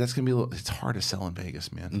 It's just that's gonna be a little. It's hard to sell in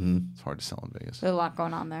Vegas, man. It's hard to sell in Vegas, There's a lot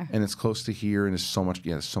going on there. and it's close to here, and there's so much.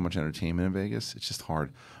 Yeah, there's so much entertainment in Vegas. It's just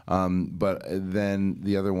hard. But then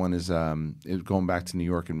the other one is going back to New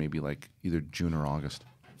York in maybe like either June or August.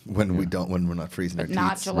 when we're not freezing But our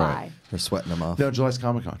not teeth. July. We're sweating them off. No, July's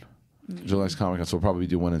Comic Con. July's Comic Con, so we'll probably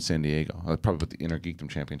do one in San Diego. I'll probably put the Inner Geekdom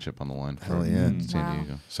Championship on the line for Hell yeah. San Wow.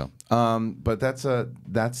 Diego. So, but that's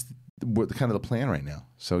kind of the plan right now.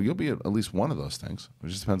 So you'll be at least one of those things. It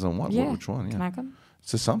just depends on which one. Yeah. Can I come?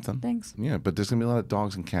 It's just something. Thanks. Yeah, but there's gonna be a lot of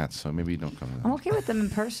dogs and cats, so maybe you don't come to that. I'm okay with them in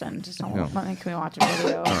person. Just don't Yeah. make me watch a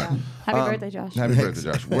video. Yeah. Happy birthday, Josh. Happy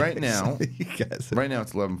birthday, Josh. Right now, You guys. right now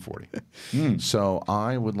it's 11:40. So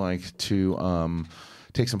I would like to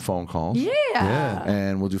take some phone calls. Yeah.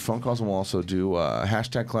 And we'll do phone calls, and we'll also do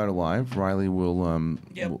hashtag Collider Live. Riley will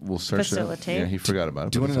will search it. Facilitate. Yeah, he forgot about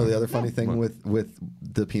it. Do you but want to know it's the all other funny thing with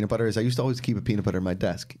the peanut butter is I used to always keep a peanut butter in my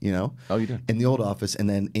desk, you know? Oh, you did? In the old office, and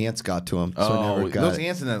then ants got to them, so I never got those it.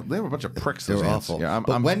 ants in that, they were a bunch of pricks. They Those were ants. awful. Yeah,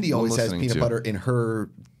 but Wendy I'm always has listening peanut to- butter in her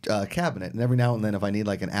cabinet, and every now and then, if I need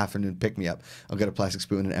like an afternoon pick me up, I'll get a plastic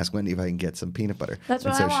spoon and ask Wendy if I can get some peanut butter. That's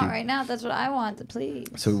what And I so want she- right now. That's what I want. Please.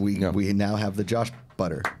 So we now have the Josh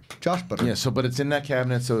butter. Josh butter. Yeah, so but it's in that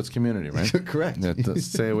cabinet, so it's community, right? Correct. Yeah,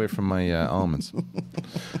 stay away from my almonds.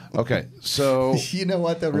 Okay, so You know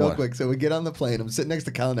what, though, real What? quick. So we get on the plane. I'm sitting next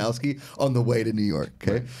to Kalinowski on the way to New York.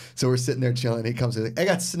 Okay. So we're sitting there chilling. He comes in, like, I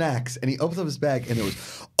got snacks. And he opens up his bag, and it was,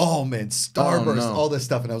 Starburst, Oh, no. all this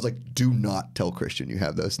stuff. And I was like, do not tell Christian you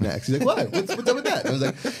have those snacks. He's like, why? What's up with that? And I was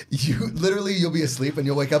like, you'll be asleep, and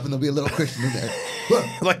you'll wake up, and there'll be a little Christian in there.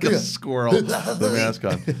 Look, like a squirrel, the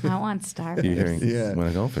mascot. I want Starburst. You hearing? Yeah. Want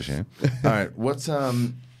to go fishing? All right. What's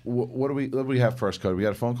what do we have first, Cody? We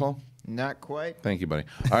got a phone call. Not quite. Thank you, buddy.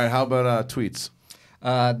 All right. How about tweets?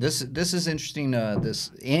 This is interesting.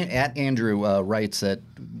 At Andrew writes that,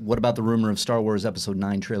 what about the rumor of Star Wars Episode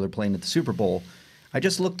 9 trailer playing at the Super Bowl? I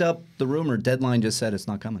just looked up the rumor. Deadline just said it's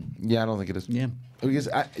not coming. Yeah, I don't think it is. Yeah. Because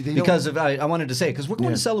I wanted to say, because we're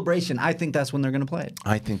going to Celebration, I think that's when they're going to play it.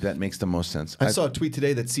 I think that makes the most sense. I saw a tweet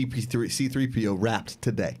today that C3PO rapped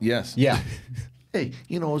today. Yes. Yeah. Hey,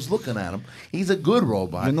 I was looking at him. He's a good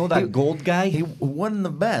robot. You know that gold guy? He won the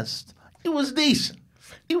best. It was decent.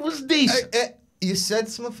 It was decent. You said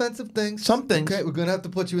some offensive things. Some things. Okay, we're gonna have to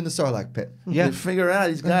put you in the Sarlacc pit. Yeah. You figure out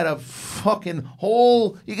he's got a fucking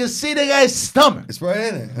hole. You can see the guy's stomach. It's right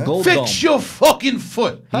in it. Huh? Gold Fix dome. your fucking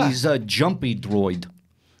foot. He's a jumpy droid.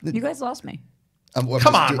 You guys lost me. Come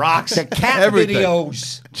on, Rox. The cat Everything.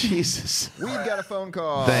 videos. Jesus. We've got a phone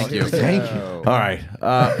call. Thank you. Here we Thank go. you. All right.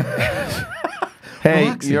 Hey,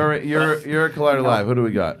 you're at Collider Live. Who do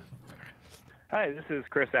we got? Hi, this is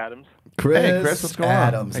Chris Adams. Hey, Chris, what's going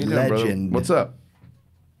Adams, on? How you doing, brother? legend. What's up?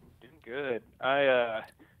 Doing good. I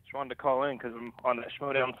just wanted to call in because I'm on the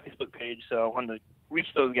Schmodown Facebook page, so I wanted to reach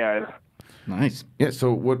those guys. Nice. Yeah.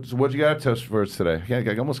 So what you got to test for us today? Yeah,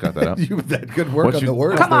 I almost got that up. You had good work What on you- the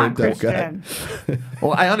words. Come there, on, dope guy. Christian.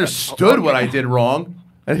 Well, I understood what I did wrong.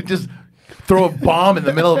 I didn't just throw a bomb in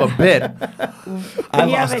the middle of a bit. I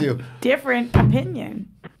You have lost a you. different opinion.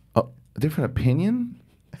 Oh, a different opinion?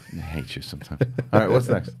 I hate you sometimes. All right, what's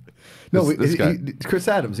next? No, This guy. Chris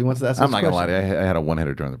Adams. He wants to ask. I'm us not a gonna lie to question. you. I had a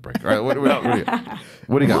one-hitter during the break. All right, what do you got?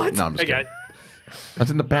 What do you got? No, I'm just Hey, kidding. guys. I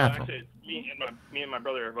was in the bathroom. Actually, me and my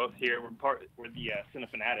brother are both here. We're the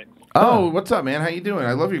Cinefanatics. Oh, what's up, man? How you doing?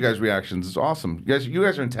 I love you guys' reactions. It's awesome. You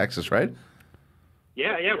guys are in Texas, right?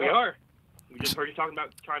 Yeah, we are. We just heard you talking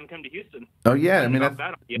about trying to come to Houston. Oh yeah, I mean, About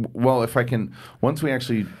that idea. well, if I can, once we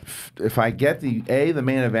actually, if I get the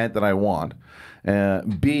main event that I want,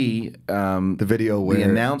 B, the video where the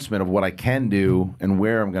announcement of what I can do and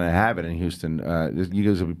where I'm going to have it in Houston, you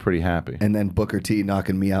guys will be pretty happy. and then Booker T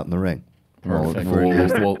knocking me out in the ring.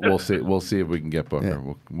 We'll see. We'll see if we can get Booker.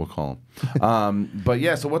 Yeah. We'll call him. But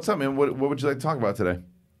yeah, so what's up, man? What would you like to talk about today?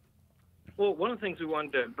 Well, one of the things we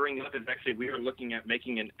wanted to bring up is actually we were looking at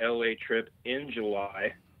making an LA trip in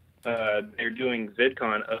July. They're doing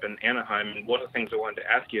VidCon up in Anaheim, and one of the things I wanted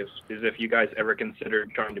to ask you is if you guys ever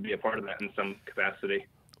considered trying to be a part of that in some capacity.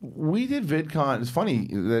 We did VidCon. It's funny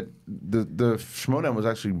that the Schmodown was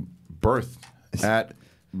actually birthed at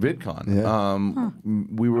VidCon. Yeah.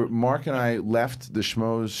 We were Mark and I left the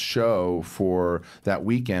Schmoes show for that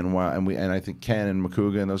weekend, and I think Ken and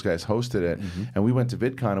Makuga and those guys hosted it, and we went to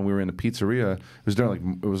VidCon and we were in the pizzeria.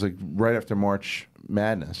 It was like right after March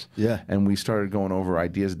Madness. Yeah. And we started going over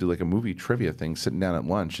ideas to do like a movie trivia thing, sitting down at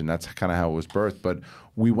lunch, and that's kind of how it was birthed. But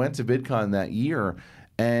we went to VidCon that year,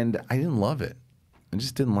 and I didn't love it. I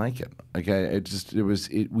just didn't like it. Like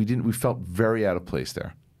we felt very out of place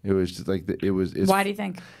there. It was just like Why do you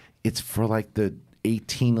think? It's for like the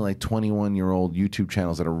 18 to like 21-year-old YouTube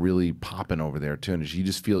channels that are really popping over there too, and you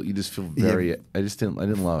just feel very. Yeah. I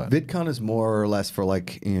didn't love it. VidCon is more or less for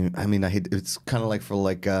like. I mean, it's kind of like for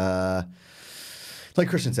like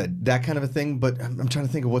Christian said, that kind of a thing. But I'm trying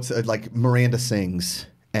to think of what's like Miranda Sings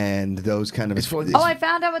and those kind of. I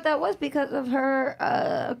found out what that was because of her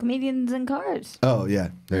Comedians in Cars. Oh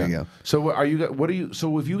yeah, there you go. So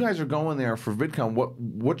So if you guys are going there for VidCon,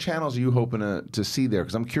 what channels are you hoping to see there?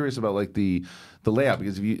 Because I'm curious about like the layout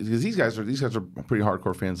because these guys are pretty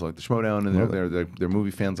hardcore fans of like the Schmodown and they're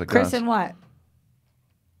movie fans like Chris us. and what?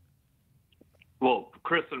 Well,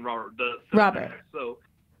 Chris and Robert. Robert. So,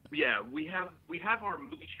 yeah, we have our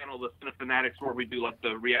movie channel, the Cinefanatics, where we do like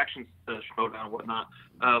the reactions to Schmodown and whatnot.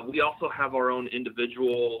 We also have our own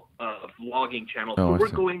individual vlogging channel. So we're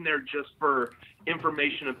going there just for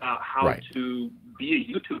information about how to be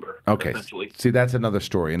a YouTuber. Okay. Essentially. See, that's another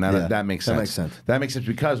story, and that makes sense. That makes sense. That makes sense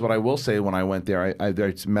because what I will say when I went there, I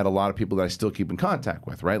met a lot of people that I still keep in contact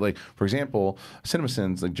with, right? Like, for example,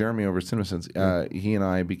 CinemaSins, like Jeremy over at CinemaSins, he and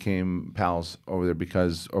I became pals over there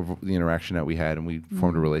because of the interaction that we had, and we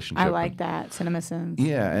formed a relationship. I like that, CinemaSins.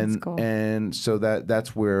 Yeah, That's cool. and so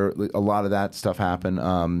that's where a lot of that stuff happened.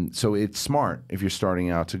 So it's smart if you're starting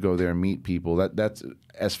out to go there and meet people. That's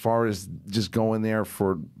as far as just going there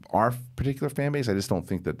for our particular fan base. I just don't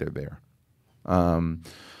think that they're there.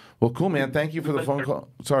 Well, cool, man. Thank you for the phone call.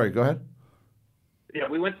 Sorry, go ahead. Yeah,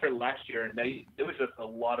 we went there last year, and there was just a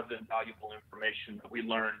lot of invaluable information that we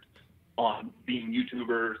learned on being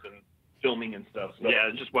YouTubers and filming and stuff. So.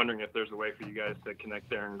 Yeah, just wondering if there's a way for you guys to connect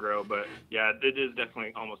there and grow. But yeah, it is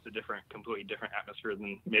definitely almost a completely different atmosphere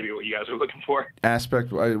than maybe what you guys are looking for.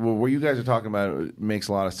 Well, what you guys are talking about makes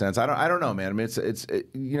a lot of sense. I don't know, man. I mean, it's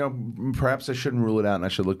perhaps I shouldn't rule it out and I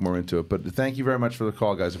should look more into it. But thank you very much for the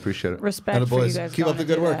call, guys. Appreciate it. Respect for you guys. Keep up the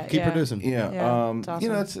good work. Keep producing. Yeah. It's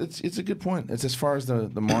awesome. It's a good point. It's as far as the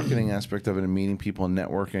marketing aspect of it and meeting people and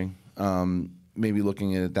networking. Maybe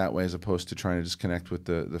looking at it that way as opposed to trying to just connect with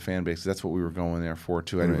the fan base. That's what we were going there for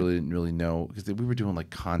too. I didn't really know because we were doing like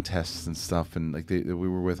contests and stuff, and like we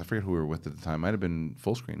were with, I forget who we were with at the time. Might have been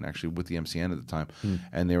Fullscreen actually with the MCN at the time,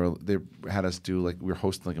 and they had us do like we were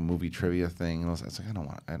hosting like a movie trivia thing, and I was like, I don't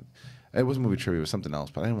want it. It wasn't movie trivia, it was something else,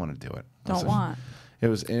 but I didn't want to do it. It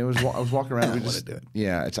was. I was walking around. I we wanna just do it.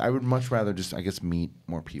 Yeah. I would much rather just, I guess, meet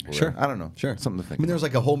more people. Sure. There. I don't know. Sure. Something to think. I mean, there's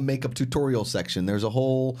like a whole makeup tutorial section. There's a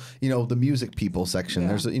whole, the music people section. Yeah.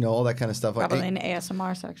 There's, all that kind of stuff. Probably an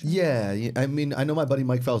ASMR section. Yeah, I mean, I know my buddy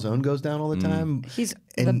Mike Falzone goes down all the time. He's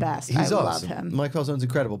the best. He's I awesome. love him. Mike Falzone's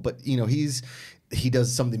incredible, but he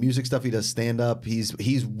does some of the music stuff. He does stand up. He's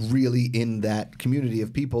really in that community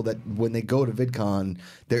of people that when they go to VidCon,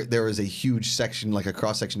 there is a huge section, like a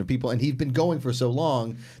cross section of people, and he's been going for so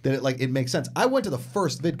long that it makes sense. I went to the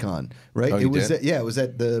first VidCon, right? Oh, you was did? it was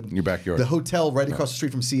at your backyard, the hotel right across the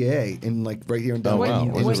street from CAA, in right here in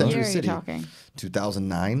downtown. What Century year are you City. talking?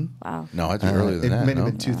 2009. Wow. No, I'd be earlier than that. It may have no?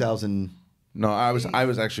 been 2000. No, I was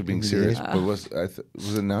actually being serious. But was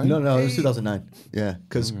it 9? No, it was 2009. Yeah,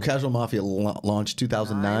 because Casual Mafia launched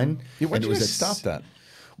 2009. Yeah, why and did you guys stop that?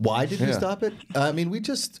 Why did we stop it? I mean,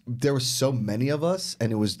 there were so many of us,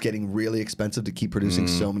 and it was getting really expensive to keep producing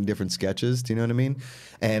so many different sketches. Do you know what I mean?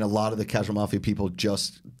 And a lot of the Casual Mafia people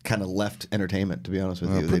just kind of left entertainment, to be honest with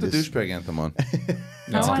you. Put the douchebag anthem on.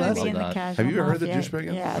 I want to be in the Casual Have you ever heard the Mafia. douchebag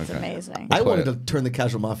anthem? Yeah, it's Okay. amazing. I wanted to turn the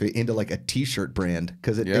Casual Mafia into like a T-shirt brand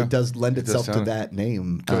because it does lend It does itself to sound- that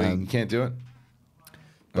name. So you can't do it?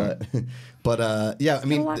 But yeah, I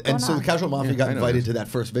mean, lot going and so the on. Casual Mafia Yeah, got I know invited this. to that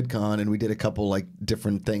first VidCon, and we did a couple like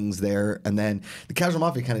different things there, and then the Casual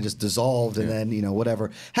Mafia kind of just dissolved, and then whatever.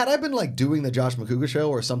 Had I been like doing the Josh McCouga show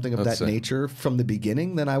or something of That's that sick. nature from the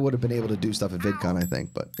beginning, then I would have been able to do stuff at VidCon, I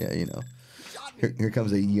think. But yeah, Here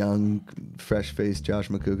comes a young, fresh-faced Josh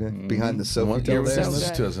McCouga behind the sofa. What year was there. this? This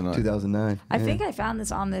is 2009. 2009. I yeah. think I found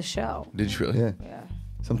this on this show. Did you really? Yeah. Yeah.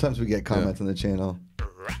 Sometimes we get comments on the channel.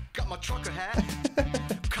 Got my trucker hat.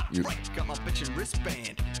 Got my bitchin'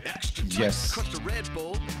 wristband. Extra Yes. crushed a Red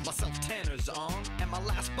Bull. Myself Tanner's on. And my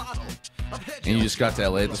last bottle of head And you just got to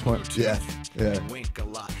LA at this point? Yeah. Yeah. Wink a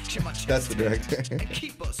lot. Check my chest That's the director. and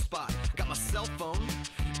keep a spot. Got my cell phone.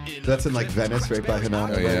 That's in like Venice, right by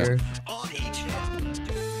Hanano. Oh, yeah. Here.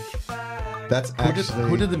 That's actually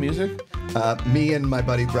Who did the music? Me and my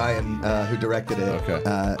buddy Brian, who directed it.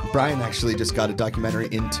 Okay. Brian actually just got a documentary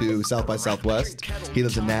into South by Southwest. He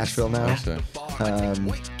lives in Nashville now.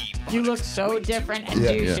 You look so different and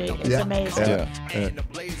Yeah. douchey. Yeah. It's Yeah. amazing. Yeah.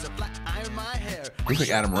 Looks like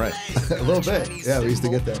Adam Wright. A little bit. Yeah, we used to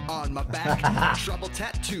get that. on my back. Trouble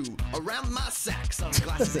tattoo around my sack.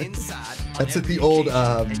 Sunglasses inside. That's at the old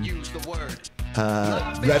Use the word.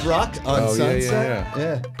 Red Rock on Oh, yeah, Sunset.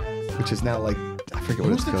 yeah. Which is now like, I forget what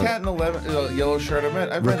Who's it's the called. cat in the yellow shirt? I've met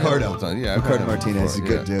him a Ricardo. couple times. Yeah, I've met Ricardo him Martinez is a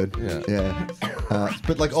before. good Yeah. dude. Yeah.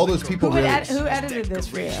 But like all those people Who, really. who edited this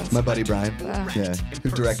for you? My buddy Brian. Wow. Yeah. Who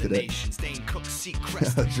directed it.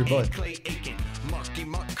 That's your boy.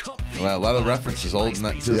 Wow, a lot of references, old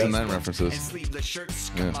 2009 references.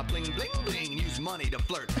 Yeah.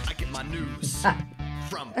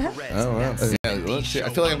 Oh, wow. Yeah, let's see. I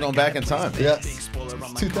feel like I'm going back in time. Yeah.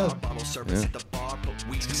 2000. Yeah.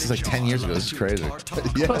 This is like 10 years ago. This is crazy.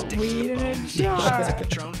 Yeah. Put weed in a jar.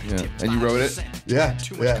 Yeah. And you wrote it? Yeah.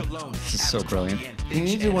 Yeah. This is so brilliant. You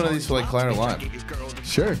need to do one of these for like Collider Live.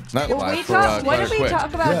 Sure. Not Well, live, we for talk, what Collider did we Quick.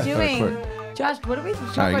 talk about Yeah, doing? Quick. Josh, what did we talk you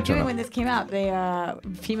about can turn doing up. when this came out? The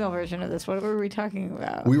female version of this. What were we talking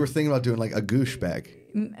about? We were thinking about doing like a goosh bag.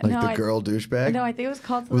 Like no, the girl douchebag. No, I think it was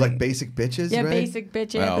called It was like basic bitches, yeah, right? basic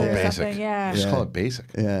bitches Oh, or basic. something. Yeah. Just Yeah. call it basic.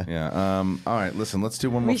 Yeah. Yeah. All right. Listen, let's do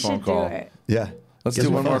one more We phone should call. do it. Yeah. Let's Guess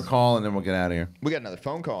do what one more fun. call and then we'll get out of here. We got another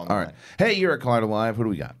phone call. All right. Hey, you're at Collider Live. Who do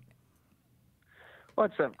we got?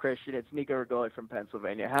 What's up, Christian? It's Nico Rigoli from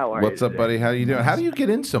Pennsylvania. How are What's you? up, buddy? How you doing? How do you get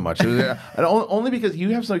in so much? Only because you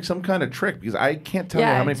have like some kind of trick. Because I can't tell you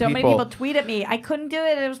Yeah, how many so people. many people tweet at me. I couldn't do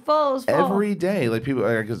it. It was full. It was full. Every day, like people,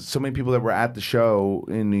 because so many people that were at the show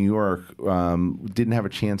in New York didn't have a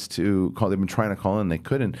chance to call. They've been trying to call in, they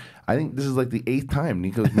couldn't. I think this is like the 8th time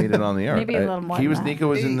Nico's made it on the air. Maybe a little more He than was that. Nico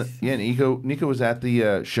was in the, yeah. Nico was at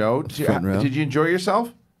the show. Front row. Did you enjoy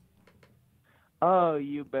yourself? Oh,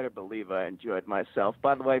 you better believe I enjoyed myself.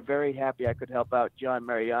 By the way, very happy I could help out John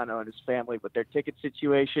Mariano and his family with their ticket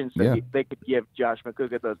situation so Yeah. they could give Josh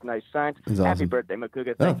McCouga those nice signs. That's Happy awesome. birthday,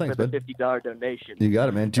 McCouga. Oh, Thanks thanks, for the bud. $50 donation. You got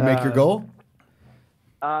it, man. Did you make your goal?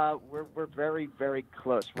 We're very, very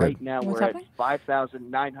close. Good. Right now, What's we're at happening?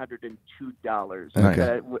 $5,902.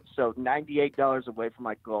 Nice. So $98 away from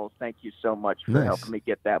my goal. Thank you so much for Nice. helping me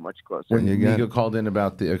get that much closer. When you got Nico called in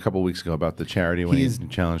about a couple weeks ago about the charity when He's he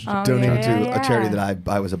challenged. Oh, Donated yeah, to yeah, a charity yeah. that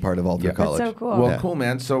I was a part of all through Yeah. college. That's so cool. Well, Yeah. cool,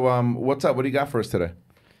 man. So, what's up? What do you got for us today?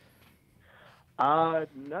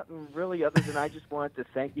 Nothing really other than I just wanted to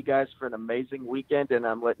thank you guys for an amazing weekend, and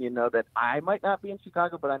I'm letting you know that I might not be in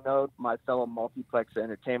Chicago, but I know my fellow multiplex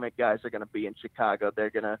entertainment guys are going to be in Chicago. They're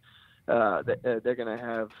gonna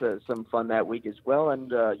have some fun that week as well,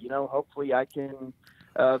 and hopefully I can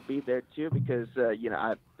be there too, because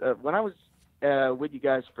when I was with you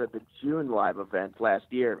guys for the June live event last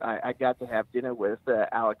year, I got to have dinner with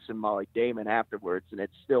Alex and Molly Damon afterwards, and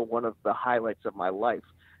it's still one of the highlights of my life,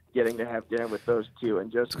 getting to have dinner with those two,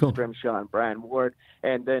 and Joseph Scrimshaw and Brian Ward,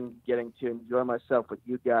 and then getting to enjoy myself with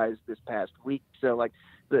you guys this past week. So,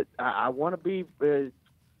 I want to be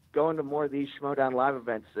going to more of these Schmodown live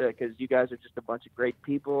events, because you guys are just a bunch of great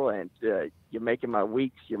people, and you're making my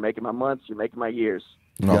weeks, you're making my months, you're making my years.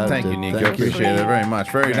 Well, thank you, Nico. Appreciate it very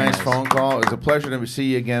much. Very nice phone call. It was a pleasure to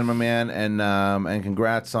see you again, my man, and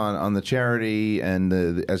congrats on the charity and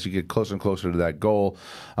as you get closer and closer to that goal.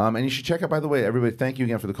 And you should check out, by the way, everybody, thank you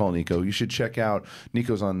again for the call, Nico. You should check out,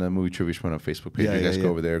 Nico's on the Movie Trivia Schmodown Facebook page. You guys go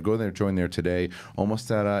over there. Go there, join there today.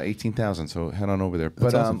 Almost at 18,000, so head on over there.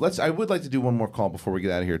 But awesome. I would like to do one more call before we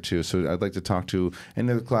get out of here, too. So I'd like to talk to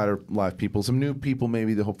any of the Collider Live people, some new people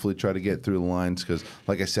maybe to hopefully try to get through the lines, because,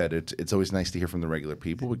 like I said, it's always nice to hear from the regular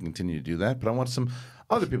people. We can continue to do that, but I want some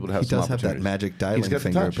other people to have some opportunities. He does have that magic dialing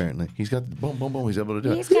finger, apparently. He's got the boom, boom, boom. He's able to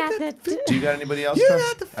do it. He's got the. Do you got anybody else?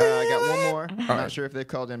 I got one more. I'm not sure if they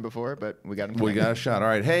called in before, but we got him. We got a shot. All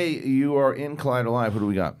right. Hey, you are in Collider Live. Who do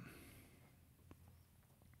we got?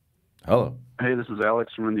 Hello. Hey, this is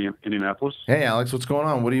Alex from Indianapolis. Hey, Alex. What's going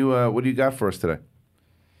on? What do you got for us today?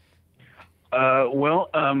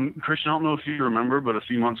 Christian, I don't know if you remember, but a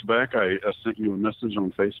few months back, I sent you a message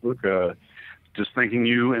on Facebook, just thanking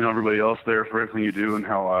you and everybody else there for everything you do and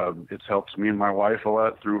how it's helped me and my wife a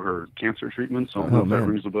lot through her cancer treatment. So I don't know if that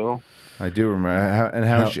rings a bell. I do remember.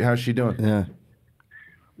 How's she doing? Yeah.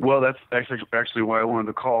 Well, that's actually why I wanted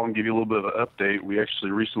to call and give you a little bit of an update. We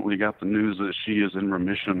actually recently got the news that she is in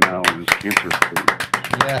remission now and is cancer-free.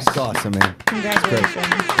 Yes. That's awesome, man. Congratulations.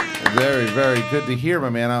 Very, very good to hear, my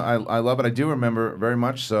man. I love it. I do remember very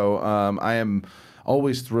much so. I am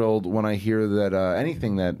always thrilled when I hear that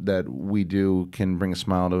anything that we do can bring a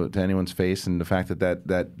smile to anyone's face, and the fact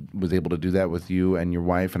that was able to do that with you and your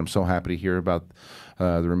wife, and I'm so happy to hear about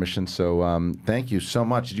the remission. So thank you so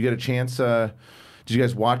much. Did you get a chance? Did you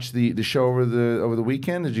guys watch the show over the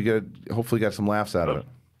weekend? Did you hopefully got some laughs out of it?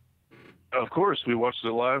 Of course, we watched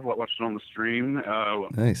it live. Watched it on the stream.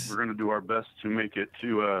 Nice. We're going to do our best to make it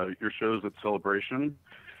to your shows at Celebration.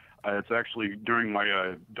 It's actually during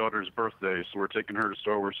my daughter's birthday, so we're taking her to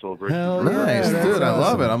Star Wars Celebration. Nice, dude. I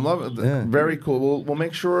love it. I'm loving it. Yeah. Very cool. We'll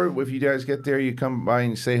make sure if you guys get there, you come by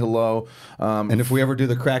and say hello. And if we ever do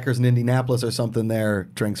the Crackers in Indianapolis or something there,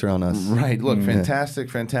 drinks are on us. Right. Look,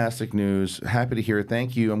 fantastic news. Happy to hear it.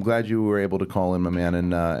 Thank you. I'm glad you were able to call in, my man,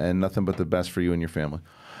 and nothing but the best for you and your family.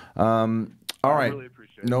 All right. Really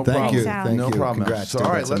appreciate no Thank problem. you. Thank no you. problem. Congrats, so, dude.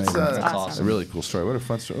 all right, That's let's. amazing. That's awesome. A really cool story. What a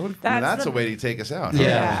fun story. That's a way to take us out.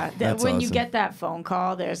 Yeah. That's When you awesome. get that phone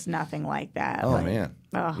call, there's nothing like that. Oh Like, man.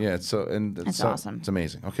 Oh. Yeah. It's awesome. It's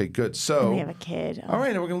amazing. Okay. Good. So we have a kid. All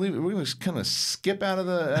right, we're gonna leave. We're gonna kind of skip out of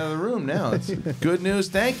the room now. It's good news.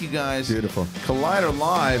 Thank you guys. Beautiful. Collider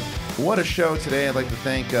Live. What a show today. I'd like to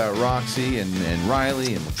thank Roxy and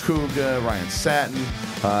Riley and Makuga, Ryan Satin,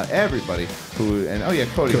 everybody who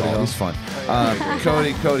Cody Hall. He's fun.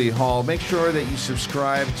 Cody Hall. Make sure that you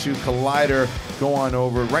subscribe to Collider. Go on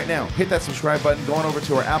over right now. Hit that subscribe button. Go on over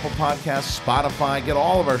to our Apple Podcasts, Spotify. Get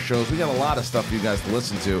all of our shows. We got a lot of stuff for you guys to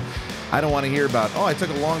listen to. I don't want to hear about, I took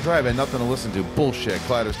a long drive and nothing to listen to. Bullshit.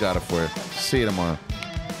 Collider's got it for you. See you tomorrow.